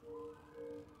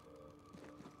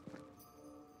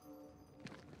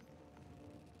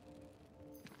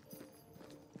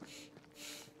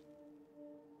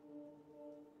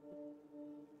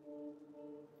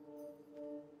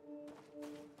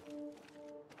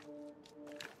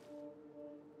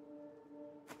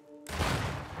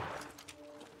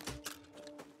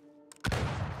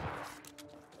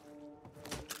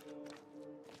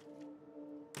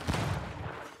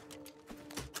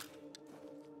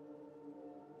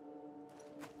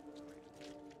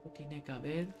 Tiene que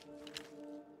haber...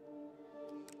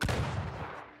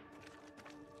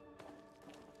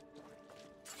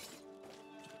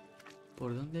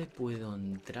 ¿Por dónde puedo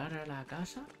entrar a la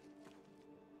casa?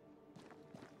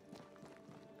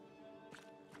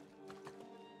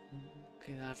 Tengo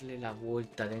que darle la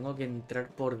vuelta. Tengo que entrar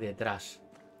por detrás.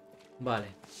 Vale.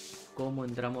 ¿Cómo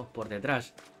entramos por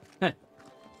detrás?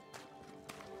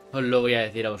 Os lo voy a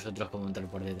decir a vosotros cómo entrar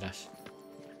por detrás.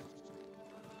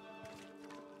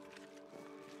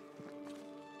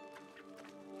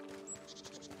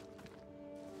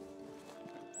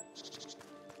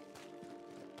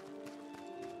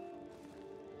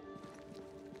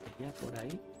 Por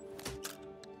ahí.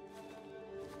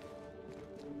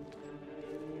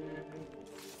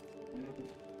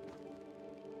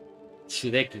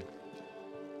 Shudeki.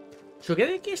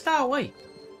 Shudeki estaba guay.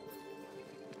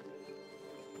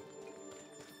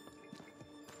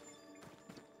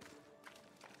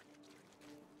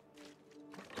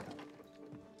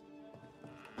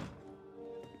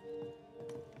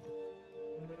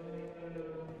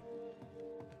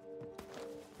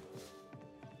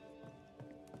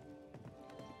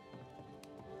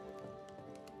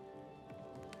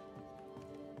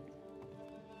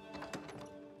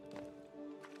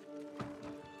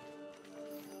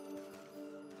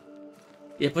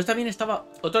 Y después también estaba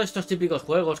otro de estos típicos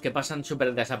juegos que pasan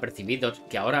súper desapercibidos,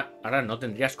 que ahora no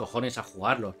tendrías cojones a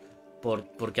jugarlos,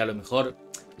 porque a lo mejor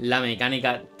la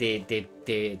mecánica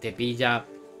te pilla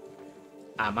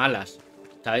a malas,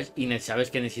 ¿sabes? Y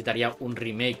sabes que necesitaría un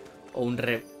remake o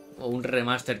un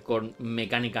remaster con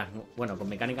mecánicas, bueno, con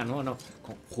mecánicas nuevas, no,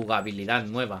 con jugabilidad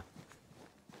nueva.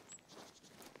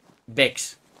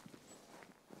 Vex.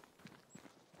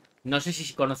 No sé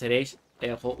si conoceréis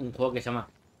un juego que se llama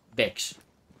Vex.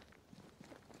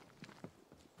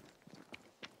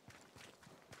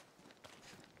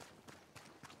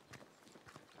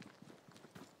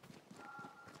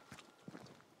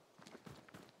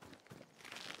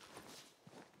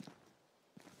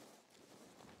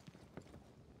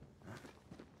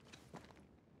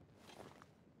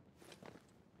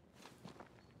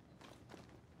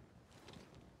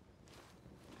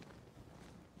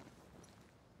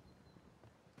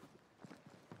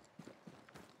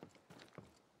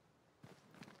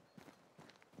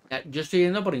 Yo estoy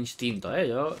yendo por instinto, ¿eh?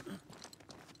 Yo...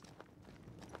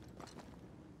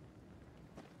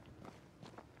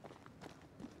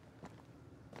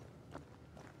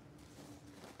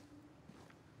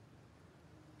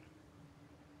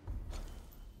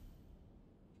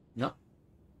 No.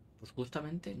 Pues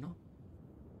justamente no.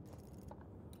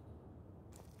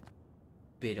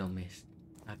 Pero me...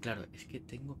 Ah, claro, es que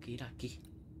tengo que ir aquí.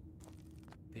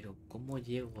 Pero ¿cómo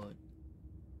llego?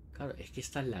 Claro, es que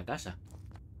está en la casa.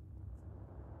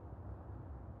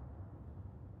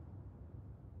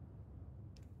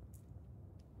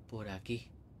 Por aquí.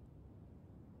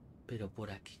 Pero por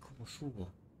aquí, ¿cómo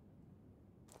subo?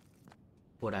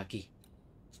 Por aquí.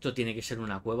 Esto tiene que ser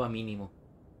una cueva mínimo.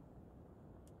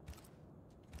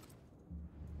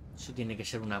 Eso tiene que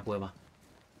ser una cueva.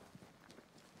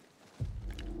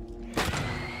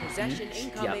 Hostia,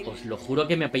 os lo juro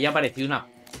que me había parecido una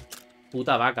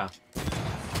puta vaca.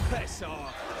 Os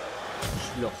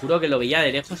lo juro que lo veía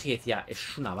de lejos y decía,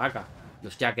 es una vaca. Y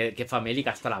hostia, qué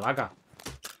famélica está la vaca.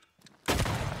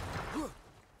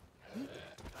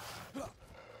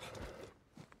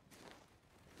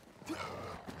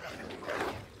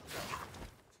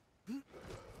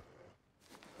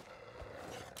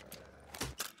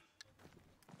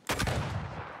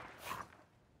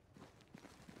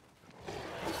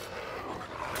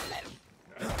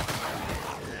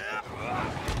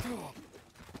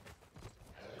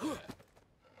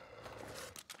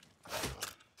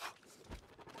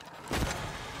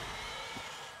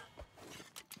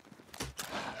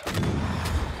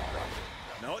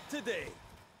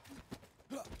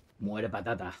 Muere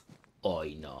patata.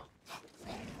 Hoy no.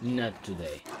 Not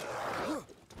today.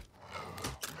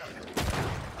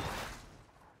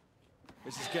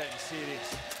 This is getting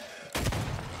serious.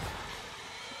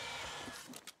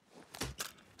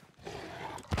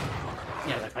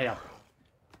 Mierda, calla.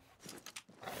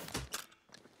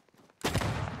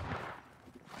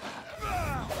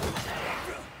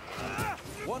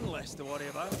 One less to worry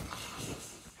about.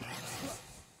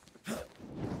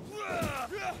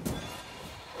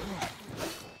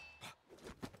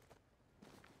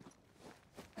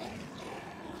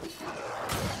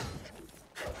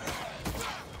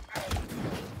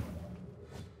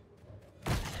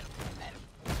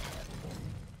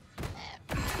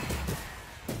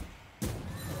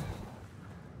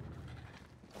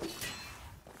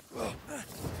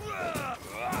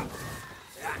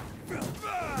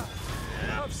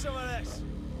 Have some of this.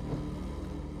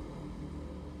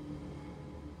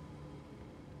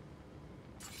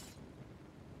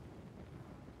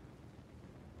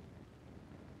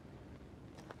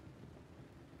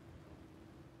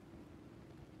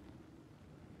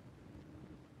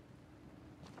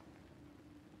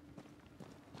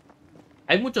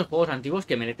 Hay muchos juegos antiguos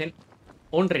que merecen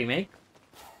un remake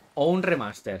o un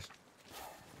remaster.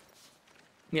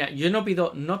 Mira, yo no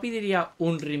pediría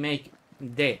un remake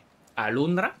de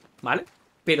Alundra, ¿vale?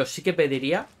 Pero sí que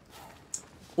pediría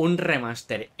un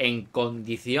remaster en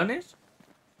condiciones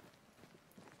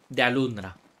de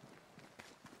Alundra.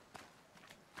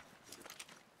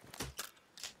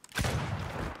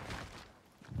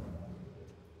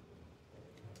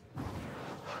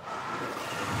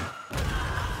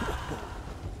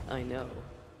 I know.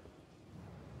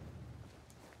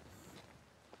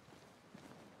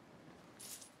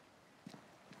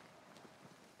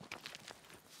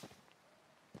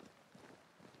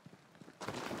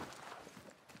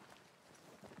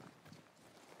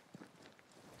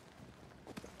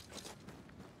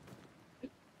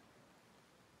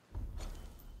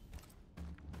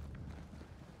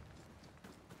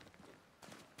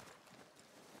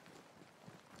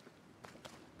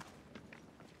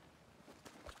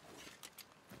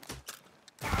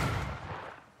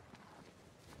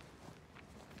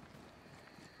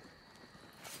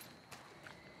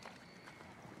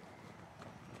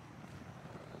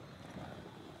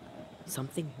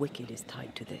 Something wicked is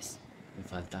tied to this. Me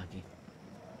falta aquí.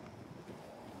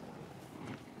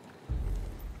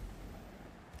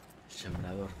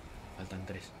 Sembrador. Faltan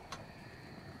 3.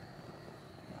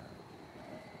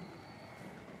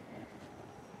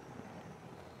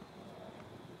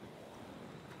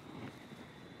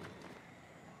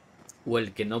 O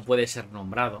el que no puede ser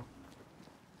nombrado.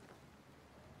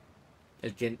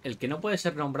 El que no puede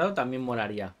ser nombrado también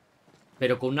molaría.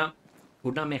 Pero con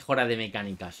una mejora de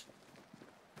mecánicas.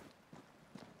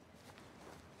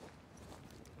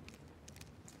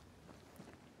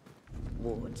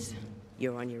 Wards,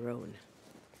 you're on your own.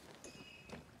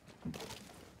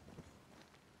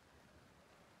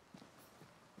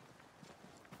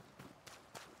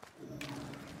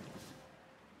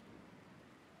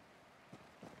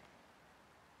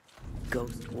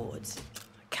 Ghost wards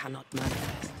cannot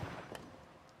manifest.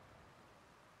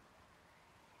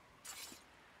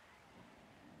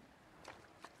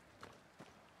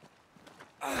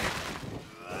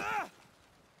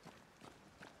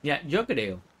 Ya, yo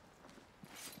creo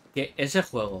que ese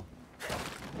juego,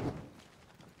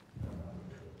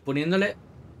 poniéndole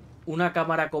una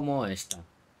cámara como esta,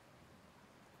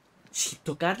 sin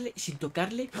tocarle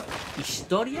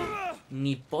historia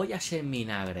ni pollas en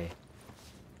vinagre,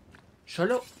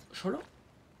 solo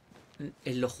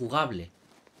en lo jugable,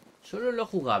 solo en lo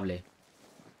jugable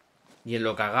y en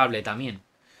lo cagable también.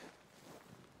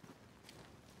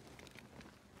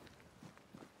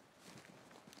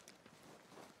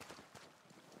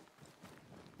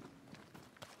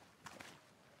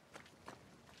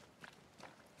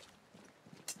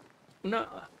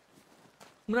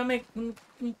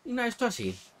 Una esto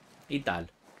así y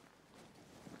tal.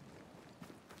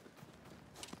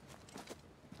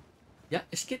 Ya,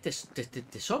 es que te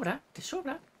sobra, te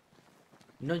sobra.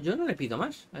 No, yo no le pido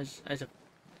más a ese.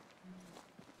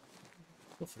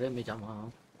 Cofre me llama.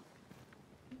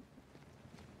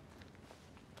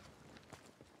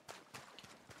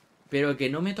 Pero que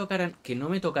no me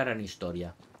tocaran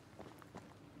historia.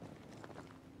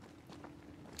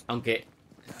 Aunque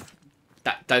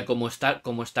tal como está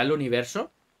el universo,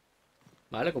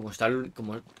 ¿vale? Como está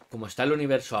el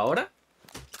universo ahora,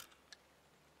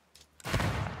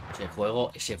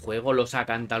 ese juego lo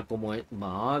sacan tal como es.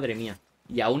 Madre mía.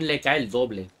 Y aún le cae el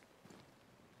doble.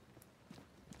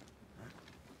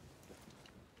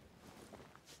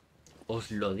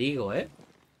 Os lo digo, ¿eh?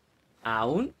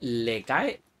 Aún le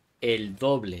cae el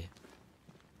doble.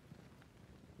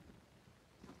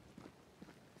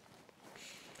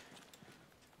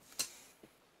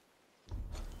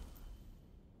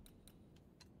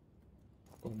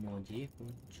 ¿Cómo llego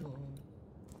yo?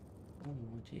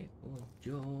 ¿Cómo llego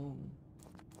yo?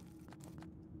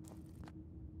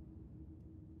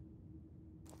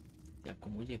 Ya,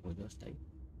 ¿cómo llego yo hasta ahí?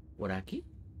 ¿Por aquí?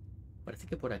 Parece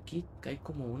que por aquí hay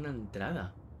como una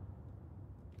entrada.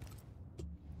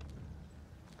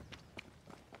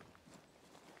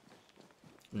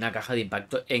 Una caja de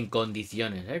impacto en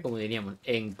condiciones, ¿eh? Como diríamos,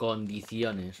 en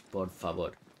condiciones, por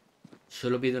favor.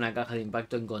 Solo pido una caja de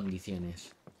impacto en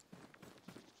condiciones.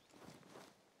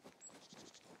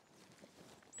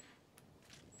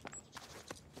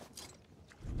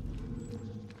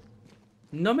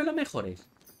 No me lo mejores.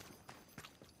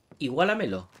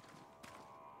 Igualamelo.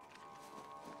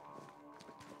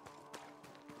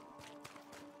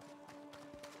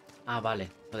 Ah,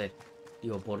 vale. Joder.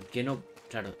 Digo, ¿por qué no?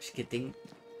 Claro, es que tengo...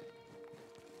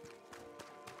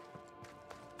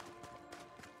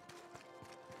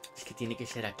 Es que tiene que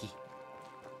ser aquí.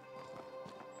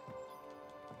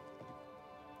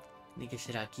 Tiene que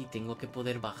ser aquí. Tengo que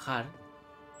poder bajar.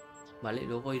 Vale,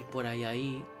 luego ir por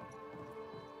ahí.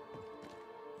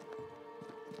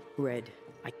 Red,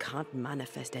 I can't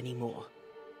manifest anymore.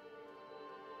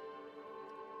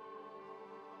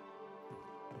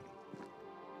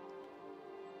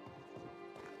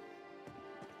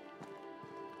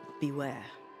 Beware.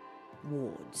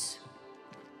 Wards.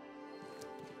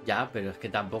 Ya, pero es que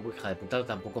tampoco, hija de puta,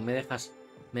 tampoco me dejas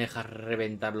Me deja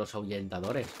reventar los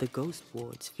ahuyentadores. The ghost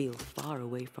wards feel far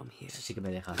away from here. Ese sí que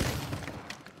me deja.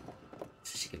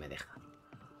 Ese sí que me deja.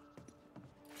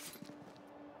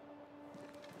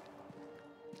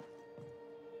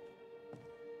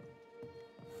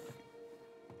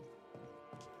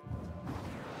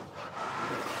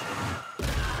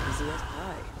 Easy as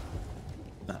pie.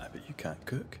 Ah, but you can't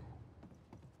cook.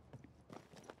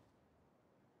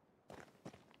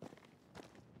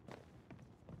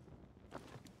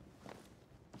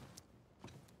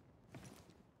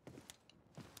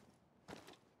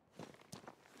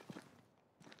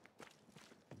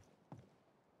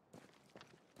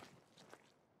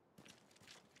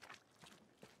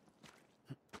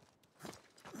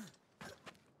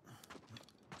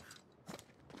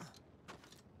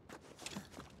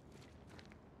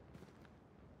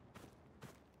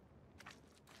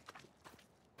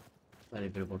 Vale,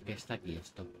 pero ¿por qué está aquí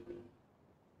esto?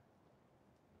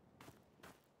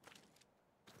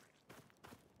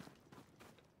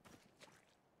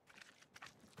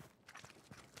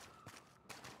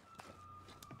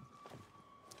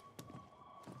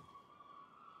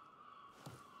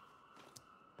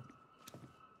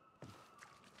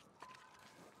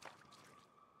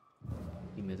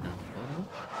 Y me transformo.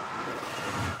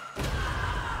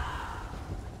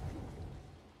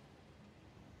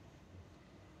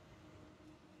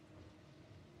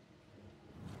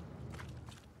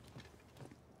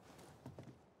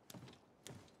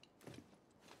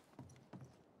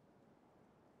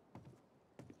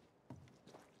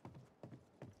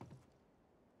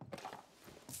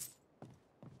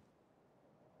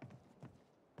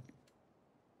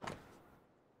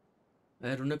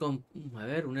 A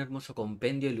ver, un hermoso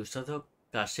compendio ilustrado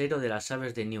casero de las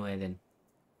aves de New Eden.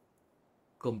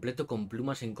 Completo con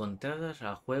plumas encontradas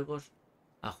a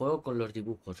juego con los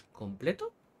dibujos.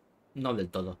 ¿Completo? No del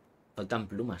todo. Faltan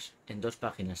plumas. En 2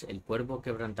 páginas. El cuervo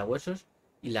quebrantahuesos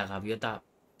y la gaviota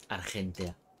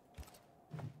argentea.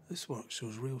 This work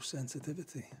shows real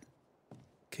sensitivity.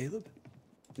 Caleb?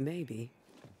 Maybe.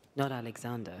 Not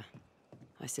Alexander.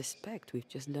 I suspect we've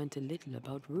just learnt a little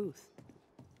about Ruth.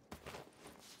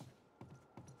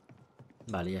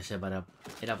 Vale, ya sé,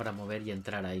 era para mover y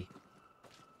entrar ahí.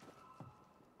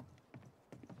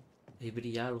 Ahí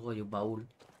brilla algo, hay un baúl.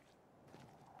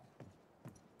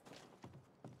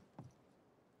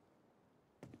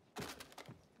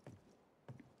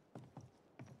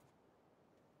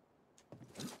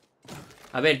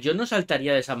 A ver, yo no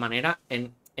saltaría de esa manera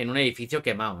en un edificio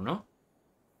quemado, ¿no?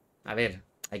 A ver,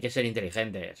 hay que ser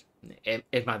inteligentes.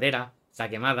 Es madera, está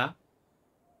quemada.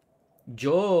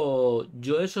 Yo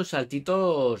esos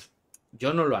saltitos,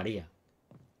 yo no lo haría.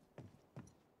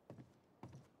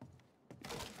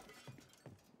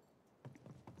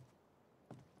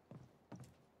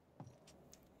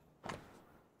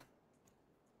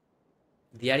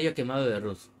 Diario quemado de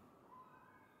Ruth.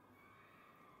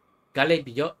 Caleb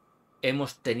y yo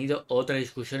hemos tenido otra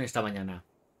discusión esta mañana.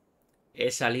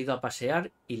 He salido a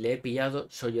pasear y le he pillado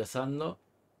sollozando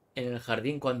en el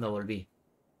jardín cuando volví.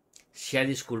 Se ha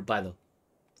disculpado.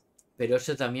 Pero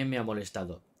eso también me ha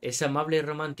molestado. Es amable y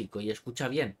romántico y escucha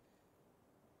bien.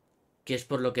 Que es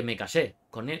por lo que me casé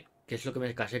con él. Que es lo que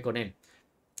me casé con él.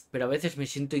 Pero a veces me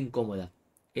siento incómoda.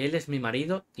 Él es mi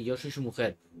marido y yo soy su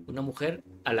mujer. Una mujer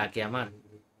a la que amar.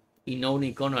 Y no un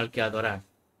icono al que adorar.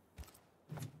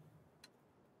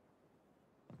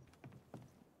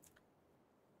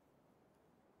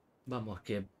 Vamos,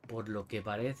 que por lo que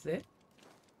parece...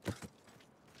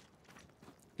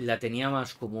 La tenía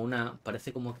más como una...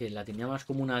 Parece como que la tenía más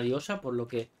como una diosa por lo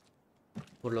que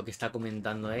está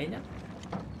comentando ella.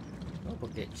 ¿No?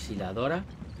 Porque si la adora...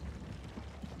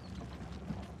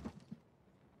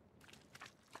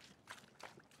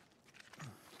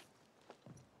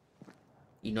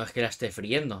 Y no es que la esté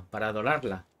friendo para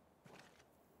adorarla.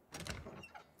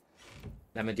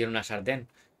 La metió en una sartén.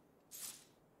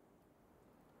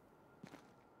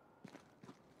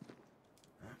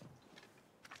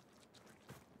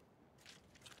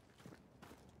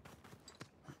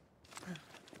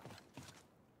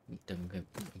 Tengo que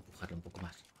empujarla un poco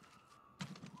más.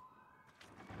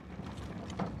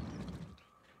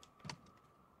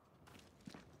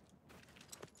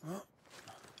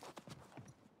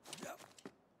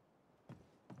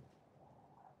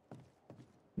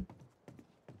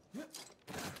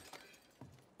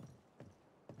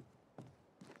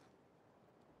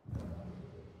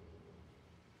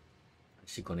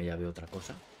 Si con ella veo otra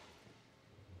cosa.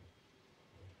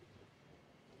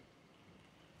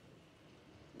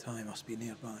 Ty must be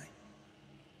nearby.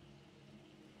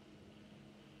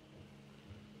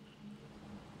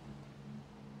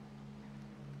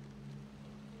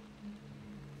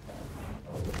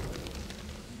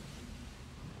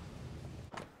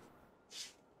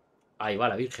 Ahí va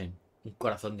la Virgen. Un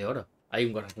corazón de oro. Hay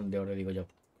un corazón de oro, digo yo.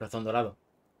 Corazón dorado.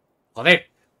 ¡Joder!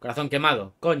 Corazón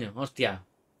quemado. Coño, hostia.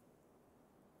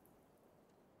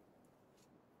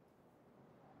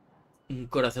 Un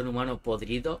corazón humano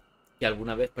podrido que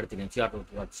alguna vez perteneció a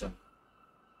Ruth Watson.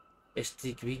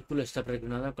 Este vínculo está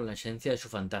pregnado con la esencia de su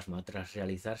fantasma tras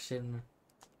realizarse una...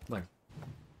 Bueno.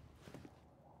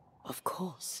 Of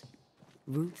course.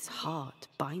 Ruth's heart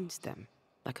binds them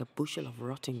like a bushel of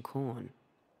rotting corn.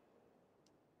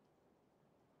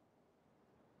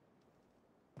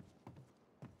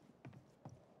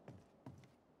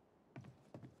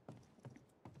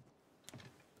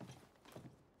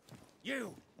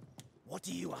 You! What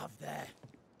do you have there?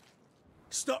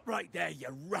 Stop right there, you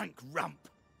rank ramp!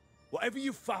 Whatever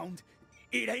you found,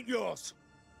 it ain't yours!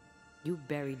 You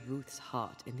buried Ruth's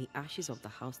heart in the ashes of the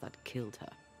house that killed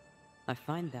her. I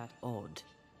find that odd.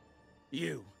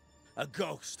 You, a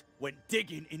ghost, went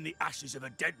digging in the ashes of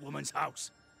a dead woman's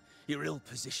house. You're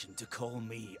ill-positioned to call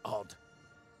me odd.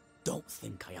 Don't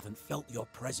think I haven't felt your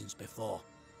presence before.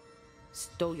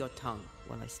 Stow your tongue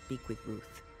while I speak with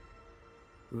Ruth.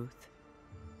 Ruth,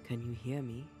 can you hear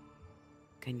me?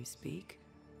 Can you speak?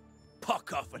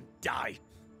 Puck off and die!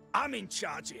 I'm in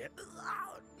charge here.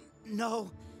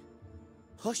 No.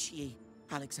 Hush ye,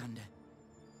 Alexander.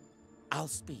 I'll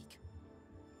speak.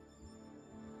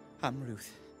 I'm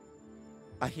Ruth.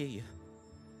 I hear you.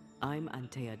 I'm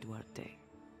Antea Duarte.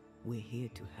 We're here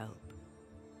to help.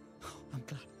 Oh, I'm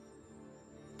glad.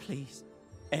 Please,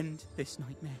 end this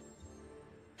nightmare.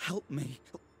 Help me.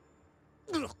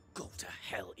 Go to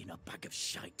hell in a bag of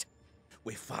shite.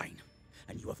 We're fine,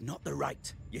 and you have not the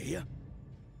right, you hear?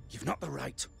 You've not the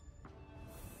right.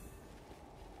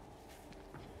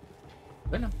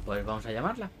 Bueno, pues vamos a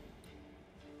llamarla.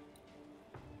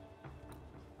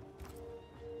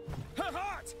 Her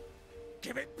heart!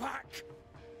 Give it back!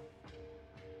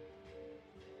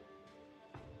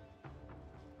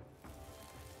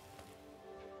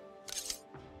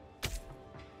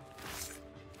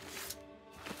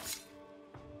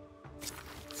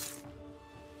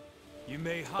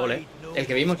 Ole, el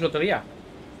que vimos el otro día.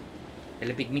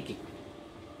 El Epic Mickey.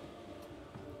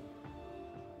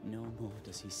 No more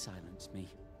does he silence me.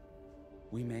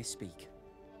 We may speak.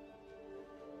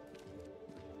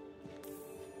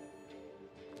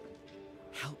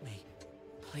 Help me,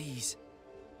 please.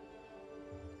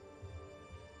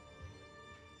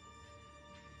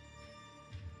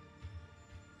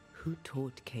 Who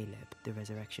taught Caleb the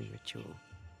resurrection ritual?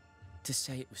 To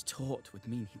say it was taught would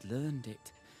mean he'd learned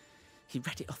it. He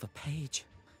read it off a page.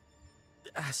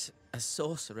 As a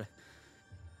sorcerer,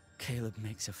 Caleb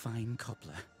makes a fine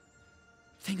cobbler.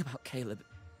 Thing about Caleb,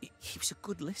 he was a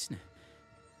good listener.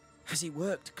 As he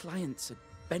worked, clients would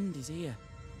bend his ear.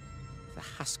 The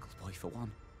Haskell boy, for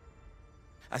one.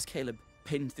 As Caleb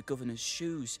pinned the governor's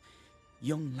shoes,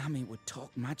 young Lammy would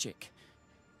talk magic.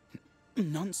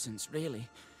 Nonsense, really.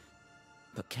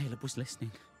 But Caleb was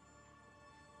listening.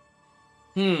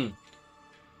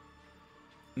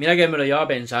 Mira que me lo llevaba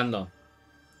pensando.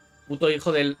 Puto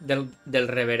hijo del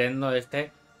reverendo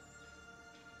este.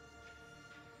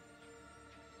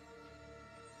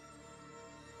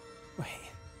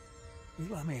 Wait,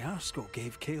 Lammy Haskell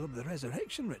gave Caleb the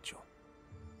resurrection ritual.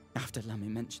 After Lammy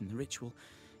mentioned the ritual,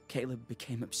 Caleb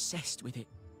became obsessed with it.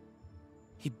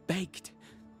 He begged.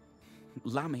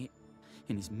 Lammy,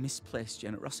 in his misplaced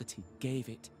generosity, gave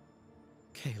it.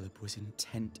 Caleb was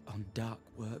intent on dark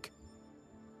work.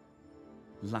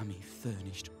 Lammy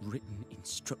furnished written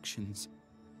instructions.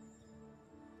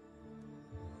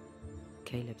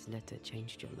 Caleb's letter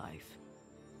changed your life.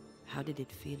 How did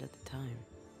it feel at the time?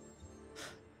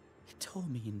 It tore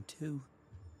me in two.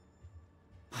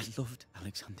 I loved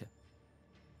Alexander,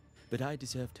 but I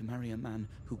deserved to marry a man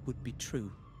who would be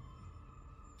true.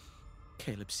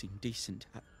 Caleb seemed decent.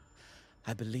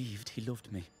 I believed he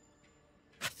loved me.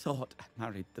 I thought I'd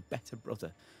married the better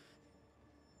brother,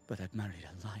 but I'd married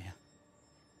a liar.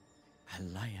 A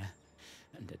liar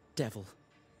and a devil.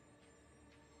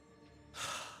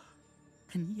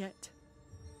 And yet,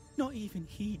 not even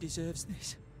he deserves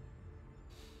this.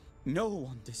 No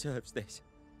one deserves this.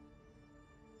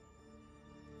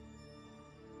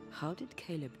 How did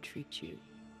Caleb treat you?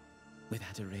 With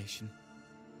adoration.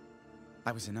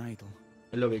 I was an idol.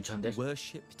 Lo que he dicho antes.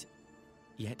 Worshipped,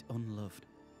 yet unloved.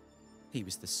 He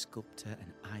was the sculptor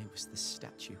and I was the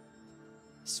statue.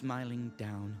 Smiling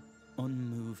down,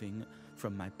 unmoving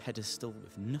from my pedestal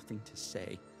with nothing to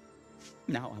say.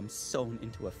 Now I'm sewn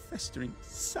into a festering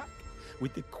sack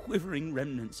with the quivering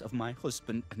remnants of my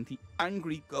husband and the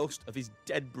angry ghost of his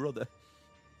dead brother.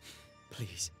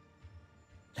 Please,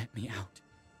 let me out.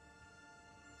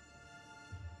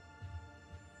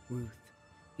 Ruth,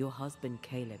 your husband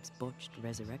Caleb's botched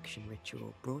resurrection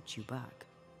ritual brought you back,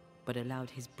 but allowed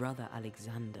his brother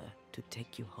Alexander to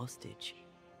take you hostage.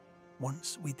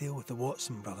 Once we deal with the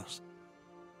Watson brothers,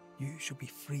 you shall be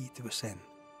free to ascend.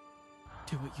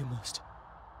 Do what you must.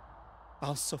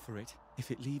 I'll suffer it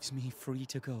if it leaves me free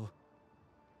to go.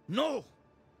 No!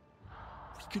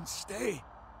 We can stay.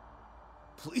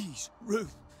 Please,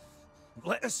 Ruth,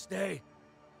 let us stay.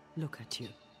 Look at you.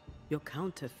 You're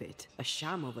counterfeit, a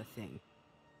sham of a thing.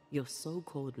 Your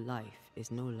so-called life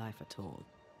is no life at all.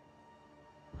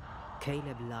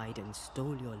 Caleb lied and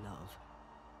stole your love.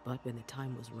 But when the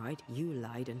time was right, you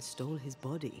lied and stole his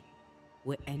body.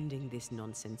 We're ending this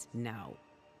nonsense now.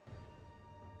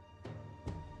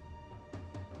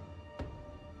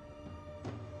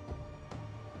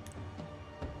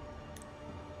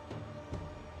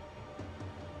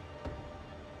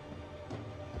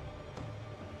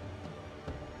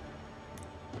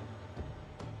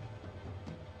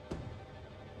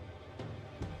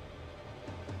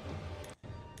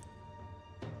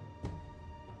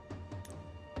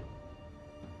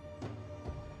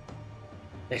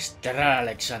 Desterrar a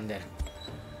Alexander.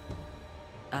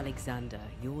 Alexander,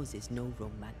 yours is no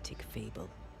romantic fable.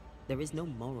 There is no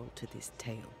moral to this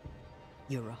tale.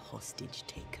 You're a hostage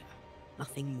taker,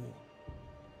 nothing more.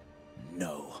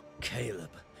 No, Caleb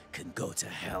can go to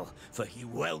hell, for he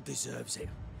well deserves it.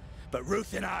 But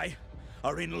Ruth and I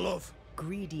are in love.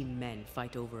 Greedy men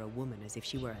fight over a woman as if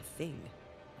she were a thing.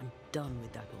 I'm done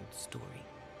with that old story.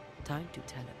 Time to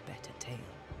tell a better tale.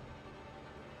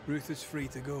 Ruth is free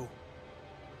to go.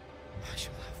 I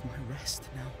shall have my rest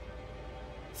now.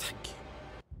 Thank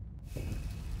you.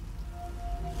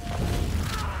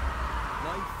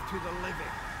 Life to the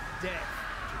living, death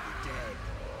to the dead.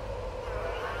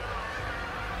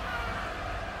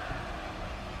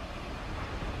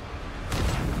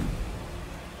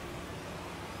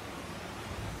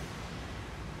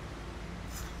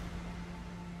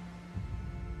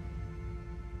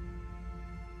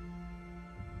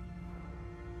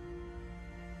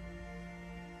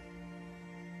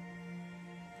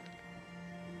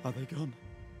 Are they gone?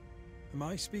 Am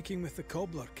I speaking with the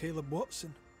cobbler, Caleb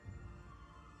Watson?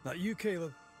 That you,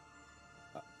 Caleb?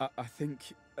 I think...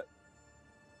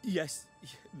 yes,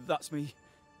 that's me.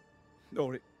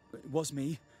 Or it was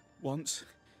me, once.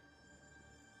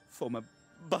 For my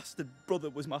bastard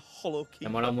brother was my hollow key.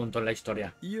 Me mola un montón la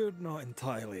historia. You're not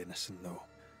entirely innocent, though.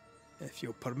 If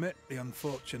you'll permit the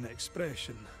unfortunate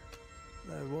expression,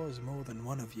 there was more than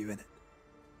one of you in it.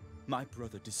 My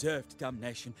brother deserved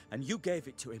damnation, and you gave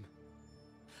it to him.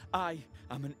 I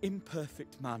am an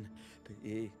imperfect man,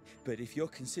 but if you're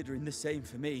considering the same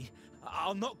for me,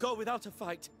 I'll not go without a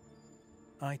fight.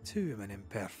 I too am an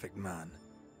imperfect man.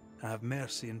 I have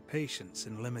mercy and patience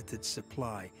in limited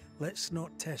supply. Let's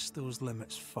not test those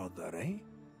limits further, eh?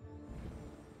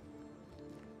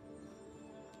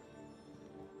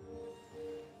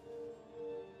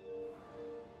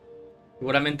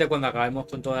 Seguramente cuando acabemos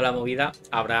con toda la movida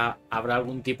habrá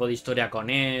algún tipo de historia con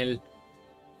él.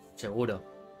 Seguro.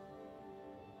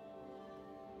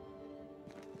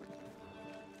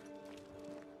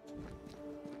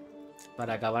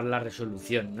 Para acabar la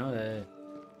resolución, ¿no?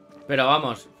 Pero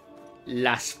vamos,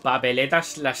 las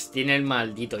papeletas las tiene el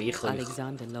maldito hijo.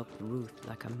 Alexander loved Ruth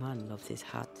like a man loves his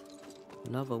hat.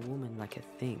 Love a woman like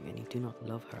a thing, and you do not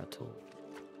love her at all.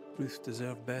 Ruth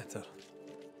deserved better,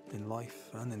 in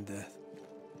life and in death.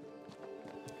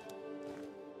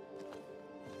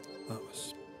 That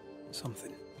was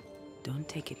something. Don't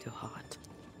take it to heart.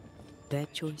 Their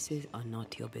choices are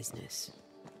not your business.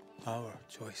 Our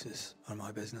choices are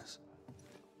my business.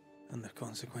 And their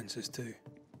consequences too.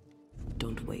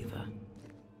 Don't waver.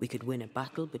 We could win a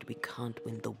battle, but we can't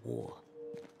win the war.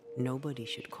 Nobody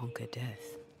should conquer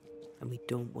death. And we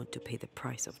don't want to pay the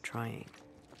price of trying.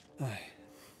 Aye.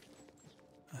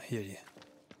 I hear you.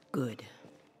 Good.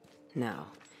 Now,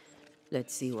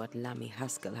 let's see what Lammy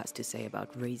Haskell has to say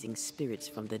about raising spirits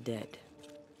from the dead.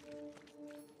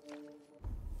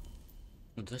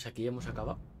 Entonces aquí hemos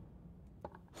acabado.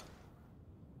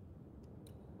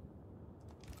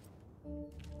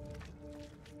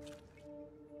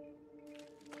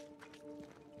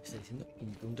 Está diciendo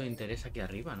un punto de interés aquí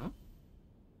arriba, ¿no?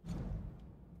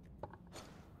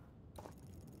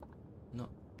 No,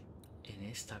 en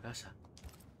esta casa.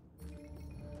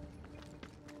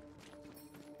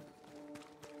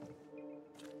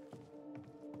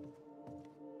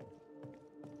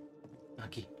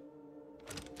 Aquí.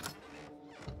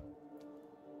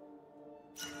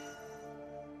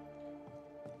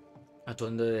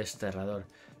 Atuendo de desterrador.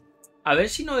 A ver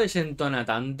si no desentona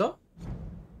tanto.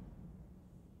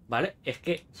 ¿Vale? Es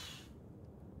que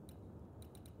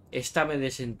Esta me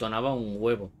desentonaba un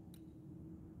huevo.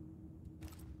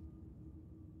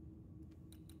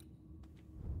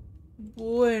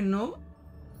 Bueno,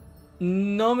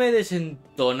 no me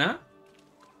desentona.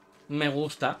 Me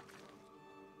gusta.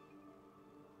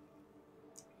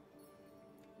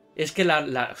 Es que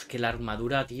es que la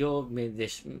armadura, tío,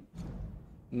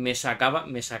 me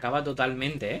sacaba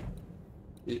totalmente,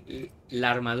 ¿eh?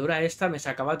 La armadura esta me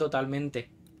sacaba totalmente.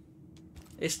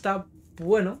 Esta,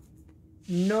 bueno,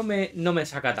 no me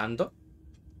saca tanto.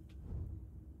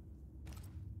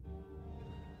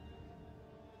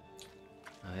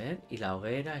 A ver, y la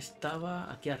hoguera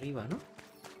estaba aquí arriba, ¿no?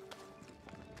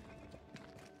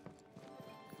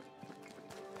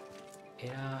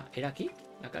 ¿Era aquí?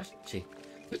 ¿La casa? Sí.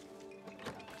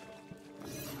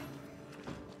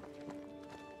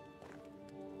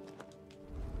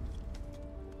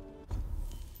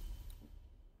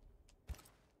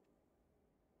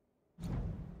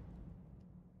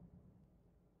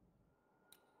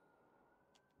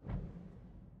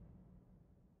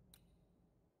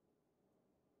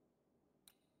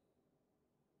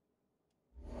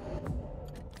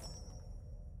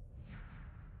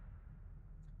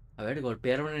 A ver,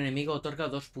 golpear a un enemigo otorga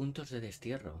 2 puntos de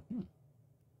destierro.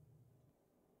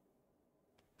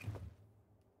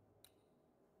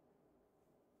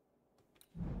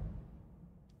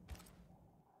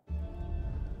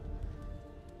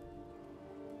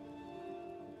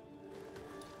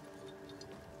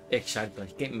 Exacto,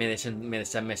 es que me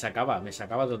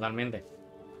sacaba totalmente.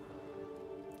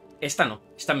 Esta no,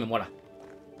 esta me mola.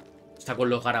 Está con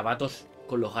los garabatos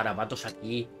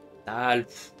aquí, tal.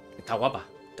 Está guapa,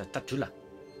 está chula.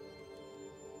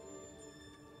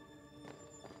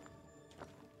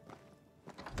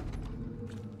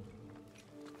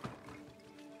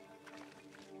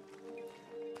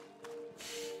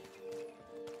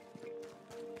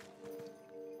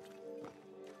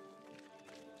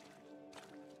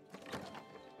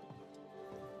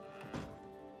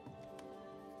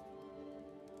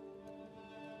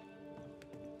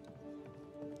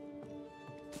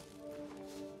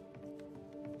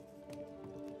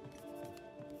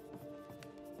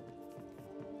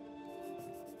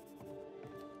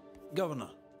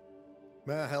 Governor.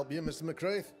 May I help you, Mr.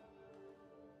 McCraith?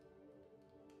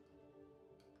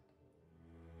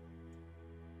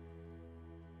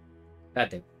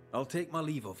 Espérate. I'll take my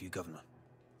leave of you, Governor.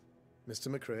 Mr.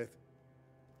 McCraith.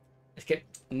 Es que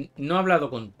no he hablado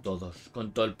con todos,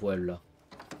 con todo el pueblo.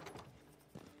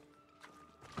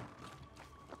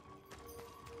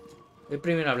 Voy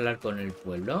primero a hablar con el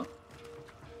pueblo.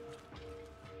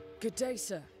 Good day,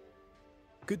 sir.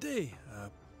 Good day,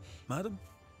 madam.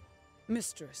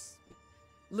 Mistress.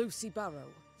 Lucy Barrow,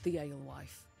 the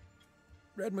alewife.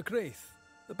 Red McCraith,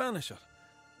 the Banisher.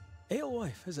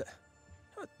 Alewife, is it?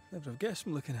 I'd never have guessed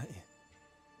from looking at you.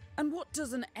 And what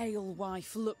does an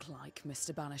alewife look like,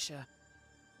 Mr. Banisher?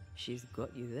 She's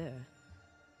got you there.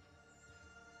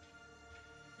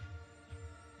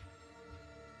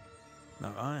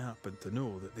 Now, I happen to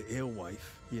know that the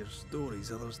alewife hears stories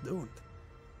others don't.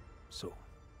 So,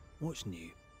 what's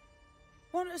new?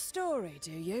 Want a story,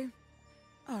 do you?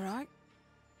 All right.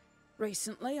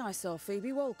 Recently, I saw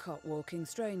Phoebe Walcott walking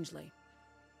strangely.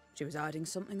 She was hiding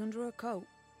something under her coat.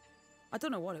 I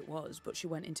don't know what it was, but she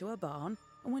went into her barn,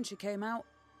 and when she came out,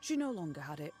 she no longer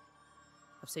had it.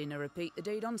 I've seen her repeat the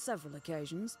deed on several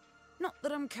occasions. Not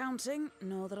that I'm counting,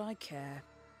 nor that I care.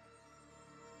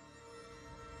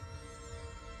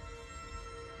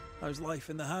 How's life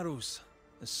in the Harrows?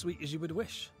 As sweet as you would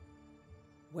wish?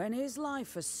 When is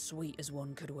life as sweet as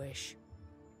one could wish?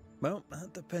 Well,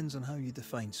 that depends on how you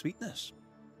define sweetness.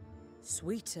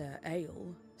 Sweeter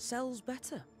ale sells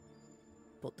better,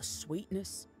 but the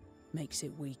sweetness makes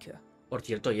it weaker. Por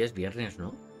cierto, hoy es viernes,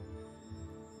 ¿no?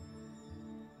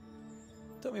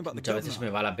 Tell me about the Muchas veces me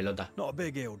va la pelota. Not a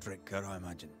big ale drinker, I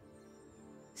imagine.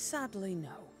 Sadly,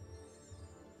 no.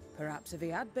 Perhaps if he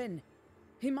had been,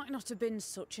 he might not have been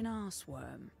such an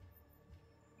arseworm.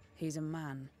 He's a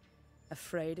man,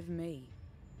 afraid of me,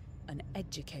 an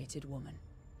educated woman.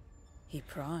 He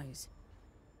pries,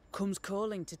 comes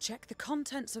calling to check the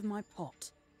contents of my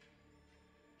pot.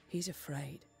 He's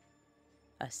afraid,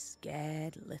 a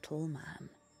scared little man.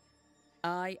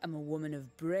 I am a woman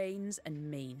of brains and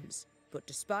means, but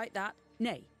despite that,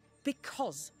 nay,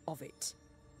 because of it,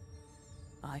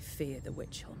 I fear the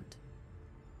witch hunt.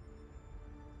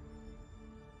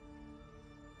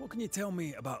 What can you tell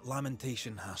me about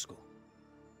Lamentation Haskell?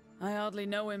 I hardly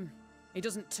know him. He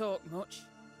doesn't talk much.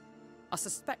 I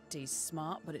suspect he's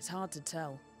smart, but it's hard to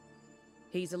tell.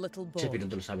 He's a little boy. CP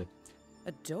no lo sabe.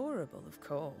 Adorable, of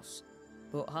course,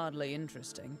 but hardly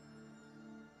interesting.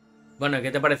 Bueno,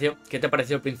 ¿qué te pareció? ¿Qué te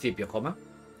pareció al principio, Joma?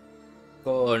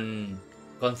 Con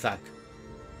Zack.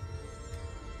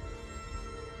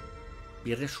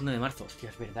 Viernes 1 de marzo. Hostia,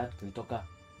 es verdad que hoy toca.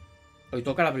 Hoy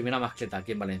toca la primera mascleta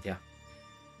aquí en Valencia.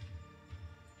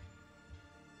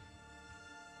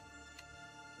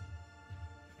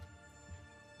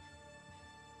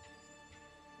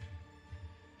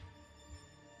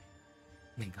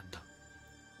 Me encantó.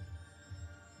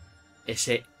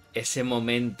 Ese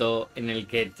momento en el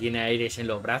que tiene aires en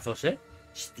los brazos, ¿eh?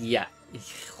 Hostia.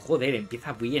 Joder,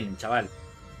 empieza bien, chaval.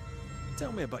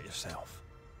 Tell me about yourself.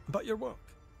 About your work.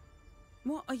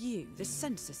 What are you, the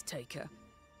census taker?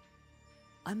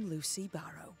 I'm Lucy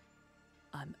Barrow.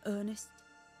 I'm earnest,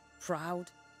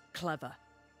 proud, clever.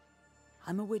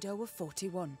 I'm a widow of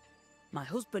 41. My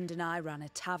husband and I ran a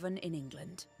tavern in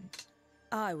England.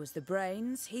 I was the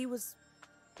brains, he was...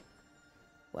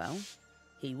 well,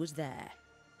 he was there.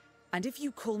 And if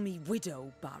you call me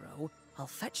Widow Barrow, I'll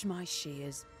fetch my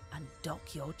shears and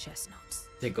dock your chestnuts.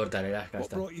 Te cortaré las What castas.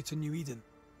 brought you to New Eden?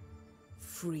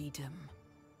 Freedom.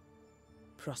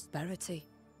 Prosperity.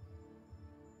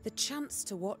 The chance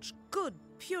to watch good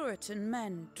Puritan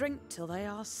men drink till they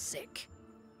are sick,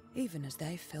 even as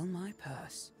they fill my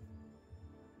purse.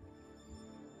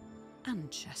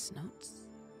 And chestnuts.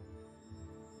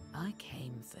 I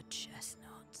came for chestnuts.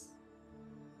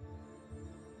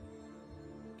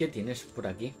 ¿Qué tienes por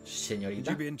aquí, Would señorita?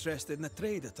 you be interested in the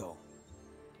trade at all?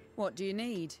 What do you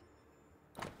need?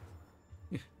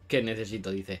 ¿Qué necesito?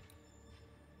 Dice.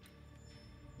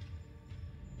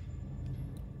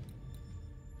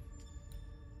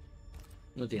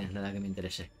 No tienes nada que me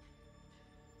interese.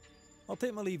 I'll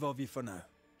take my leave of you for now.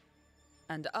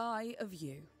 And I of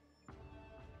you.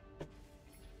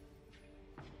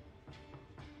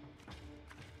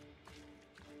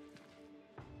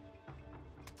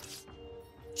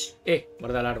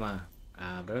 Guarda el arma.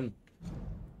 Cabrón.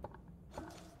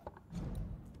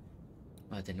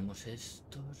 Vale, tenemos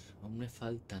estos. Aún me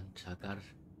faltan sacar.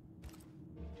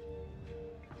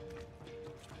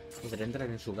 ¿Podré entrar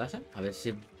en su casa? A ver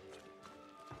si...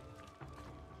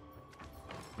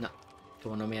 No.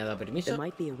 Como no me ha dado permiso. There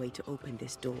might be a way to open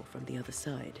this door from the other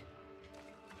side.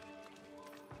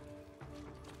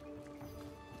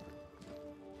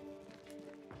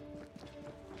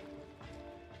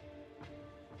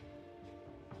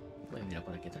 Voy a mirar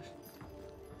por aquí atrás.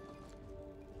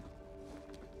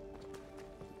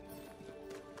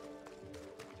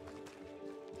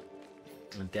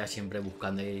 Mantea siempre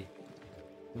buscando y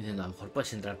diciendo, a lo mejor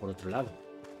puedes entrar por otro lado.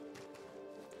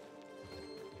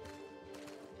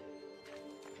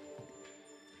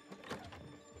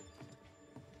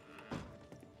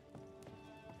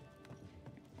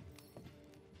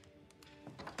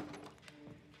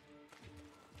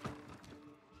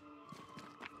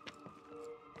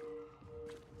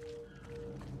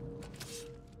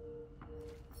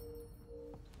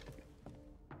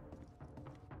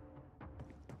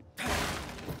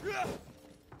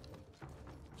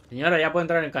 Señora, ya puede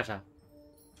entrar en casa.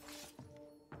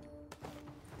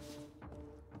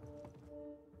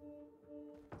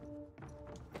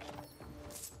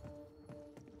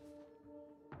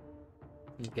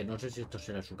 Que no sé si esto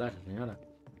será su casa, señora.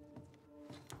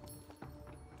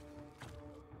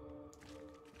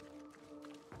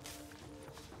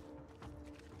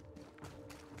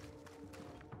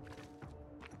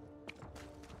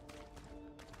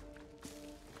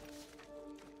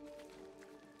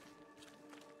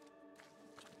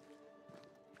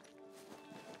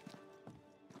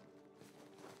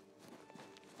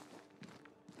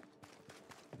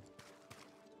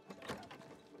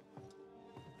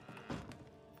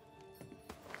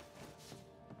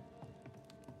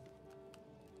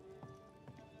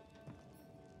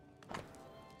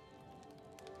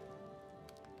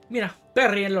 Mira,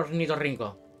 Perry en los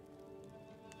ornitorrinco.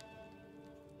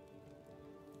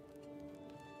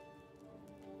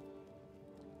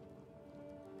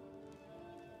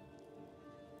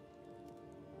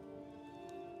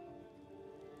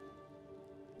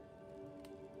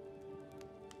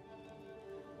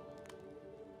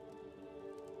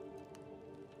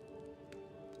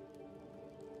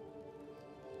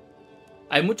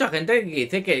 Hay mucha gente que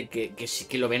dice que sí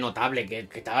que lo ve notable,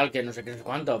 que tal, que no sé qué, no sé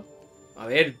cuánto. A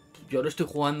ver, yo lo estoy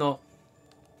jugando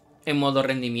en modo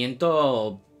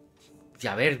rendimiento. Y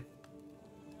a ver.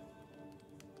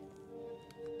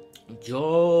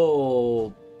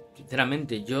 Yo...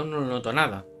 Sinceramente, yo no noto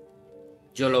nada.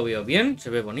 Yo lo veo bien, se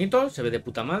ve bonito, se ve de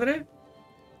puta madre.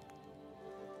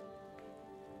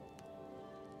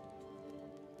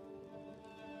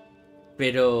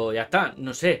 Pero ya está,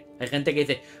 no sé. Hay gente que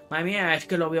dice, madre mía, es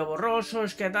que lo veo borroso,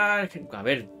 es que tal... A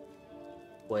ver,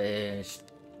 pues...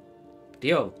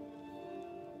 tío.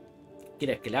 ¿Qué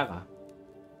quieres que le haga?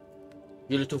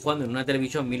 Yo lo estoy jugando en una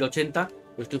televisión 1080,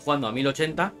 lo estoy jugando a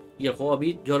 1080 y el juego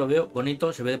yo lo veo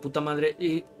bonito, se ve de puta madre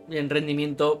y en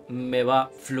rendimiento me va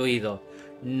fluido.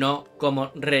 No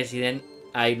como Resident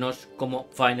Evil, como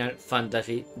Final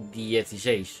Fantasy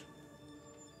 16.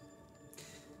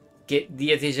 Que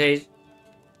 16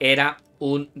 era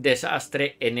un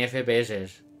desastre en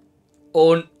FPS.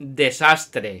 Un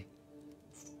desastre.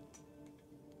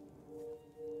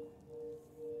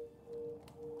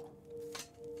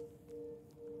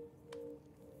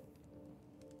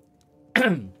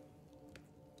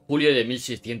 Julio de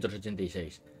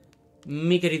 1686.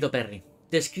 Mi querido Perry,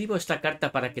 te escribo esta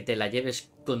carta para que te la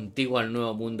lleves contigo al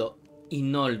nuevo mundo y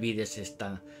no olvides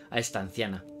a esta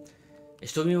anciana.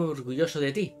 Estoy muy orgulloso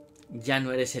de ti. Ya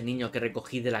no eres el niño que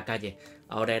recogí de la calle,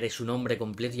 ahora eres un hombre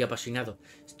completo y apasionado.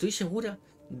 Estoy segura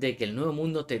de que el nuevo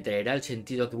mundo te traerá el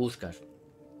sentido que buscas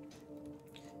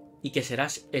y que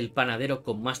serás el panadero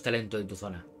con más talento de tu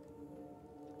zona.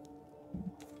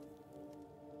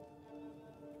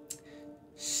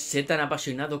 Sé tan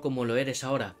apasionado como lo eres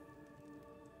ahora.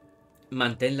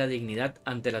 Mantén la dignidad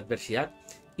ante la adversidad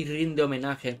y rinde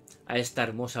homenaje a esta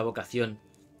hermosa vocación,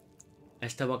 a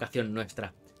esta vocación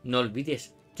nuestra. No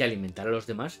olvides que alimentar a los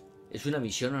demás es una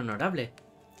misión honorable,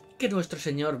 que nuestro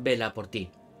Señor vela por ti.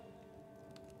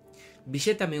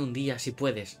 Visítame un día si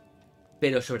puedes,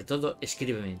 pero sobre todo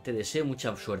escríbeme, te deseo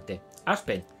mucha suerte.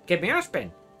 Aspen, ¡que me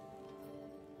Aspen!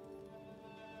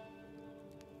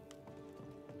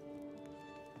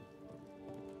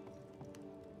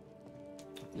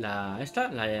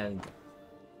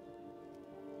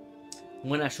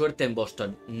 Buena suerte en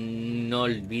Boston. No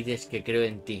olvides que creo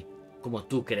en ti, como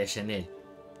tú crees en él.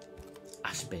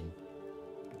 Aspen.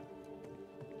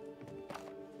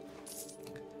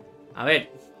 A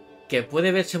ver, ¿que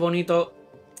puede verse bonito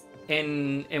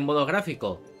en modo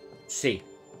gráfico? Sí.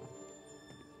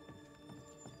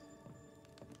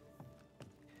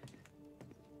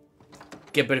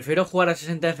 ¿Que prefiero jugar a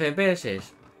 60 FPS?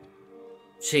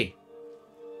 Sí.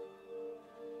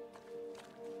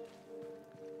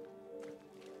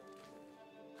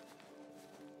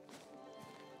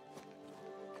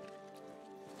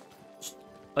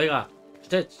 Oiga,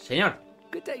 usted, señor.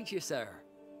 Good day to you, sir.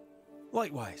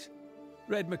 Likewise.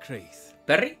 Red McCreath.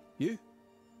 ¿Perry? You?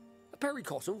 Perry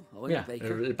Cottle. I'm Mira, a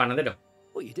baker. el panadero.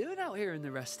 What are you doing out here in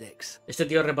the rustics? Este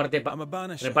tío reparte I'm a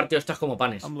banisher. reparte hostias como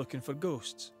panes. I'm looking for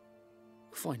ghosts.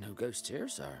 Find no ghosts here,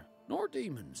 sir. Nor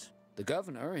demons. The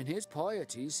governor, in his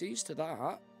piety, sees to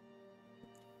that.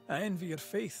 I envy your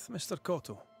faith, Mr.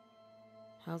 Cotto.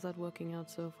 How's that working out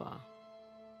so far?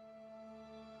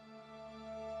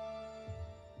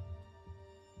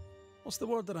 What's the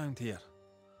word around here?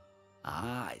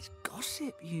 Ah, it's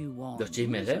gossip you want. Los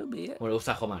chismes, So be it. Como le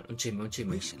gusta a Jomar. Un chisme, un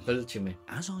chisme. Recently, Todo el chisme.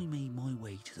 as I made my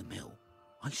way to the mill,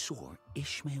 I saw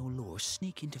Ishmael Lore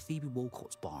sneak into Phoebe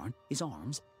Walcott's barn, his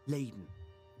arms laden.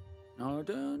 Now, I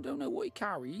don't know what he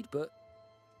carried, but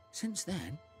since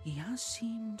then, he has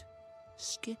seemed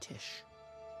skittish.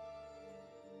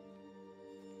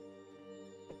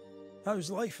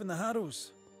 How's life in the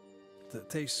Harrows? Does it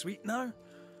taste sweet now?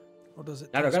 Or does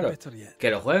it Claro, taste claro. bitter yet? Que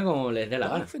lo jueguen como les dé la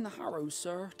gana. Life in the Harrows,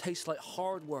 sir, tastes like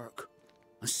hard work.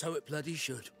 And so it bloody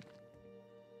should.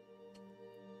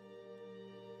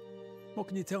 What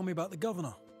can you tell me about the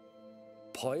governor?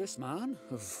 Pious man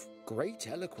of great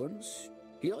eloquence.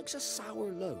 He likes a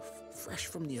sour loaf, fresh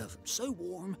from the oven, so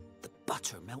warm the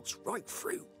butter melts right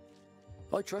through.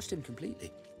 I trust him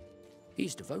completely.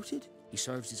 He's devoted, he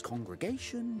serves his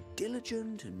congregation,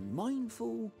 diligent and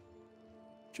mindful,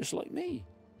 just like me.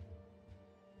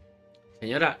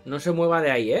 Señora, no se mueva de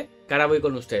ahí, ¿eh? Que ahora voy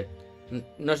con usted.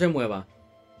 No se mueva.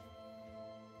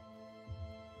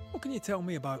 What can you tell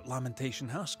me about Lamentation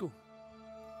Haskell?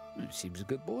 Seems a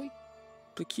good boy.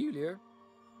 Peculiar.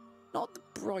 Not the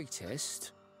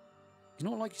brightest. He's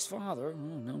not like his father.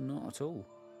 Oh, no, not at all.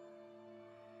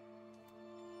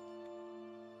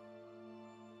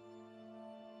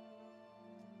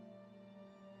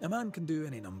 A man can do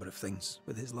any number of things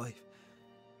with his life.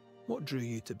 What drew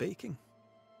you to baking?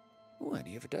 Oh,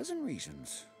 any of a dozen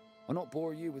reasons. I'll not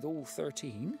bore you with all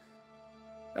 13.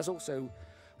 That's also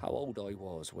how old I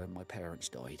was when my parents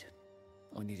died.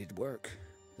 I needed work.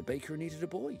 The baker needed a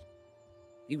boy.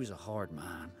 He was a hard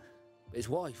man. His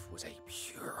wife was a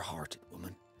pure-hearted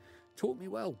woman. Taught me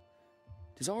well.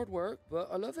 'Tis hard work, but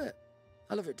I love it.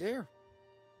 I love it dear.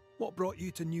 What brought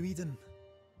you to New Eden?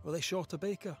 Were they short a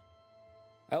baker?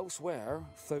 Elsewhere,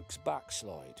 folks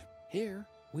backslide. Here,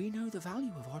 we know the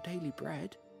value of our daily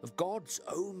bread, of God's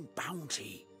own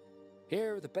bounty.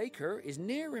 Here, the baker is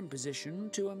near in position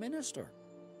to a minister.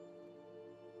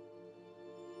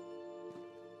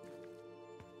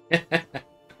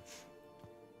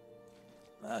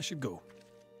 I should go.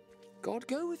 God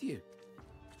go with you.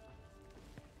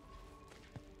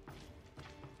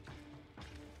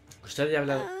 Usted ya ha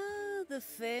hablado. Ah, the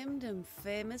famed and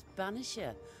famous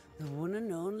Banisher, the one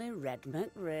and only Red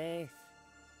McWraith.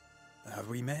 Have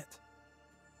we met?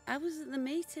 I was at the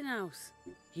meeting house.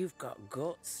 You've got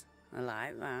guts. I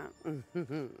like that.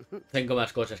 Tengo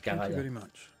más cosas que Thank haga you ya. very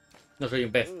much. No soy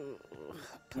un pez.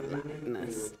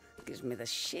 Politeness gives me the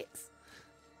shits.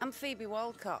 I'm Phoebe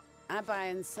Walcott. I buy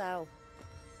and sell.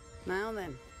 Now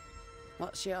then,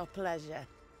 what's your pleasure?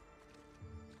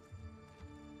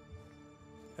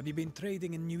 Have you been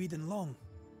trading in New Eden long?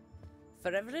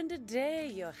 Forever and a day,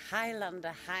 your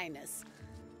Highlander Highness.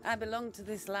 I belong to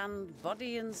this land,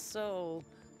 body and soul,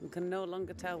 and can no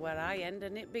longer tell where I end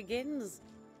and it begins.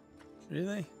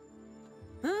 Really?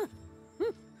 Huh?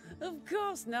 Of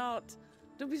course not.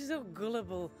 Don't be so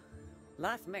gullible.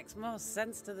 Life makes more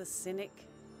sense to the cynic.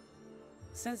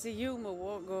 Sense of humour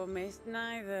won't go amiss,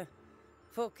 neither.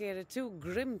 Folk here are too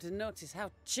grim to notice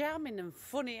how charming and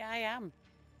funny I am.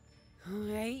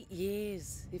 8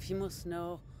 years, if you must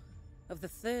know. Of the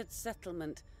third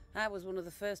settlement, I was one of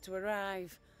the first to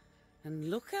arrive. And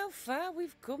look how far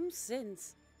we've come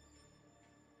since.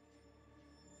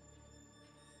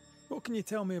 What can you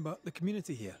tell me about the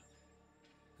community here?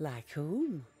 Like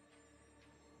whom?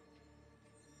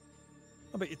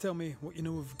 I bet you tell me what you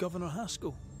know of Governor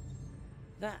Haskell.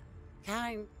 That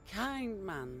kind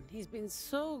man. He's been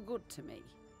so good to me.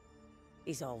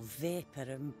 He's all vapour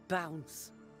and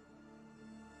bounce.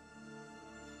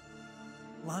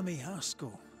 Lammy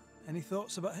Haskell. Any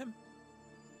thoughts about him?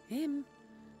 Him?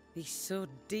 He's so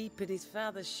deep in his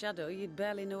father's shadow you'd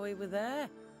barely know he were there.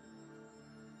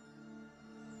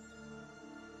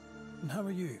 And how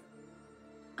are you?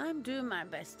 I'm doing my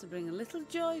best to bring a little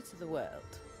joy to the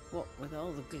world. What with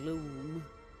all the gloom.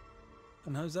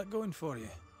 And how's that going for you?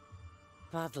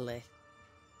 Badly.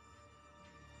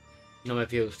 No me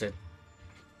fío de usted.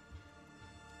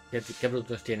 ¿Qué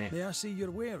productos tiene? May I see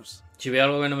your wares? Si veo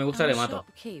algo que no me gusta, le I'm a mato.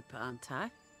 shopkeeper, aren't I?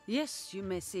 Yes, you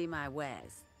may see my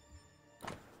wares.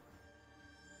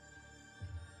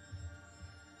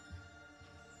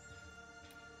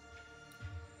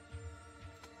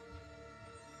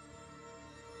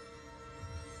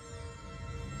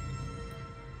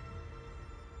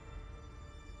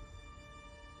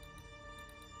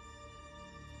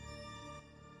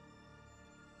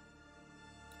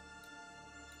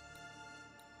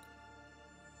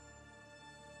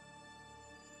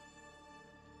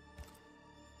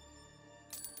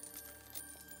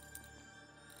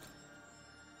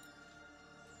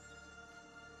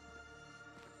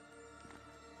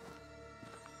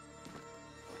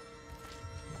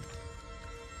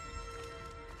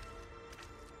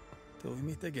 Till we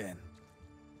meet again.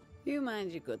 You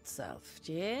mind your good self,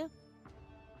 do you hear?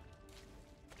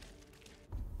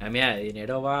 Mira, de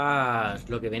dinero va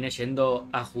lo que viene siendo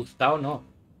ajustado, no.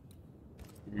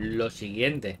 Lo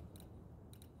siguiente.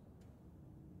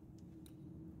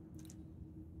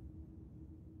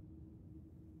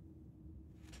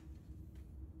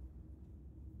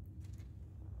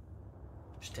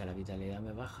 Hostia, la vitalidad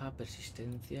me baja,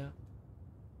 persistencia.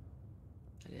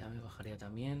 La vitalidad me bajaría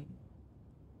también.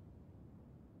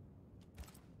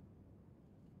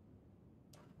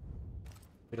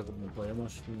 Pero como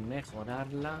podemos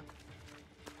mejorarla.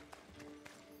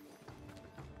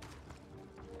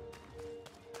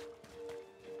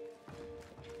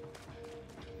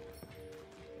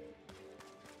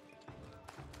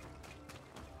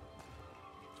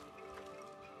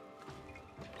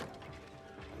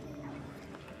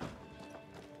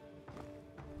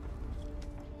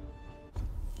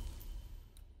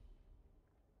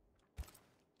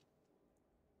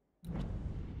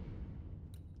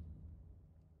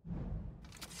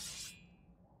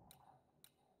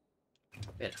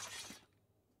 Espera.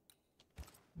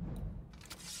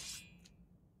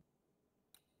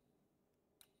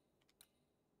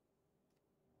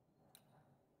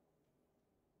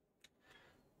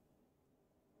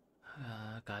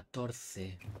 Ah,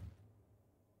 14.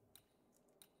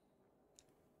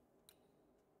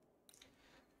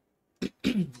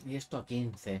 Y esto a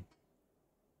 15.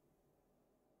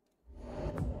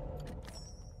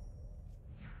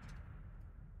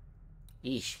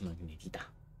 Ish,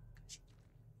 magnetita.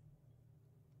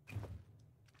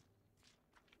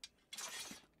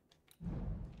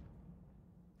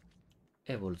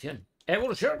 Evolución.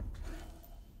 ¡Evolución!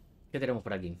 ¿Qué tenemos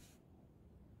por aquí?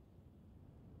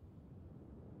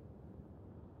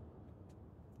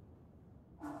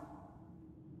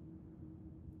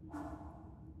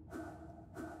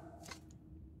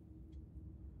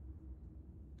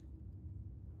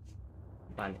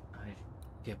 Vale, a ver,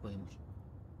 ¿qué podemos?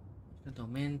 Esto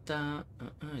aumenta.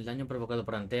 El daño provocado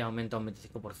por Antea aumenta un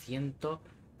 25%,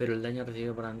 pero el daño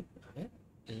recibido por Antea. A ver,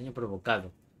 el daño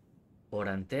provocado por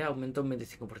Antea aumenta un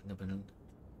 25%, pero no.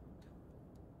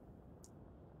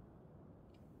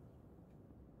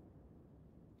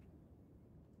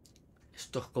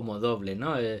 Esto es como doble,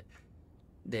 ¿no?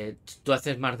 Tú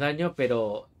haces más daño,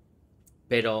 pero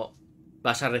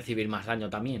vas a recibir más daño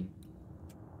también.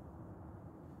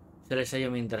 El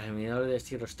estallido mientras el medidor de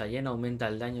destino está lleno aumenta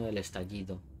el daño del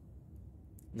estallido.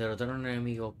 Derrotar a un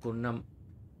enemigo con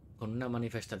una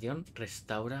manifestación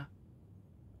restaura.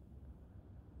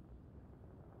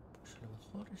 Pues a lo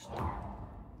mejor esto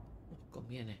nos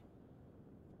conviene.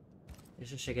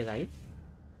 ¿Eso se queda ahí?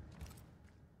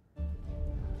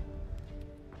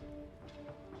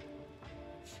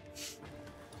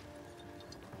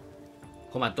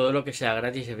 Coma, todo lo que sea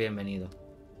gratis es bienvenido.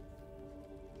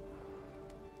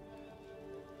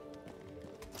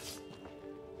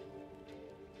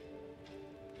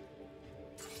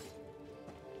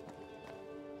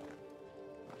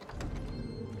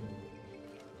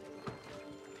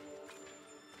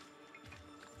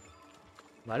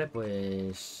 Vale,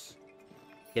 pues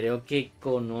creo que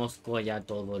conozco ya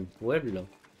todo el pueblo.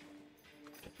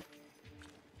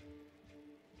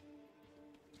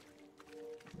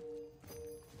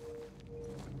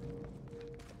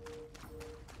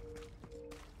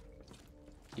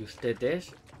 Y usted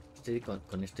es...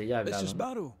 con esto ya he hablado, Mrs. ¿no?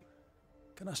 Barrow,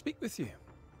 can I speak with you?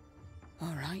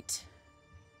 All right.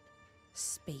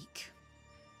 Speak.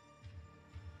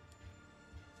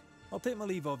 I'll take my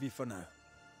leave of you for now.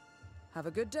 Have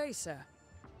a good day, sir.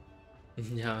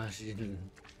 Ya, sí.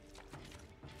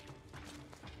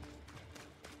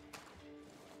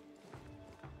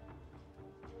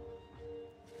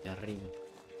 De arriba.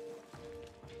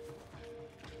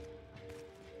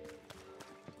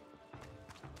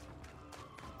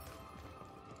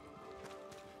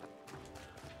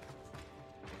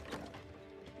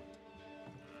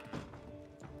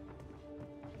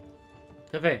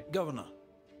 Jefe. Governor.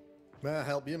 May I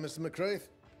help you, Mr. McCraith?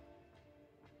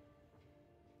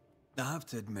 I have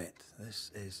to admit,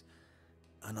 this is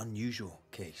an unusual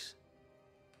case.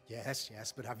 Yes,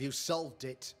 but have you solved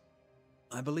it?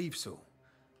 I believe so.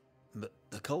 But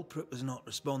the culprit was not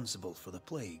responsible for the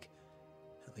plague.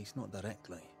 At least not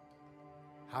directly.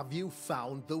 Have you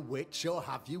found the witch or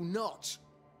have you not?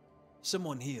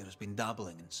 Someone here has been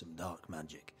dabbling in some dark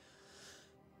magic.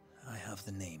 I have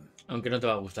the name. Aunque no te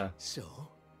va a gustar. So,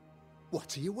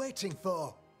 what are you waiting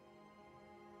for?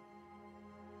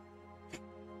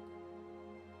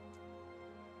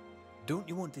 Don't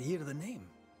you want to hear the name?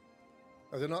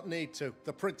 I do not need to.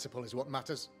 The principle is what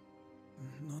matters.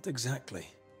 Not exactly.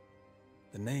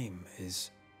 The name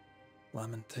is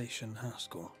Lamentation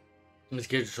Haskell. Es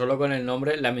que solo con el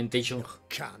nombre Lamentation.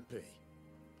 Can't be.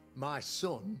 My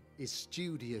son is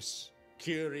studious.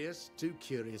 Curious, too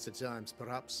curious at times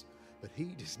perhaps, but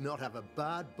he does not have a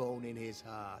bad bone in his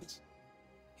heart.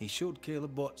 He showed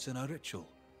Caleb Watson a ritual.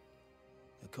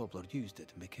 The cobbler used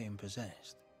it and became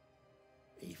possessed.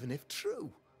 Even if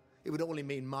true, it would only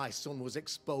mean my son was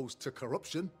exposed to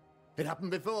corruption. It happened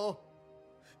before.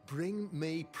 Bring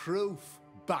me proof,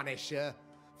 Banisher.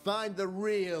 Find the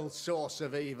real source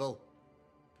of evil.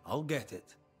 I'll get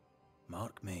it.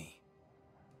 Mark me.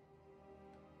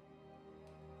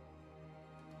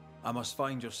 I must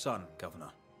find your son,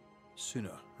 Governor.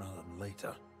 Sooner rather than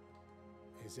later.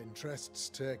 His interests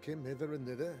take him hither and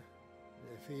thither.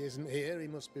 If he isn't here, he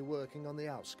must be working on the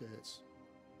outskirts.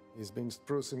 He's been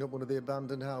sprucing up one of the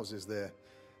abandoned houses there.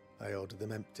 I ordered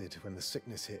them emptied when the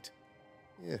sickness hit.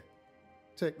 Here,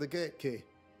 take the gate key.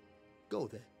 Go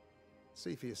there.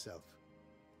 See for yourself.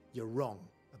 You're wrong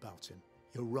about him.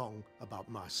 You're wrong about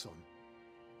my son.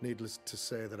 Needless to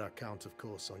say that I count, of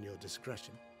course, on your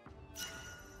discretion.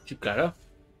 Sí, claro.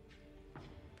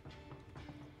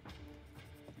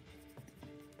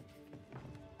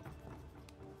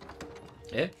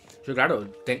 Sí, claro.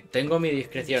 Tengo mi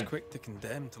discreción.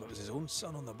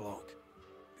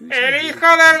 ¡El hijo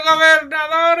del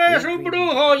gobernador es un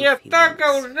brujo y está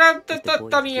causando toda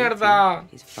esta mierda!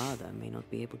 His father may not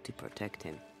be able to protect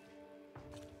him.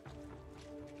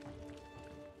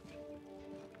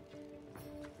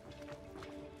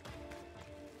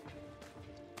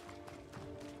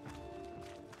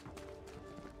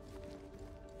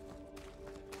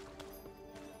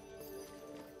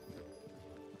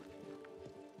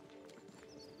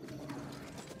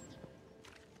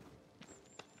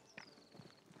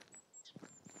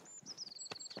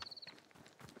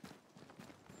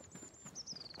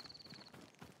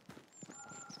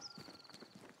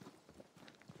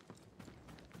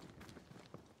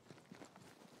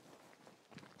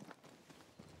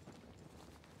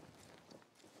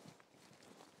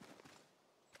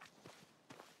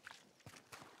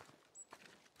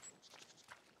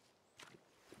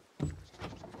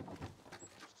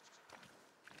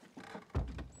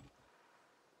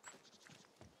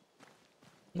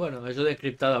 Bueno, eso de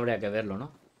encriptado habría que verlo,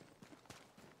 ¿no?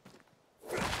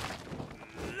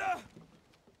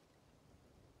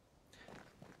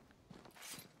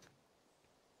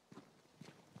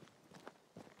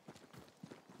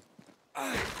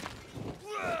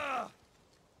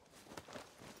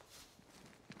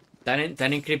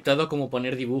 Tan encriptado como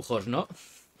poner dibujos, ¿no?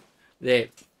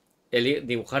 De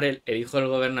dibujar el hijo del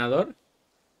gobernador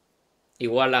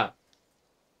igual a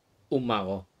un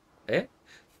mago, ¿eh?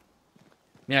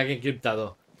 Mira qué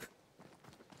encriptado.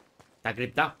 Está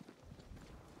encriptado.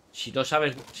 Si tú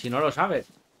sabes, si no lo sabes,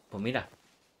 pues mira.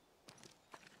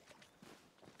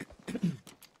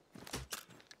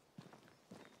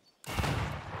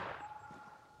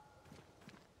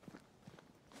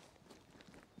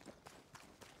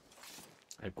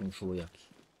 A ver cómo subo yo aquí.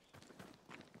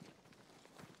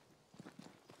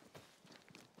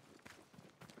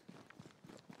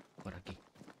 Por aquí.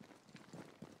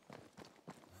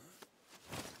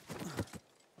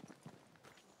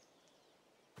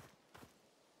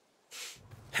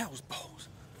 Hell's balls.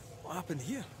 What happened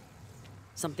here?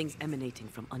 Something's emanating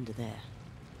from under there.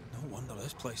 No wonder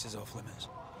this place is off limits.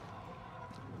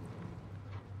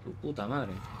 Tu puta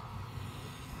madre.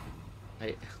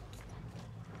 Ahí.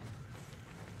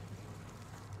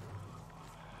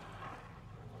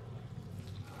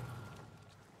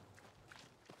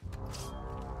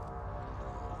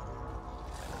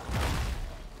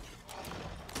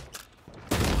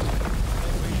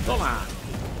 ¡Toma!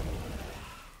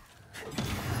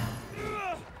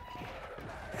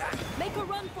 Make a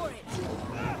run for it.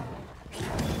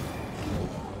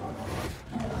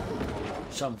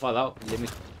 Se ha enfadado.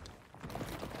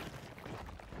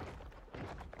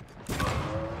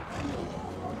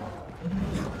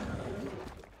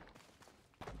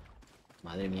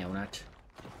 Madre mía, un hacha.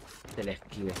 Se le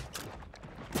esquive.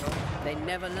 They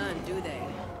never learn, do they?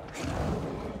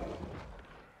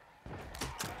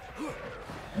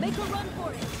 Make a run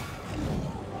for it.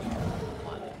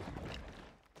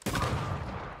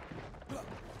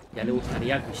 Ya le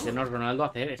gustaría a Cristiano Ronaldo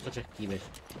hacer estos esquives.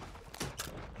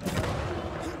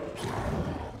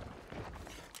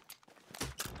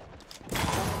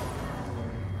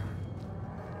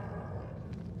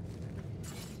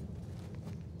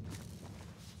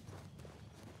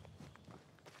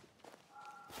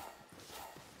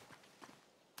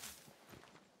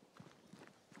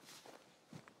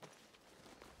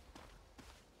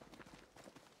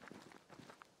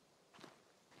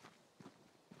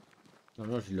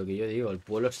 No, si lo que yo digo, el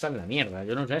pueblo está en la mierda,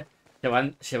 yo no sé.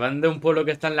 Se van de un pueblo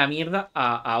que está en la mierda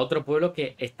a otro pueblo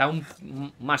que está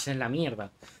más en la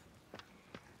mierda.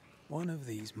 One of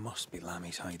these must be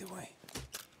Lammy's hideaway.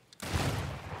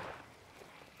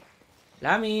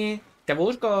 Lammy, te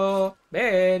busco.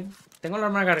 Ven, tengo la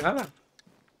arma cargada.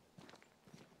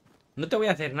 No te voy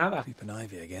a hacer nada. Creeping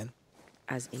ivy again.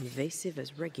 As invasive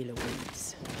as regular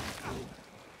weeds.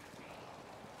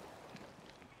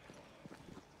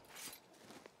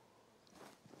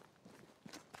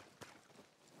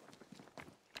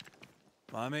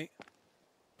 Lammy,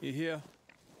 you here?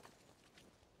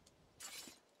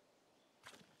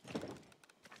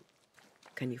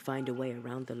 Can you find a way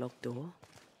around the locked door?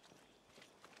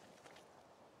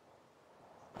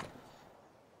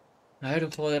 A ver,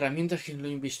 un juego de herramientas que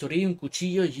incluye un bisturí, un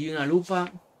cuchillo y una lupa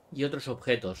y otros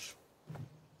objetos.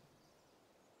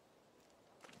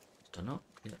 Esto no,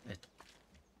 esto.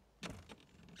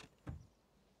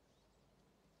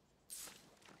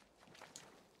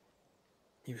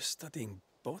 You were studying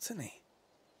botany.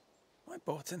 Why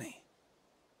botany?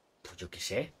 Pues yo qué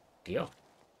sé, tío.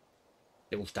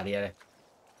 ¿Te gustaría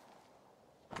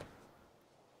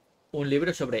un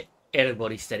libro sobre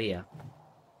herboristería?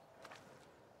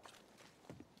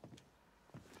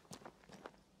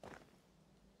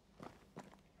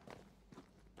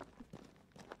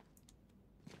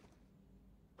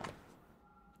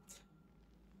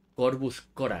 Corvus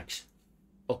corax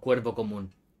o cuervo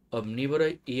común, omnívoro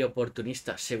y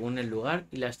oportunista según el lugar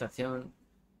y la estación.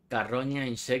 Carroña,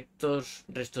 insectos,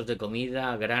 restos de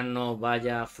comida, grano,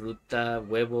 baya, fruta,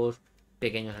 huevos,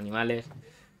 pequeños animales.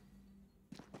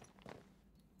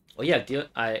 Oye, al tío...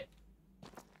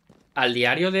 al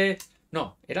diario de...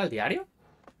 No, ¿era el diario?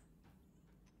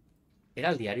 ¿Era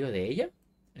el diario de ella?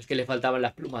 ¿Es que le faltaban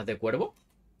las plumas de cuervo?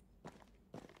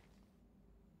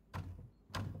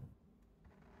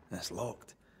 It's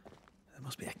locked. There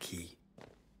must be a key.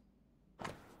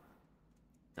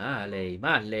 Dale, y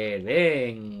más leer,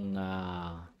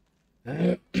 venga.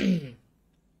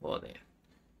 Joder.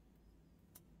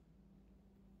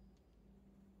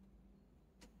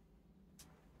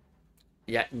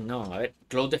 Ya, no, a ver,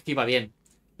 Cloud esquiva bien.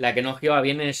 La que no esquiva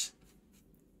bien es...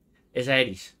 esa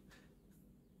Eris.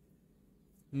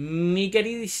 Mi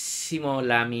queridísimo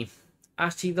Lamy,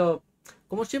 ha sido,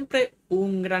 como siempre,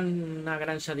 una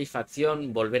gran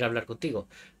satisfacción volver a hablar contigo.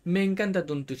 Me encanta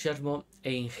tu entusiasmo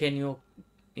e ingenio.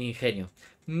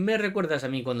 Me recuerdas a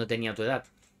mí cuando tenía tu edad,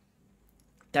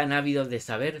 tan ávido de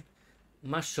saber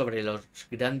más sobre los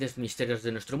grandes misterios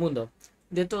de nuestro mundo,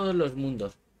 de todos los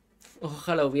mundos.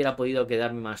 Ojalá hubiera podido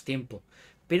quedarme más tiempo,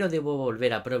 pero debo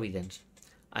volver a Providence.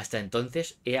 Hasta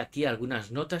entonces, he aquí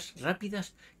algunas notas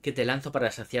rápidas que te lanzo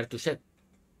para saciar tu sed.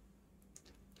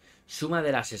 Suma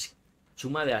de las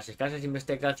escasas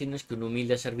investigaciones que un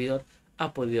humilde servidor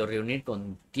ha podido reunir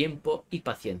con tiempo y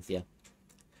paciencia.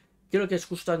 Creo que es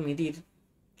justo admitir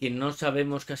que no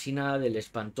sabemos casi nada del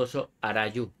espantoso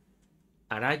Arayu,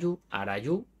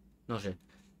 no sé,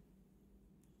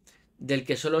 del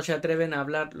que solo se atreven a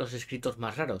hablar los escritos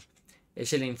más raros.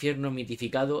 Es el infierno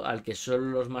mitificado al que solo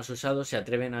los más usados se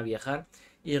atreven a viajar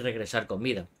y regresar con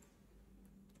vida.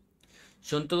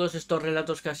 ¿Son todos estos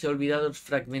relatos casi olvidados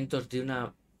fragmentos de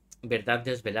una verdad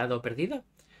desvelada o perdida?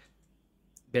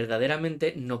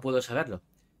 Verdaderamente no puedo saberlo,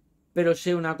 pero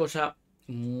sé una cosa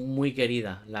muy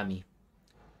querida, Lamy.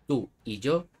 Tú y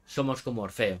yo somos como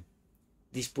Orfeo,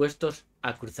 dispuestos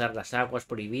a cruzar las aguas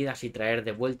prohibidas y traer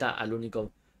de vuelta a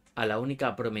la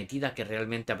única prometida que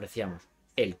realmente apreciamos,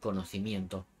 el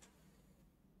conocimiento.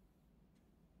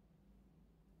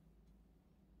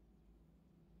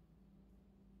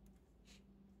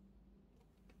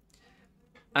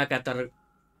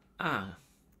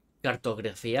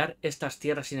 Cartografiar estas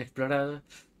tierras inexploradas,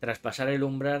 traspasar el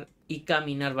umbral y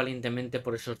caminar valientemente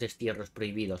por esos destierros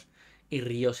prohibidos y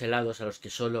ríos helados a los que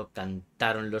solo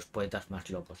cantaron los poetas más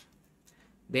locos.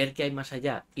 Ver qué hay más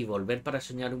allá y volver para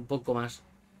soñar un poco más.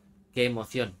 Qué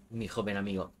emoción, mi joven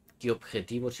amigo. Qué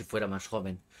objetivo si fuera más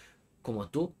joven. Como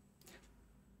tú,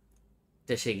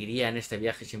 te seguiría en este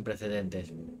viaje sin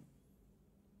precedentes.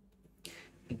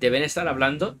 Deben estar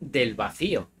hablando del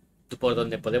vacío, por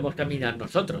donde podemos caminar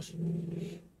nosotros.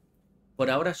 Por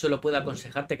ahora solo puedo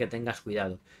aconsejarte que tengas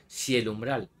cuidado. Si el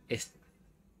umbral es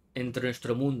entre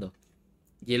nuestro mundo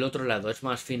y el otro lado es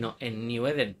más fino en New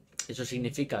Eden, eso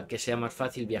significa que sea más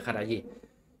fácil viajar allí.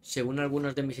 Según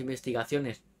algunas de mis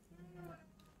investigaciones,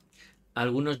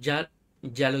 algunos ya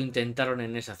lo intentaron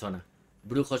en esa zona.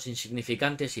 Brujos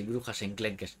insignificantes y brujas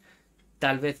enclenques.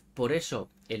 Tal vez por eso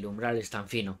el umbral es tan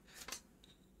fino.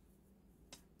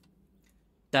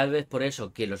 Tal vez por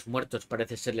eso que los muertos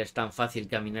parece serles tan fácil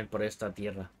caminar por esta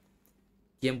tierra.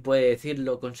 ¿Quién puede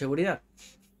decirlo con seguridad?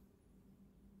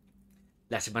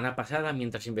 La semana pasada,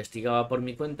 mientras investigaba por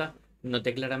mi cuenta,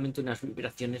 noté claramente unas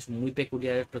vibraciones muy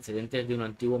peculiares procedentes de un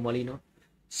antiguo molino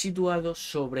situado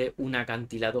sobre un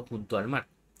acantilado junto al mar.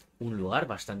 Un lugar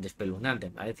bastante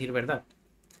espeluznante, a decir verdad.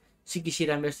 Si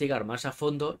quisiera investigar más a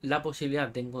fondo la posibilidad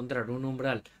de encontrar un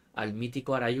umbral al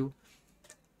mítico Arayu,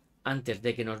 antes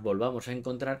de que nos volvamos a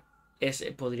encontrar,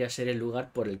 ese podría ser el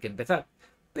lugar por el que empezar.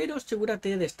 Pero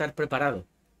asegúrate de estar preparado,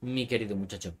 mi querido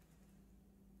muchacho.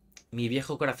 Mi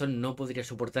viejo corazón no podría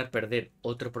soportar perder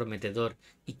otro prometedor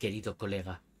y querido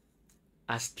colega.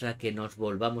 Hasta que nos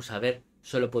volvamos a ver,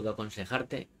 solo puedo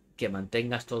aconsejarte que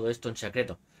mantengas todo esto en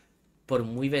secreto. Por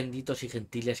muy benditos y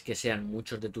gentiles que sean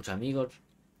muchos de tus amigos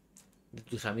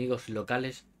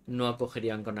locales, no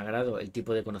acogerían con agrado el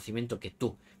tipo de conocimiento que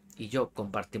tú y yo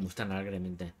compartimos tan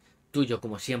alegremente. Tuyo,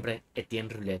 como siempre, Etienne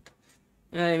Roulette.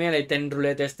 Ay, mira, Etienne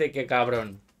Roulette este, qué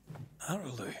cabrón.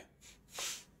 Arrowloo.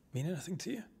 Mean anything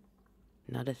to you?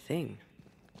 Not a thing.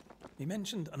 He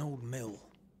mentioned an old mill.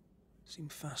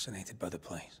 Seemed fascinated by the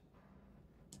place.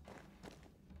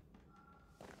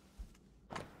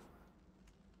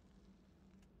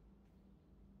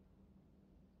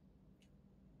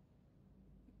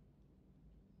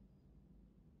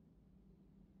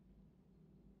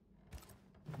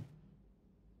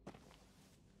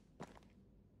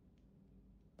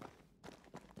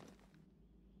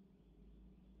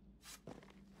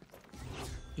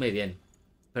 Muy bien.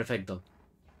 Perfecto.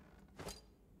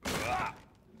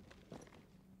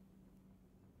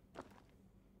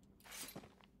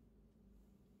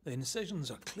 The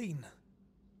incisions are clean.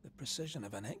 The precision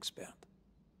of an expert.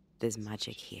 There's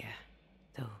magic here,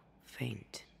 though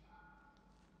faint.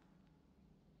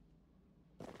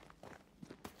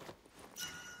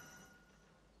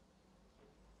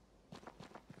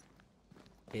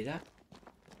 Era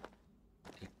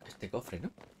este cofre,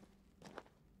 ¿no?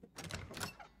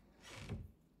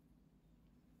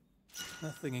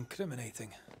 Nothing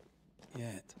incriminating.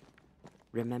 Yet.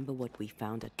 Remember what we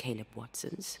found at Caleb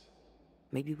Watson's?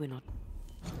 Maybe we're not...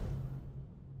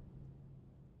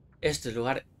 Este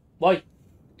lugar... ¡Voy!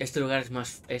 Este lugar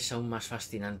es aún más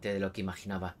fascinante de lo que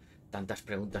imaginaba. Tantas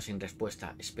preguntas sin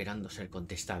respuesta, esperando ser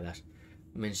contestadas.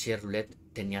 Monsieur Roulette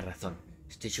tenía razón.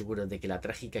 Estoy seguro de que la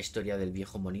trágica historia del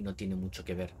viejo molino tiene mucho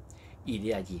que ver.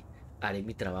 Iré allí, haré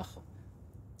mi trabajo.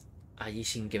 Allí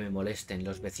sin que me molesten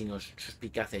los vecinos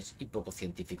suspicaces y poco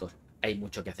científicos. Hay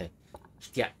mucho que hacer.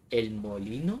 Hostia, el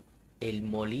molino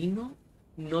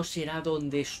no será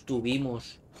donde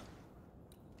estuvimos.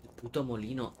 El puto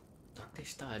molino. ¿Dónde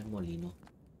estaba el molino?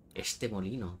 Este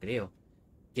molino, creo.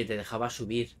 Que te dejaba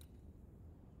subir.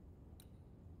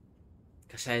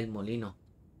 Casa del molino.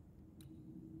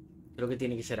 Creo que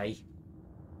tiene que ser ahí.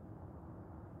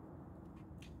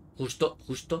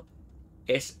 Justo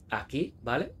es aquí,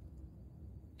 ¿vale?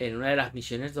 En una de las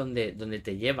misiones donde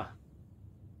te lleva.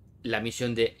 La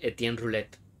misión de Etienne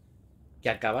Roulette. Que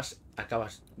acabas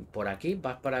por aquí,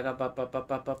 vas para acá,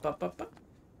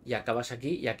 y acabas aquí,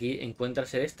 y aquí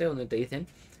encuentras el donde te dicen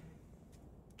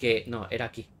que no, era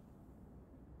aquí.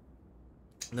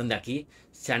 Donde aquí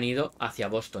se han ido hacia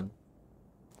Boston.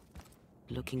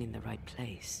 Looking in the right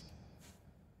place.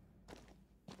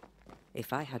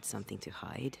 If I had something to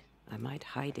hide, I might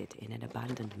hide it in an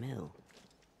abandoned mill.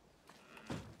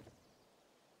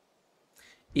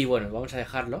 Y bueno, vamos a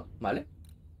dejarlo, ¿vale?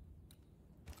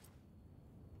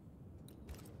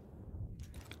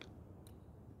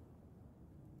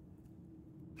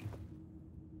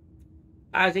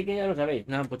 Así que ya lo sabéis.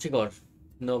 Nada, pues chicos,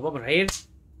 nos vamos a ir.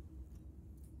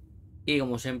 Y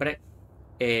como siempre,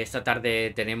 esta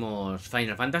tarde tenemos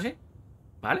Final Fantasy,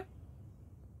 ¿vale?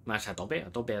 Más a tope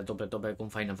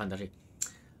con Final Fantasy.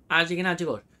 Así que nada,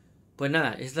 chicos, pues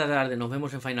nada, esta tarde nos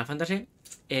vemos en Final Fantasy.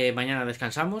 Mañana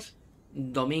descansamos.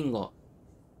 Domingo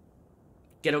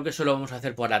creo que solo vamos a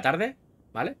hacer por la tarde,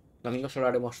 ¿vale? Domingo solo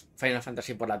haremos Final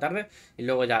Fantasy por la tarde. Y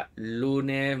luego ya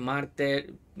lunes,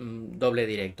 martes, doble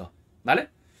directo, ¿vale?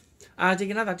 Así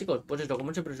que nada, chicos, pues esto,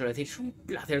 como siempre suelo decir, es un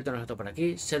placer teneros por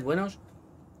aquí. Sed buenos.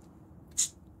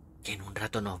 Que en un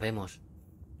rato nos vemos.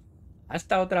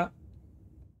 Hasta otra.